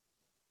one.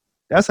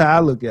 That's how I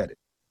look at it.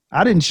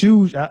 I didn't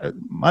choose,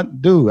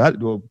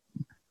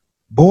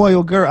 boy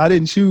or girl, I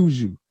didn't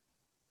choose you.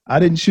 I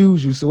didn't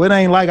choose you. So it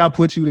ain't like I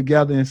put you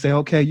together and say,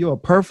 okay, you're a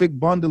perfect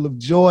bundle of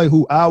joy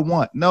who I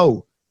want.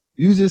 No,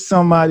 you just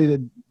somebody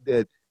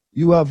that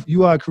you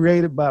are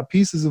created by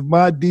pieces of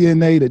my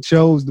DNA that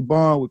chose to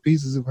bond with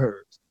pieces of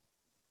hers.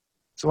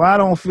 So I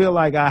don't feel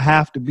like I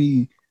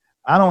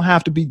don't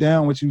have to be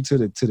down with you to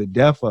the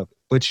death of it.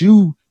 But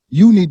you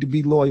need to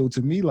be loyal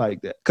to me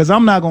like that. Because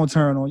I'm not going to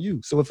turn on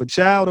you. So if a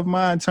child of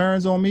mine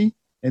turns on me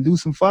and do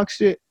some fuck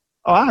shit,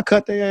 I'll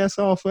cut their ass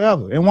off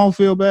forever and won't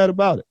feel bad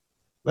about it.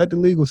 Let the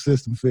legal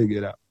system figure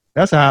it out.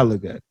 That's how I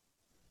look at it.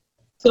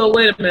 So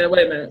wait a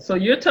minute. So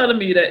you're telling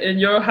me that in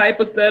your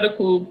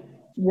hypothetical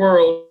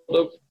world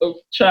of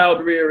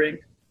child rearing,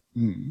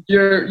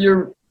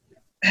 you're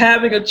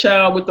having a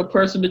child with the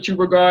person that you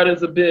regard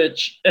as a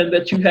bitch and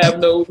that you have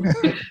no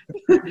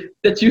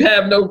that you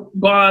have no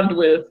bond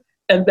with,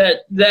 and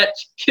that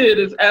kid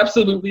is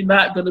absolutely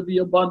not going to be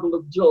a bundle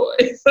of joy.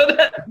 So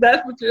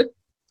that's what you're.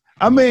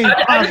 I mean,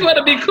 I just want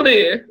to be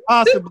clear.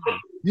 Possibly,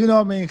 you know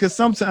what I mean? Because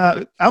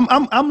sometimes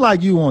I'm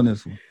like you on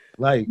this one.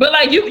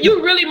 But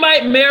you really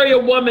might marry a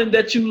woman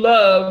that you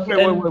love. Wait.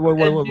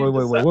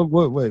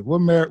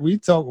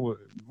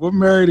 What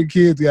married and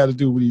kids got to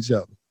do with each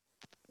other?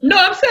 No,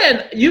 I'm saying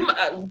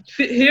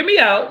hear me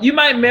out. You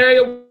might marry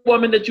a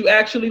woman that you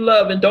actually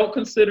love and don't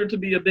consider to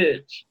be a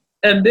bitch,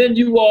 and then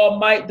you all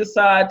might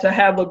decide to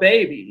have a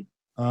baby.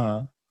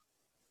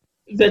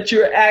 That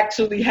you're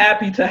actually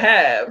happy to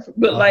have.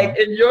 But like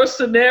in your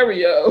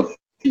scenario,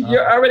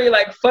 you're already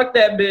like, fuck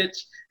that bitch,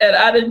 and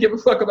I didn't give a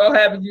fuck about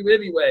having you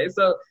anyway.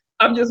 So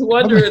I'm just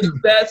wondering if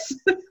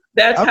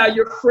that's how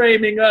you're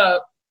framing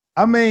up.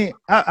 I mean,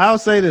 I'll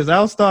say this.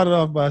 I'll start it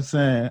off by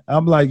saying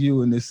I'm like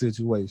you in this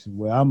situation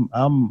where I'm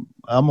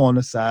on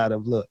the side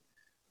of, look,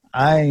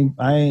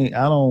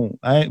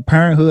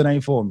 Parenthood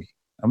ain't for me.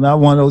 I'm not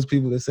one of those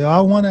people that say, I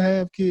want to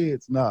have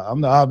kids. No,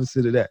 I'm the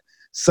opposite of that.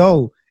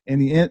 So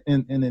in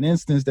an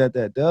instance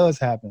that does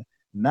happen,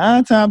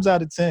 9 times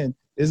out of 10,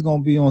 it's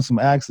going to be on some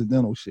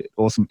accidental shit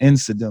or some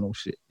incidental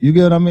shit. You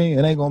get what I mean?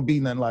 It ain't going to be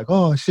nothing like,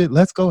 oh shit,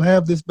 let's go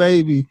have this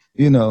baby.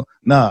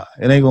 Nah,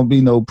 it ain't going to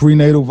be no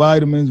prenatal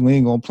vitamins. We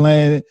ain't going to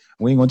plan it.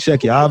 We ain't going to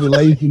check your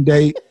ovulation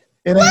date.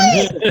 It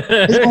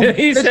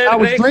ain't. I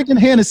was drinking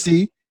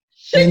Hennessy.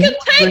 She can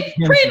take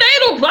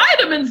prenatal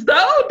vitamins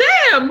though.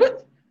 Damn.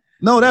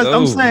 No,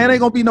 I'm saying it ain't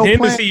gonna be no.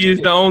 Hennessy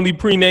is the only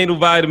prenatal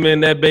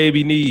vitamin that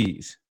baby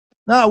needs.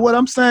 No, what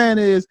I'm saying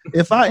is,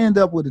 if I end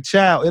up with a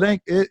child,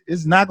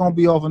 it's not gonna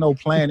be off of no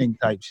planning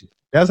type shit.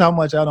 That's how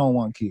much I don't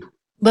want kids.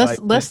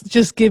 Let's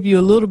just give you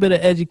a little bit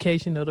of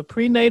education though. The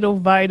prenatal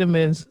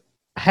vitamins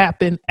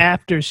happen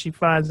after she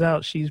finds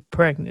out she's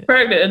pregnant.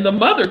 And the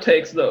mother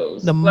takes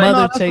those. The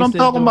mother takes. What I'm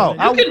talking about.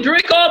 You can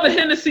drink all the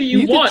Hennessy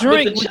you want. Can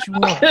drink what you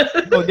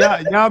want. No,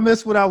 y'all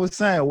missed what I was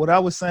saying. What I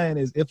was saying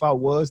is, if I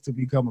was to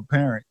become a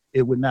parent,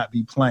 it would not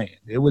be planned.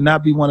 It would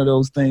not be one of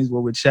those things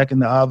where we're checking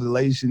the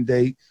ovulation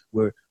date,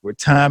 we're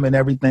timing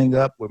everything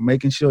up, we're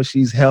making sure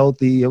she's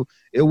healthy.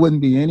 It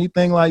wouldn't be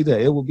anything like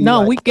that. It would be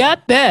we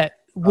got that.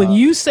 When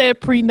you said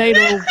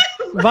prenatal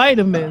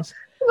vitamins,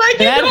 like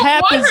you don't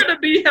want her to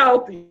be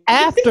healthy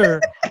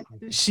after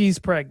she's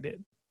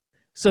pregnant.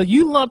 So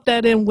you lump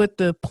that in with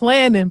the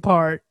planning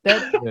part.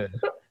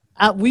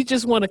 We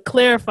just want to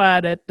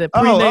clarify that the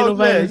prenatal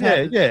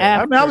vitamins.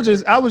 Yeah. I mean,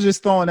 I was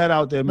just throwing that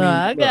out there.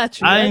 I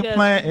got you. I ain't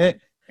planning. It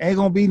ain't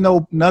gonna be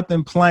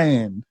nothing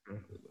planned.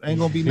 Ain't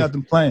gonna be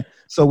nothing planned.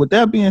 So with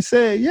that being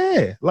said,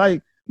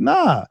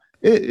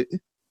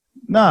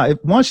 if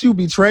once you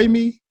betray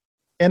me,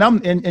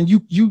 and you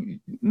dude,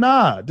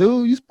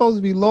 you're supposed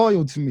to be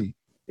loyal to me.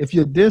 If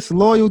you're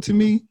disloyal to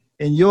me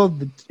and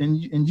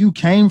you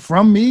came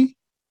from me,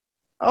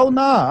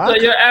 So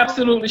you're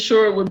absolutely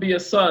sure it would be a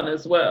son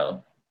as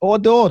well. Or a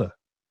daughter.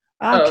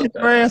 I'll kick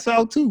your ass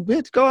out too,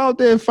 bitch. Go out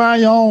there and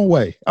find your own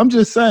way. I'm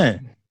just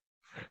saying.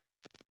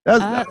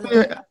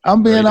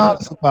 I'm being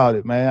honest about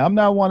it, man. I'm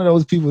not one of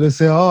those people that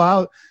say,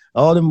 all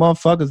them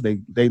motherfuckers,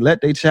 they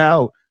let their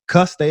child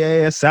cuss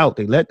their ass out.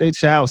 They let their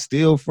child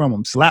steal from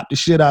them, slap the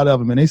shit out of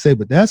them. And they say,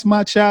 but that's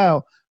my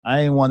child. I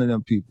ain't one of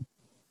them people.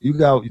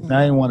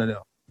 I ain't one of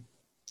them.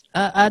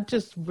 I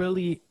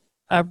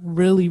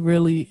really,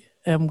 really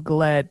am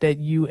glad that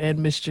you and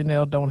Miss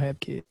Janelle don't have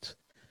kids.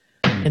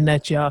 And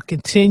that y'all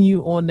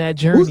continue on that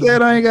journey. Who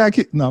said I ain't got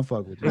kids? No,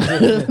 fuck with you.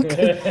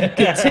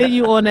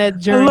 Continue on that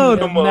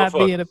journey of not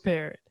being a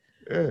parent.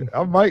 Yeah,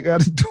 I might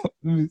got to do it.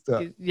 Let me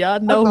stop. Y'all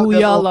know who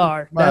y'all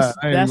are.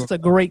 That's a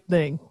great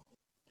thing.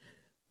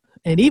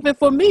 And even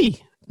for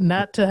me,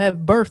 not to have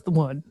birthed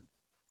one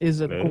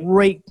is a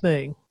great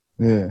thing.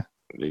 Yeah.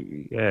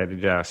 Yeah, the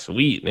job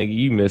sweet, nigga.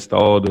 You missed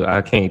all the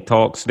I can't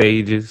talk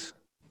stages.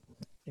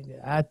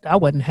 I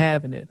wasn't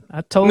having it.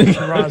 I told you,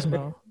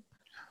 Rosmo.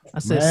 I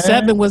said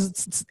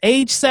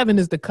age 7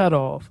 is the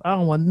cutoff. I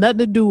don't want nothing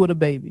to do with a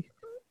baby.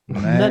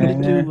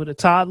 Nothing to do with a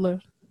toddler.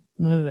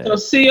 None of that.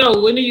 So,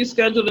 CO, when are you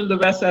scheduling the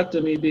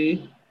vasectomy,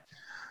 B?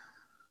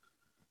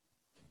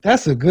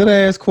 That's a good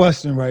ass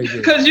question right there.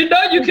 Because you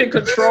can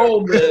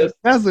control this.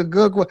 That's a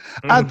good question.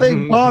 I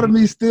think part of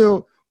me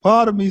still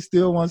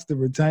wants to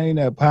retain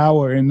that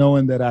power in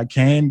knowing that I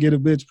can get a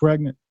bitch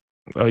pregnant.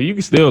 Oh, you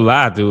can still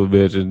lie to a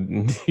bitch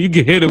and you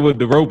can hit her with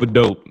the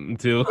rope-a-dope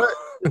until.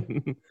 I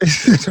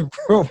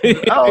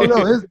don't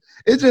know.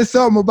 It's just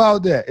something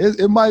about that.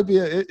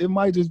 It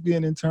might just be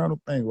an internal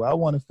thing where I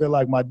want to feel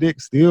like my dick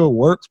still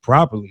works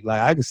properly. Like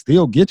I can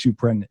still get you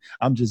pregnant.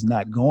 I'm just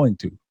not going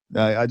to.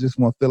 I just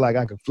want to feel like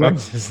I can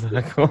flex.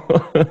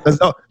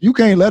 You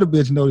can't let a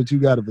bitch know that you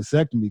got a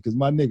vasectomy because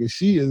my nigga,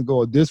 she is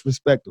going to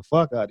disrespect the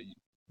fuck out of you.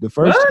 The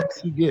first thing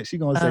she gets, she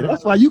going to say,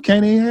 that's why you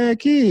can't even have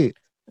kids.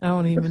 I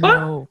don't even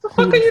know. What the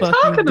fuck are you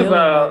talking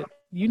about?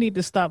 You need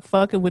to stop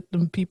fucking with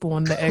them people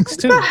on the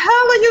X2. What the hell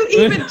are you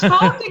even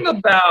talking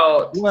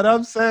about? What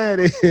I'm saying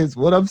is. First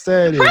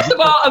of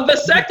all, a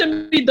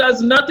vasectomy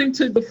does nothing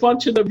to the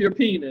function of your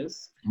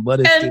penis.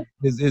 But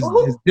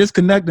it's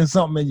disconnecting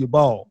something in your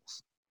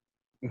balls.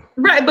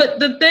 Right, but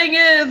the thing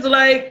is,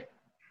 like,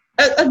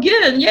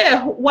 again,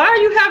 why are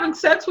you having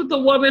sex with a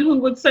woman who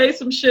would say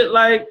some shit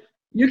like,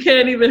 you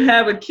can't even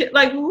have a kid?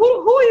 Like, who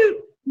are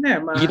you?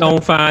 Never mind. You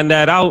don't find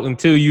that out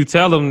until you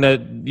tell them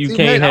that you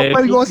can't have. I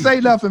wasn't gonna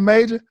say nothing,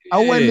 Major.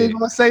 I wasn't even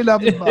gonna say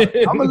nothing about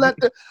it. I'm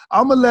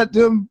gonna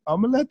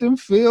let them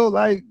feel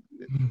like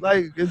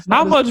it's.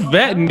 How much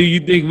vetting do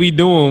you think we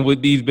doing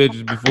with these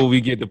bitches before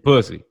we get the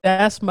pussy?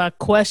 That's my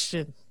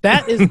question.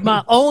 That is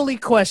my only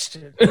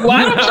question.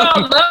 Why don't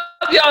y'all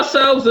love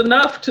yourselves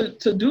enough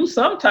to do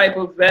some type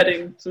of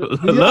vetting?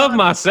 Love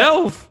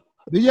myself.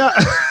 Yeah,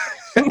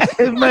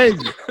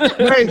 Major.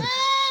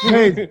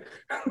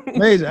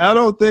 Major, I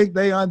don't think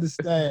they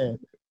understand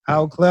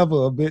how clever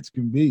a bitch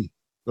can be.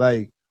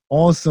 Like,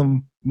 on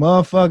some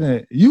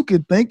motherfucking, you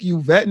can think you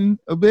vetting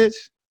a bitch.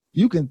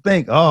 You can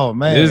think, oh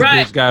man, this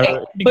right. bitch got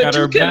her.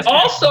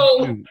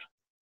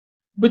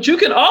 But you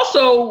can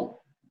also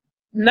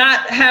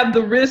not have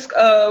the risk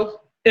of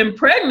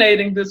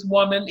impregnating this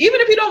woman, even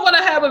if you don't want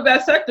to have a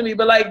vasectomy,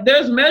 but like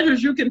there's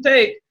measures you can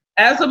take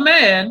as a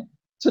man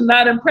to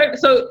not impregnate.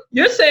 So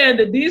you're saying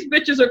that these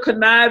bitches are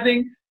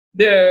conniving,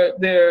 they're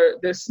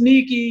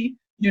sneaky,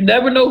 you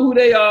never know who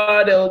they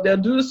are, they'll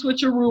do the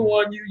switcheroo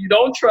on you, you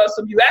don't trust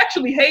them, you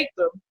actually hate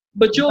them,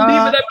 but you'll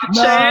leave it up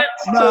to chance.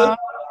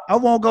 I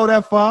won't go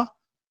that far.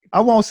 I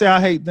won't say I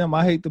hate them.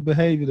 I hate the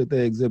behavior that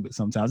they exhibit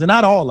sometimes, and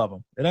not all of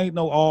them. It ain't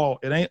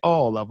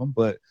all of them,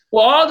 but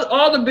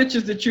all the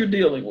bitches that you're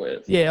dealing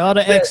with. Yeah, all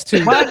the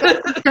X2.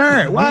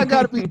 Why I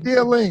gotta be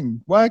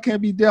dealing? Why it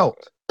can't be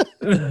dealt?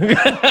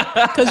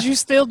 Because you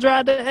still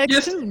drive the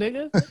X2,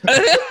 nigga.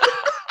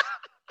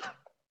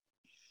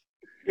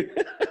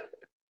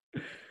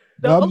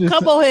 Don't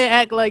come on here and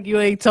act like you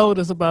ain't told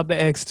us about the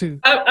X2.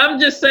 I'm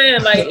just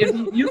saying, like, if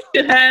you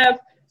can have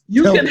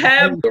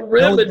the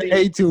remedy.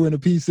 The A2 and the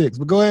P6,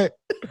 but go ahead.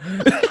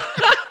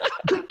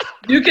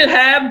 You can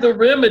have the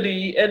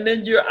remedy, and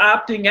then you're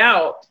opting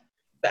out.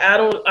 I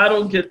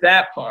don't get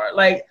that part.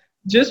 Like,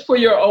 just for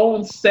your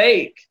own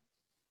sake,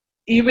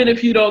 even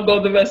if you don't go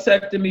the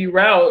vasectomy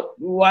route,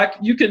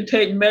 you can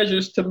take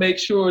measures to make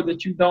sure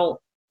that you don't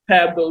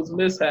have those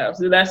mishaps.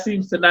 And that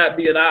seems to not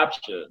be an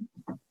option.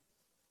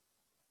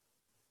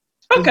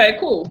 Okay,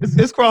 cool.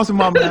 It's crossing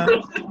my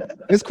mind.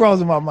 It's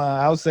crossing my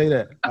mind. I'll say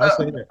that.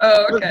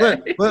 Oh,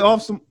 okay. But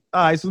off some.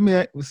 All right. So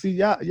let me see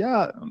y'all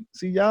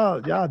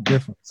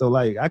different. So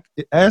like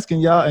asking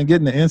y'all and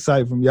getting the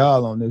insight from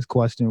y'all on this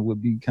question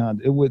would be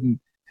it wouldn't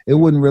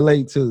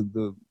relate to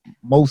the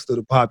most of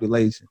the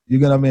population. You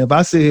know what I mean? If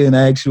I sit here and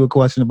ask you a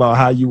question about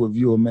how you would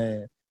view a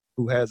man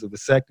who has a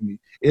vasectomy,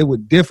 it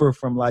would differ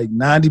from like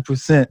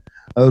 90%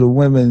 of the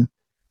women.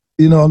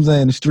 You know what I'm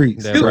saying? In the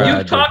streets.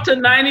 You talk to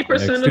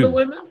 90% of the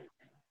women.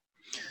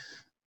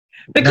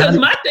 Because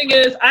my thing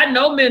is, I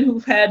know men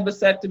who've had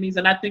vasectomies,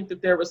 and I think that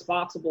they're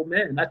responsible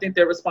men. I think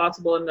they're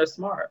responsible and they're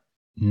smart.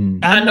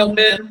 I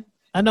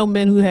know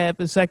men who had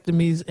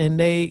vasectomies, and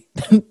they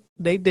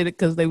did it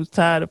because they was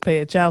tired of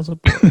paying child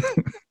support.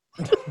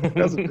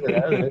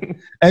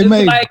 Hey,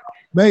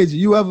 Major,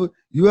 have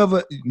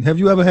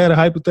you ever had a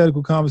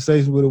hypothetical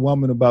conversation with a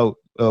woman about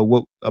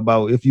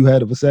if you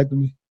had a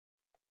vasectomy?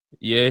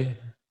 Yeah.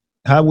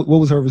 What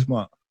was her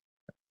response?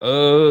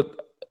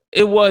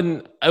 It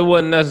wasn't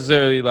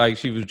necessarily like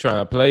she was trying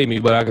to play me,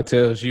 but I could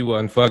tell she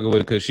wasn't fucking with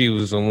it because she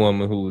was a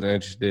woman who was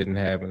interested in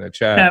having a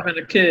child. Having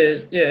a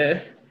kid,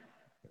 yeah.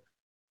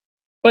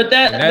 But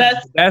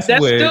that's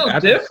still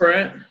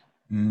different.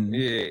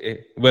 Yeah,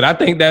 but I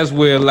think that's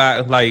where a lot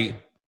of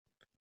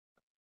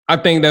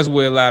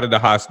the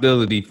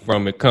hostility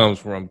from it comes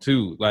from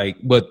too. Like,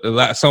 but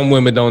some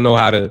women don't know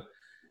how to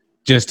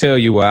just tell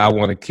you, well, I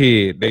want a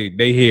kid.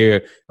 They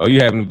hear, oh,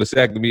 you having a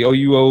vasectomy? Oh,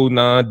 you old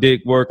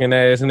non-dick working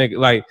ass nigga.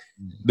 Like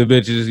the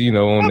bitches,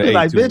 on the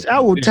like, bitch, I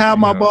will tie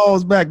my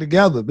balls back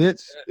together,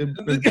 bitch.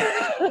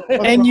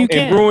 And you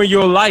can ruin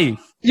your life.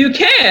 You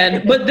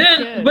can, but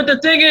but the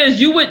thing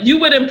is, you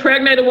would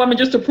impregnate a woman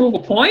just to prove a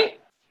point?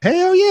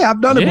 Hell yeah,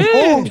 I've done it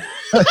before.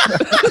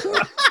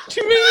 What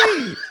you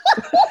mean?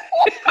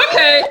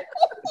 Okay,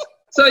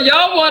 so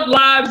y'all want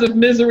lives of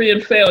misery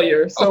and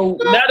failure. So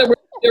now that we're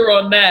clear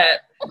on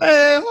that.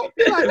 Man,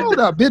 hold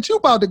up, bitch. You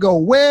about to go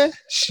where?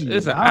 Shit.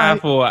 It's an eye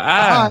for an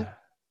eye.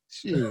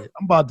 Shit.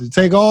 I'm about to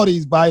take all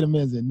these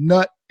vitamins and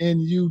nut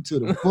in you to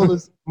the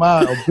fullest of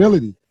my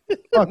ability.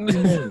 Fuck you,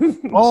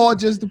 man. All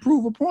just to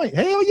prove a point.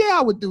 Hell yeah,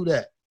 I would do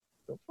that.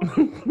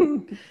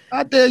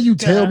 How dare you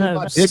tell me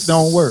my dick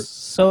don't work?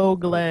 So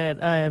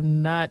glad I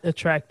am not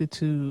attracted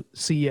to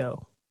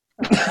CO.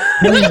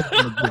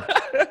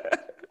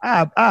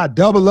 I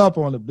double up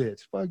on the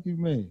bitch. Fuck you,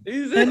 man.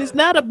 And he's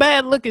not a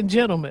bad looking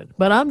gentleman,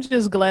 but I'm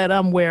just glad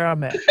I'm where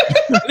I'm at.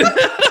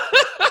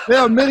 There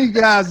are many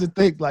guys that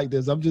think like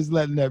this. I'm just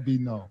letting that be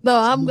known. No,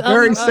 I'm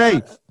very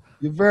safe.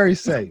 You're very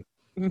safe.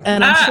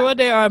 And I'm sure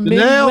there are many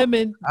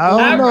women.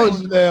 I don't know,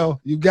 Janelle.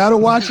 You got to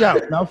watch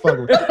out. Now, fuck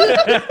with you.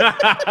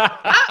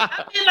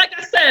 I mean, like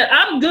I said,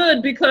 I'm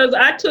good because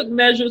I took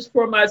measures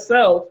for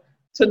myself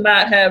to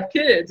not have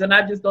kids, and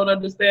I just don't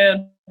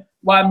understand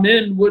why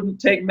men wouldn't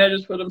take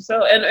measures for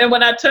themselves. And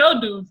when I tell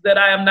dudes that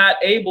I am not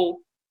able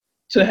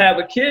to have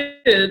a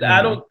kid,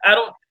 I don't.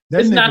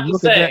 It's not the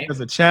same. At that as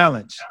a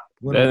challenge.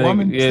 When a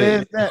woman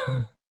says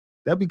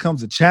that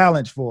becomes a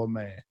challenge for a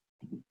man.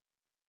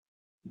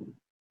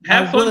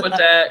 Have fun with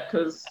that,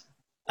 because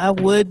I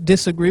would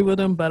disagree with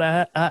him, but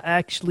I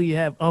actually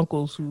have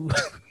uncles who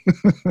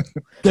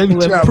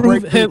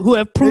who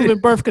have proven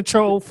birth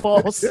control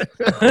false.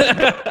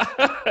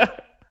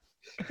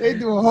 They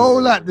do a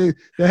whole lot to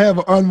have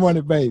an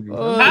unwanted baby.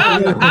 I'll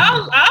let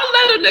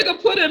a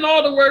nigga put in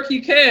all the work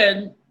he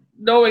can,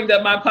 knowing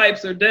that my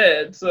pipes are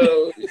dead.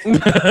 So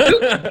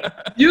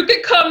you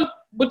can come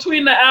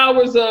between the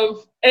hours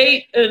of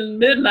 8 and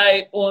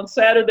midnight on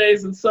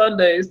Saturdays and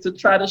Sundays to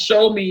try to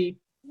show me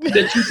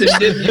that you can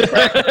get me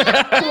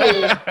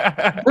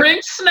pregnant.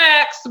 Bring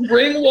snacks,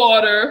 bring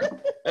water,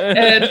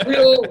 and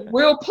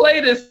we'll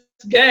play this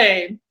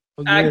game.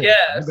 I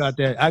guess.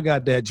 I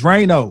got that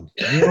Drano.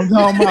 You know what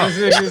I'm talking about?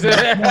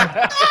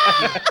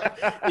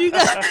 You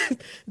got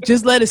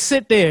just let it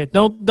sit there.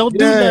 Don't do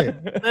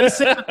that. Let it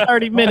sit for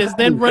 30 minutes.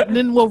 Then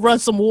we'll run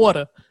some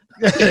water.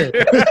 Hey,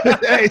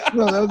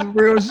 no, that's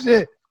real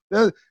shit.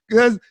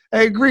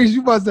 Hey, Grease,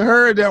 you must have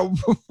heard that one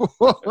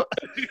before.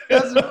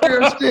 That's some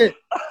real shit.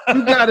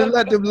 You gotta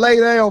let them lay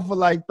down for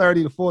like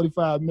 30 to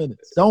 45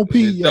 minutes. Don't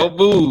pee yet. Don't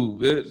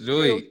move.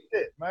 Real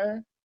shit,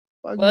 man.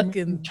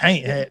 Fucking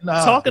can't have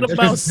talking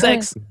about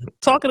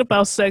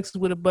sex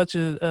with a bunch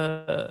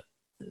of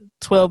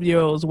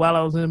 12-year-olds while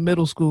I was in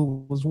middle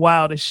school was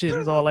wild as shit.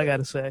 Is all I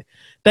gotta say.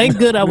 Thank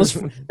God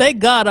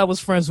I was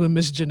friends with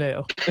Miss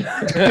Janelle.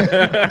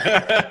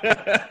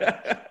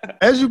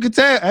 As you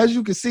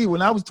can see,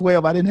 when I was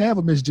 12, I didn't have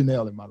a Miss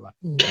Janelle in my life.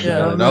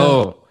 Yeah,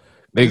 no.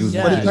 Niggas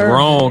was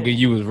wrong and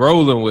you was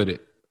rolling with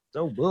it.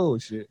 So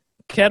bullshit.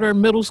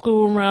 Kettering Middle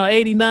School around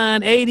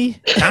 89,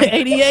 80,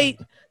 88.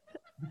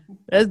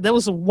 That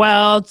was some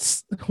wild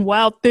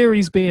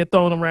theories being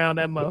thrown around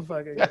that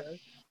motherfucker.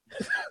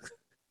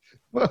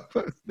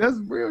 That's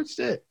real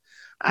shit.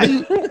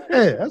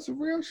 That's some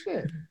real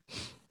shit.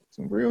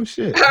 Some real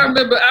shit. I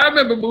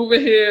remember moving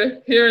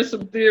here, hearing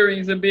some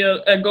theories, and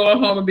going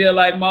home and being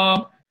like,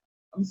 "Mom,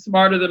 I'm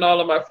smarter than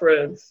all of my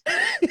friends."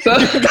 So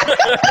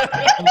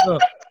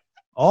look,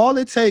 all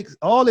it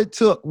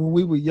took when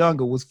we were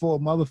younger was for a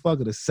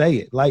motherfucker to say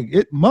it. Like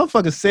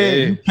motherfucker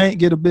said you can't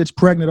get a bitch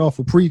pregnant off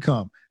of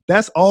pre-cum.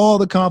 That's all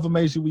the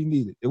confirmation we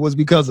needed. It was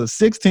because a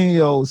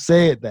 16-year-old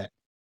said that.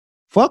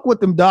 Fuck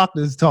what them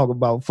doctors talk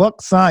about.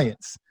 Fuck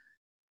science.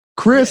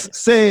 Chris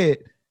said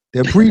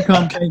that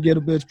pre-cum can't get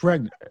a bitch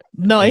pregnant.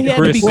 No, he had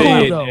to be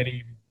cool though.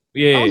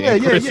 He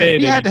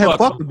had to have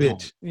fucked the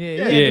bitch.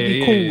 Yeah, he had to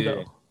be cool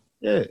though.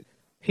 Yeah.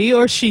 He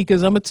or she,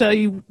 because I'm gonna tell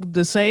you,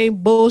 the same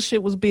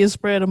bullshit was being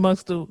spread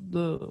amongst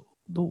the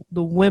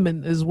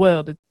women as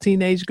well. The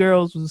teenage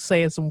girls was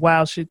saying some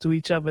wild shit to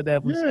each other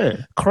that was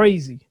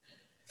crazy.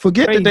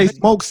 Forget that they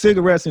smoke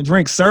cigarettes and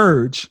drink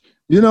Surge.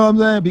 You know what I'm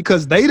saying?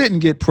 Because they didn't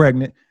get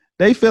pregnant.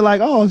 They feel like,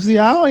 oh, see,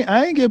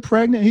 I ain't get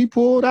pregnant. He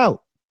pulled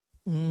out.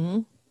 Mm-hmm.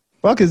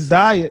 Fuck his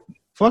diet.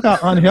 Fuck how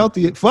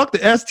unhealthy it. Fuck the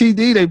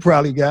STD they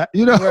probably got.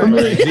 You know what I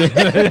mean?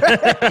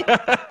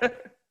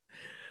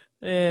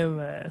 Yeah,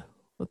 man.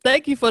 Well,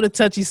 thank you for the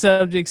touchy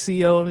subject,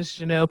 CEO, Ms.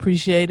 Janelle.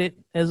 Appreciate it.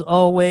 As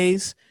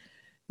always,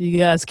 you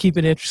guys keep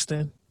it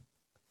interesting.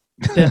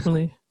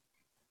 Definitely.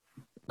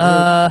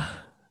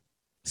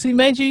 See,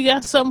 Major, you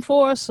got something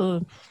for us?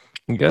 Or?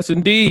 Yes,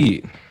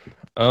 indeed.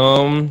 I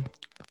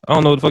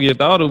don't know what the fuck you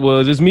thought it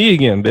was. It's me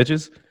again,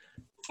 bitches.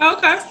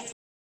 Okay.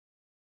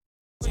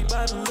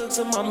 Everybody looks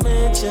at my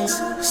mentions.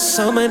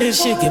 Some of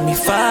this shit get me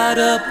fired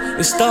up.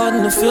 It's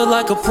starting to feel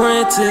like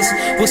Apprentice.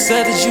 What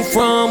set is you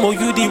from? Oh,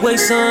 you D-Way,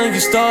 son. You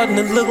starting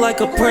to look like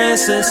a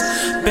princess.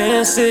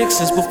 Band 6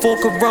 since before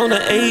Corona.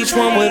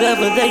 H1,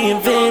 whatever they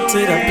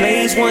invented. I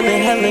blaze one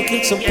in hell and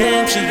kick some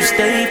pimps. You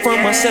stay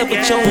from myself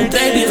with your own.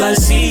 They be like,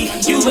 see,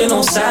 you been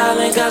on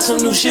silent. Got some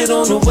new shit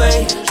on the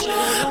way.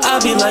 I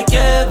be like,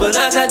 yeah, but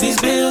I got these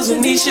bills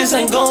and these shits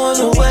ain't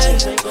going away.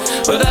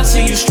 But I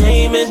see you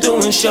streaming,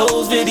 doing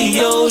shows,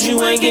 videos,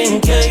 you ain't getting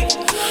cake.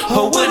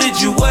 Oh, what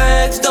did you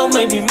ask? Don't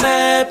make me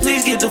mad,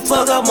 please get the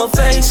fuck out my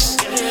face.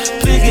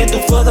 Please get the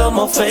fuck out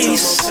my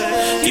face.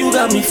 You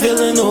got me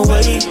feeling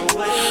away.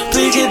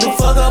 Please get the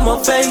fuck out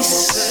my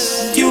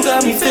face. You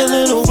got me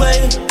feeling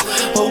away.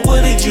 Oh,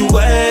 what did you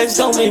ask?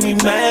 Don't make me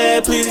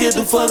mad, please get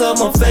the fuck out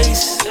my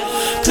face.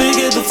 Please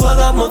get the fuck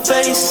out my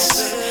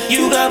face.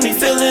 You got me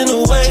feeling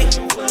away.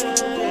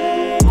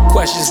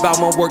 Questions about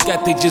my work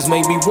ethic just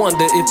made me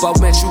wonder if I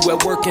met you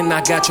at work and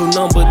I got your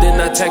number.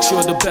 Then I text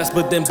you're the best,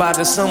 but then by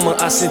the summer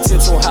I sent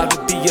tips on how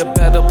to be a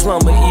better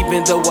plumber.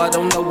 Even though I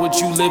don't know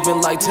what you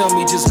living like, tell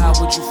me just how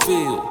would you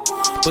feel.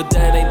 But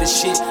that ain't the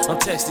shit, I'm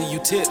texting you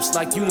tips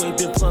like you ain't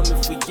been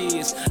plumbing for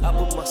years. I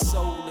put my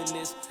soul in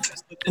this.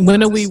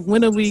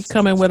 When are we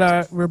coming with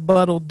our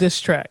rebuttal diss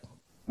track?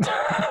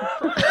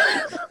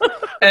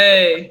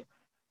 Hey.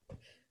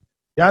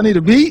 Y'all need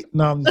a beat?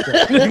 No, I'm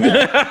just kidding.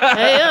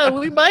 Hey,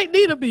 we might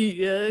need a beat.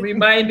 Yeah. We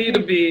might need a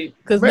beat.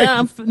 Because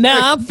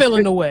now I'm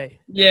feeling away.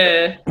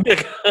 Yeah.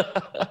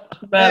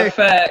 Matter of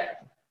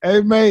fact. Hey,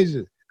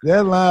 Major,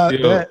 that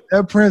line,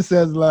 that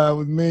princess line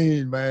was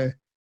mean, man.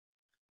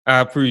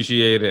 I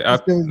appreciate it.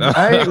 Because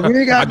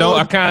we're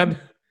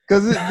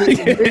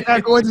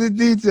not going into the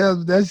details,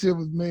 but that shit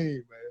was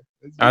mean,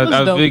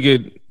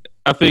 man.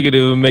 I figured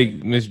it would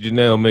make Miss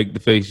Janelle make the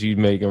face she's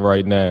making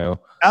right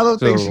now. I don't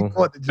think she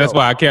caught the joke. That's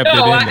why I kept it in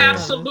there. No, I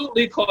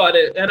absolutely caught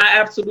it, and I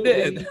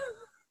absolutely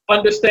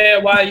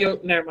understand why you.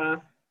 Never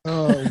mind.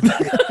 Oh,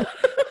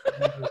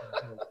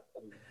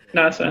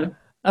 nah, son.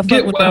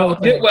 Get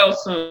well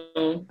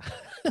soon.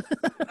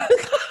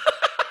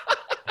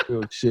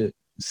 Real shit.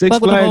 Six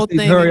Flags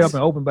needs to hurry up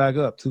and open back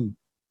up too.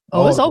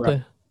 Oh, it's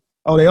open.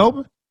 Oh, they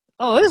open?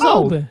 Oh, it's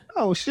open.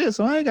 Oh shit!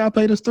 So I ain't gotta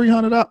pay this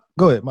 $300 up.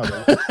 Go ahead, my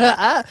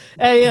bad.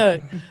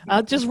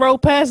 I just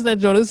rode past that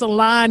joint. There's a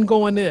line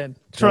going in.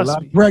 Trust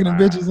me. Pregnant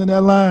bitches in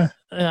that line.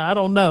 I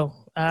don't know.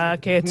 I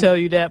can't tell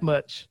you that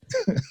much.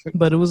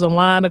 But it was a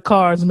line of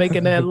cars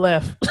making that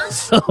left.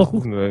 So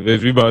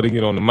if you about to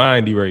get on the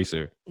mind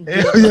eraser.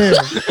 Hell yeah.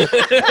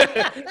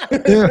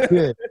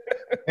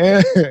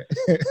 Hell yeah.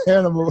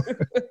 Animal.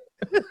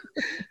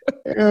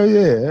 Hell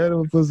yeah.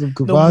 Animal put some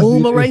the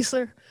womb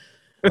eraser.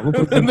 We'll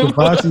put some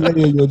Cavassier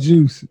in your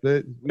juice.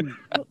 We're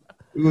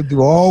going to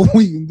do all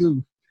we can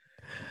do.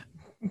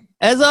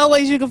 As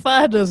always, you can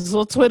find us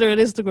on Twitter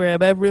and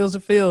Instagram at Reels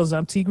and Feels.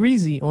 I'm T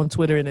Greasy on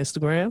Twitter and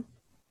Instagram.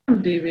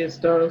 I'm Devious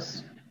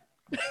Dose.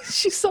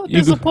 She's so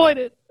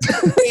disappointed.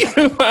 You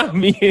can find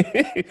me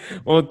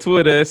on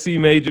Twitter at C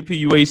Major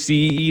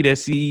PUACE.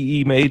 That's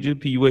CEE Major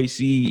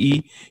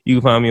PUACE. You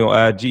can find me on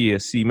IG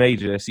at C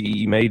Major. That's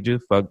CEE Major.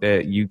 Fuck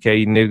that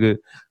UK nigga.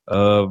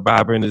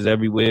 Vibrant is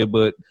everywhere,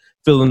 but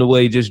Feeling the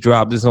Way just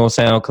dropped this on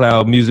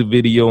SoundCloud. Music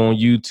video on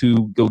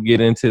YouTube. Go get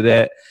into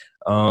that.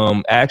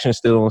 Action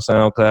still on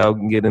SoundCloud. You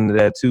can get into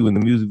that too. And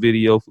the music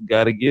video for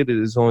Gotta Get It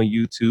is on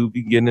YouTube.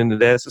 You can get into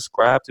that.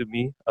 Subscribe to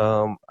me.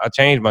 I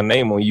changed my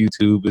name on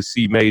YouTube. It's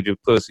C Major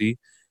Pussy.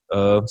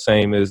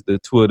 Same as the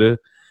Twitter,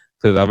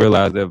 because I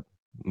realized that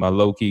my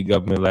low-key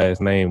government last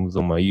name was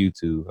on my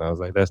YouTube. I was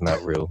like, that's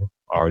not real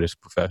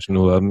artist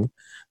professional of me.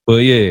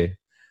 But yeah,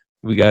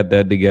 we got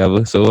that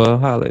together. So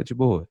holla at your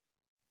boy.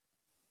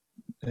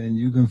 And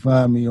you can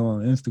find me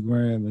on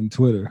Instagram and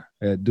Twitter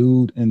at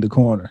Dude in the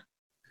Corner.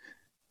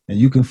 And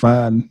you can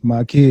find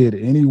my kid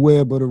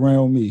anywhere but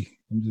around me.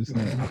 I'm just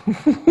saying.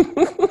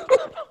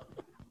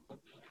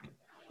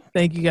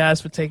 Thank you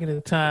guys for taking the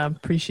time.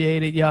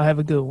 Appreciate it. Y'all have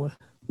a good one.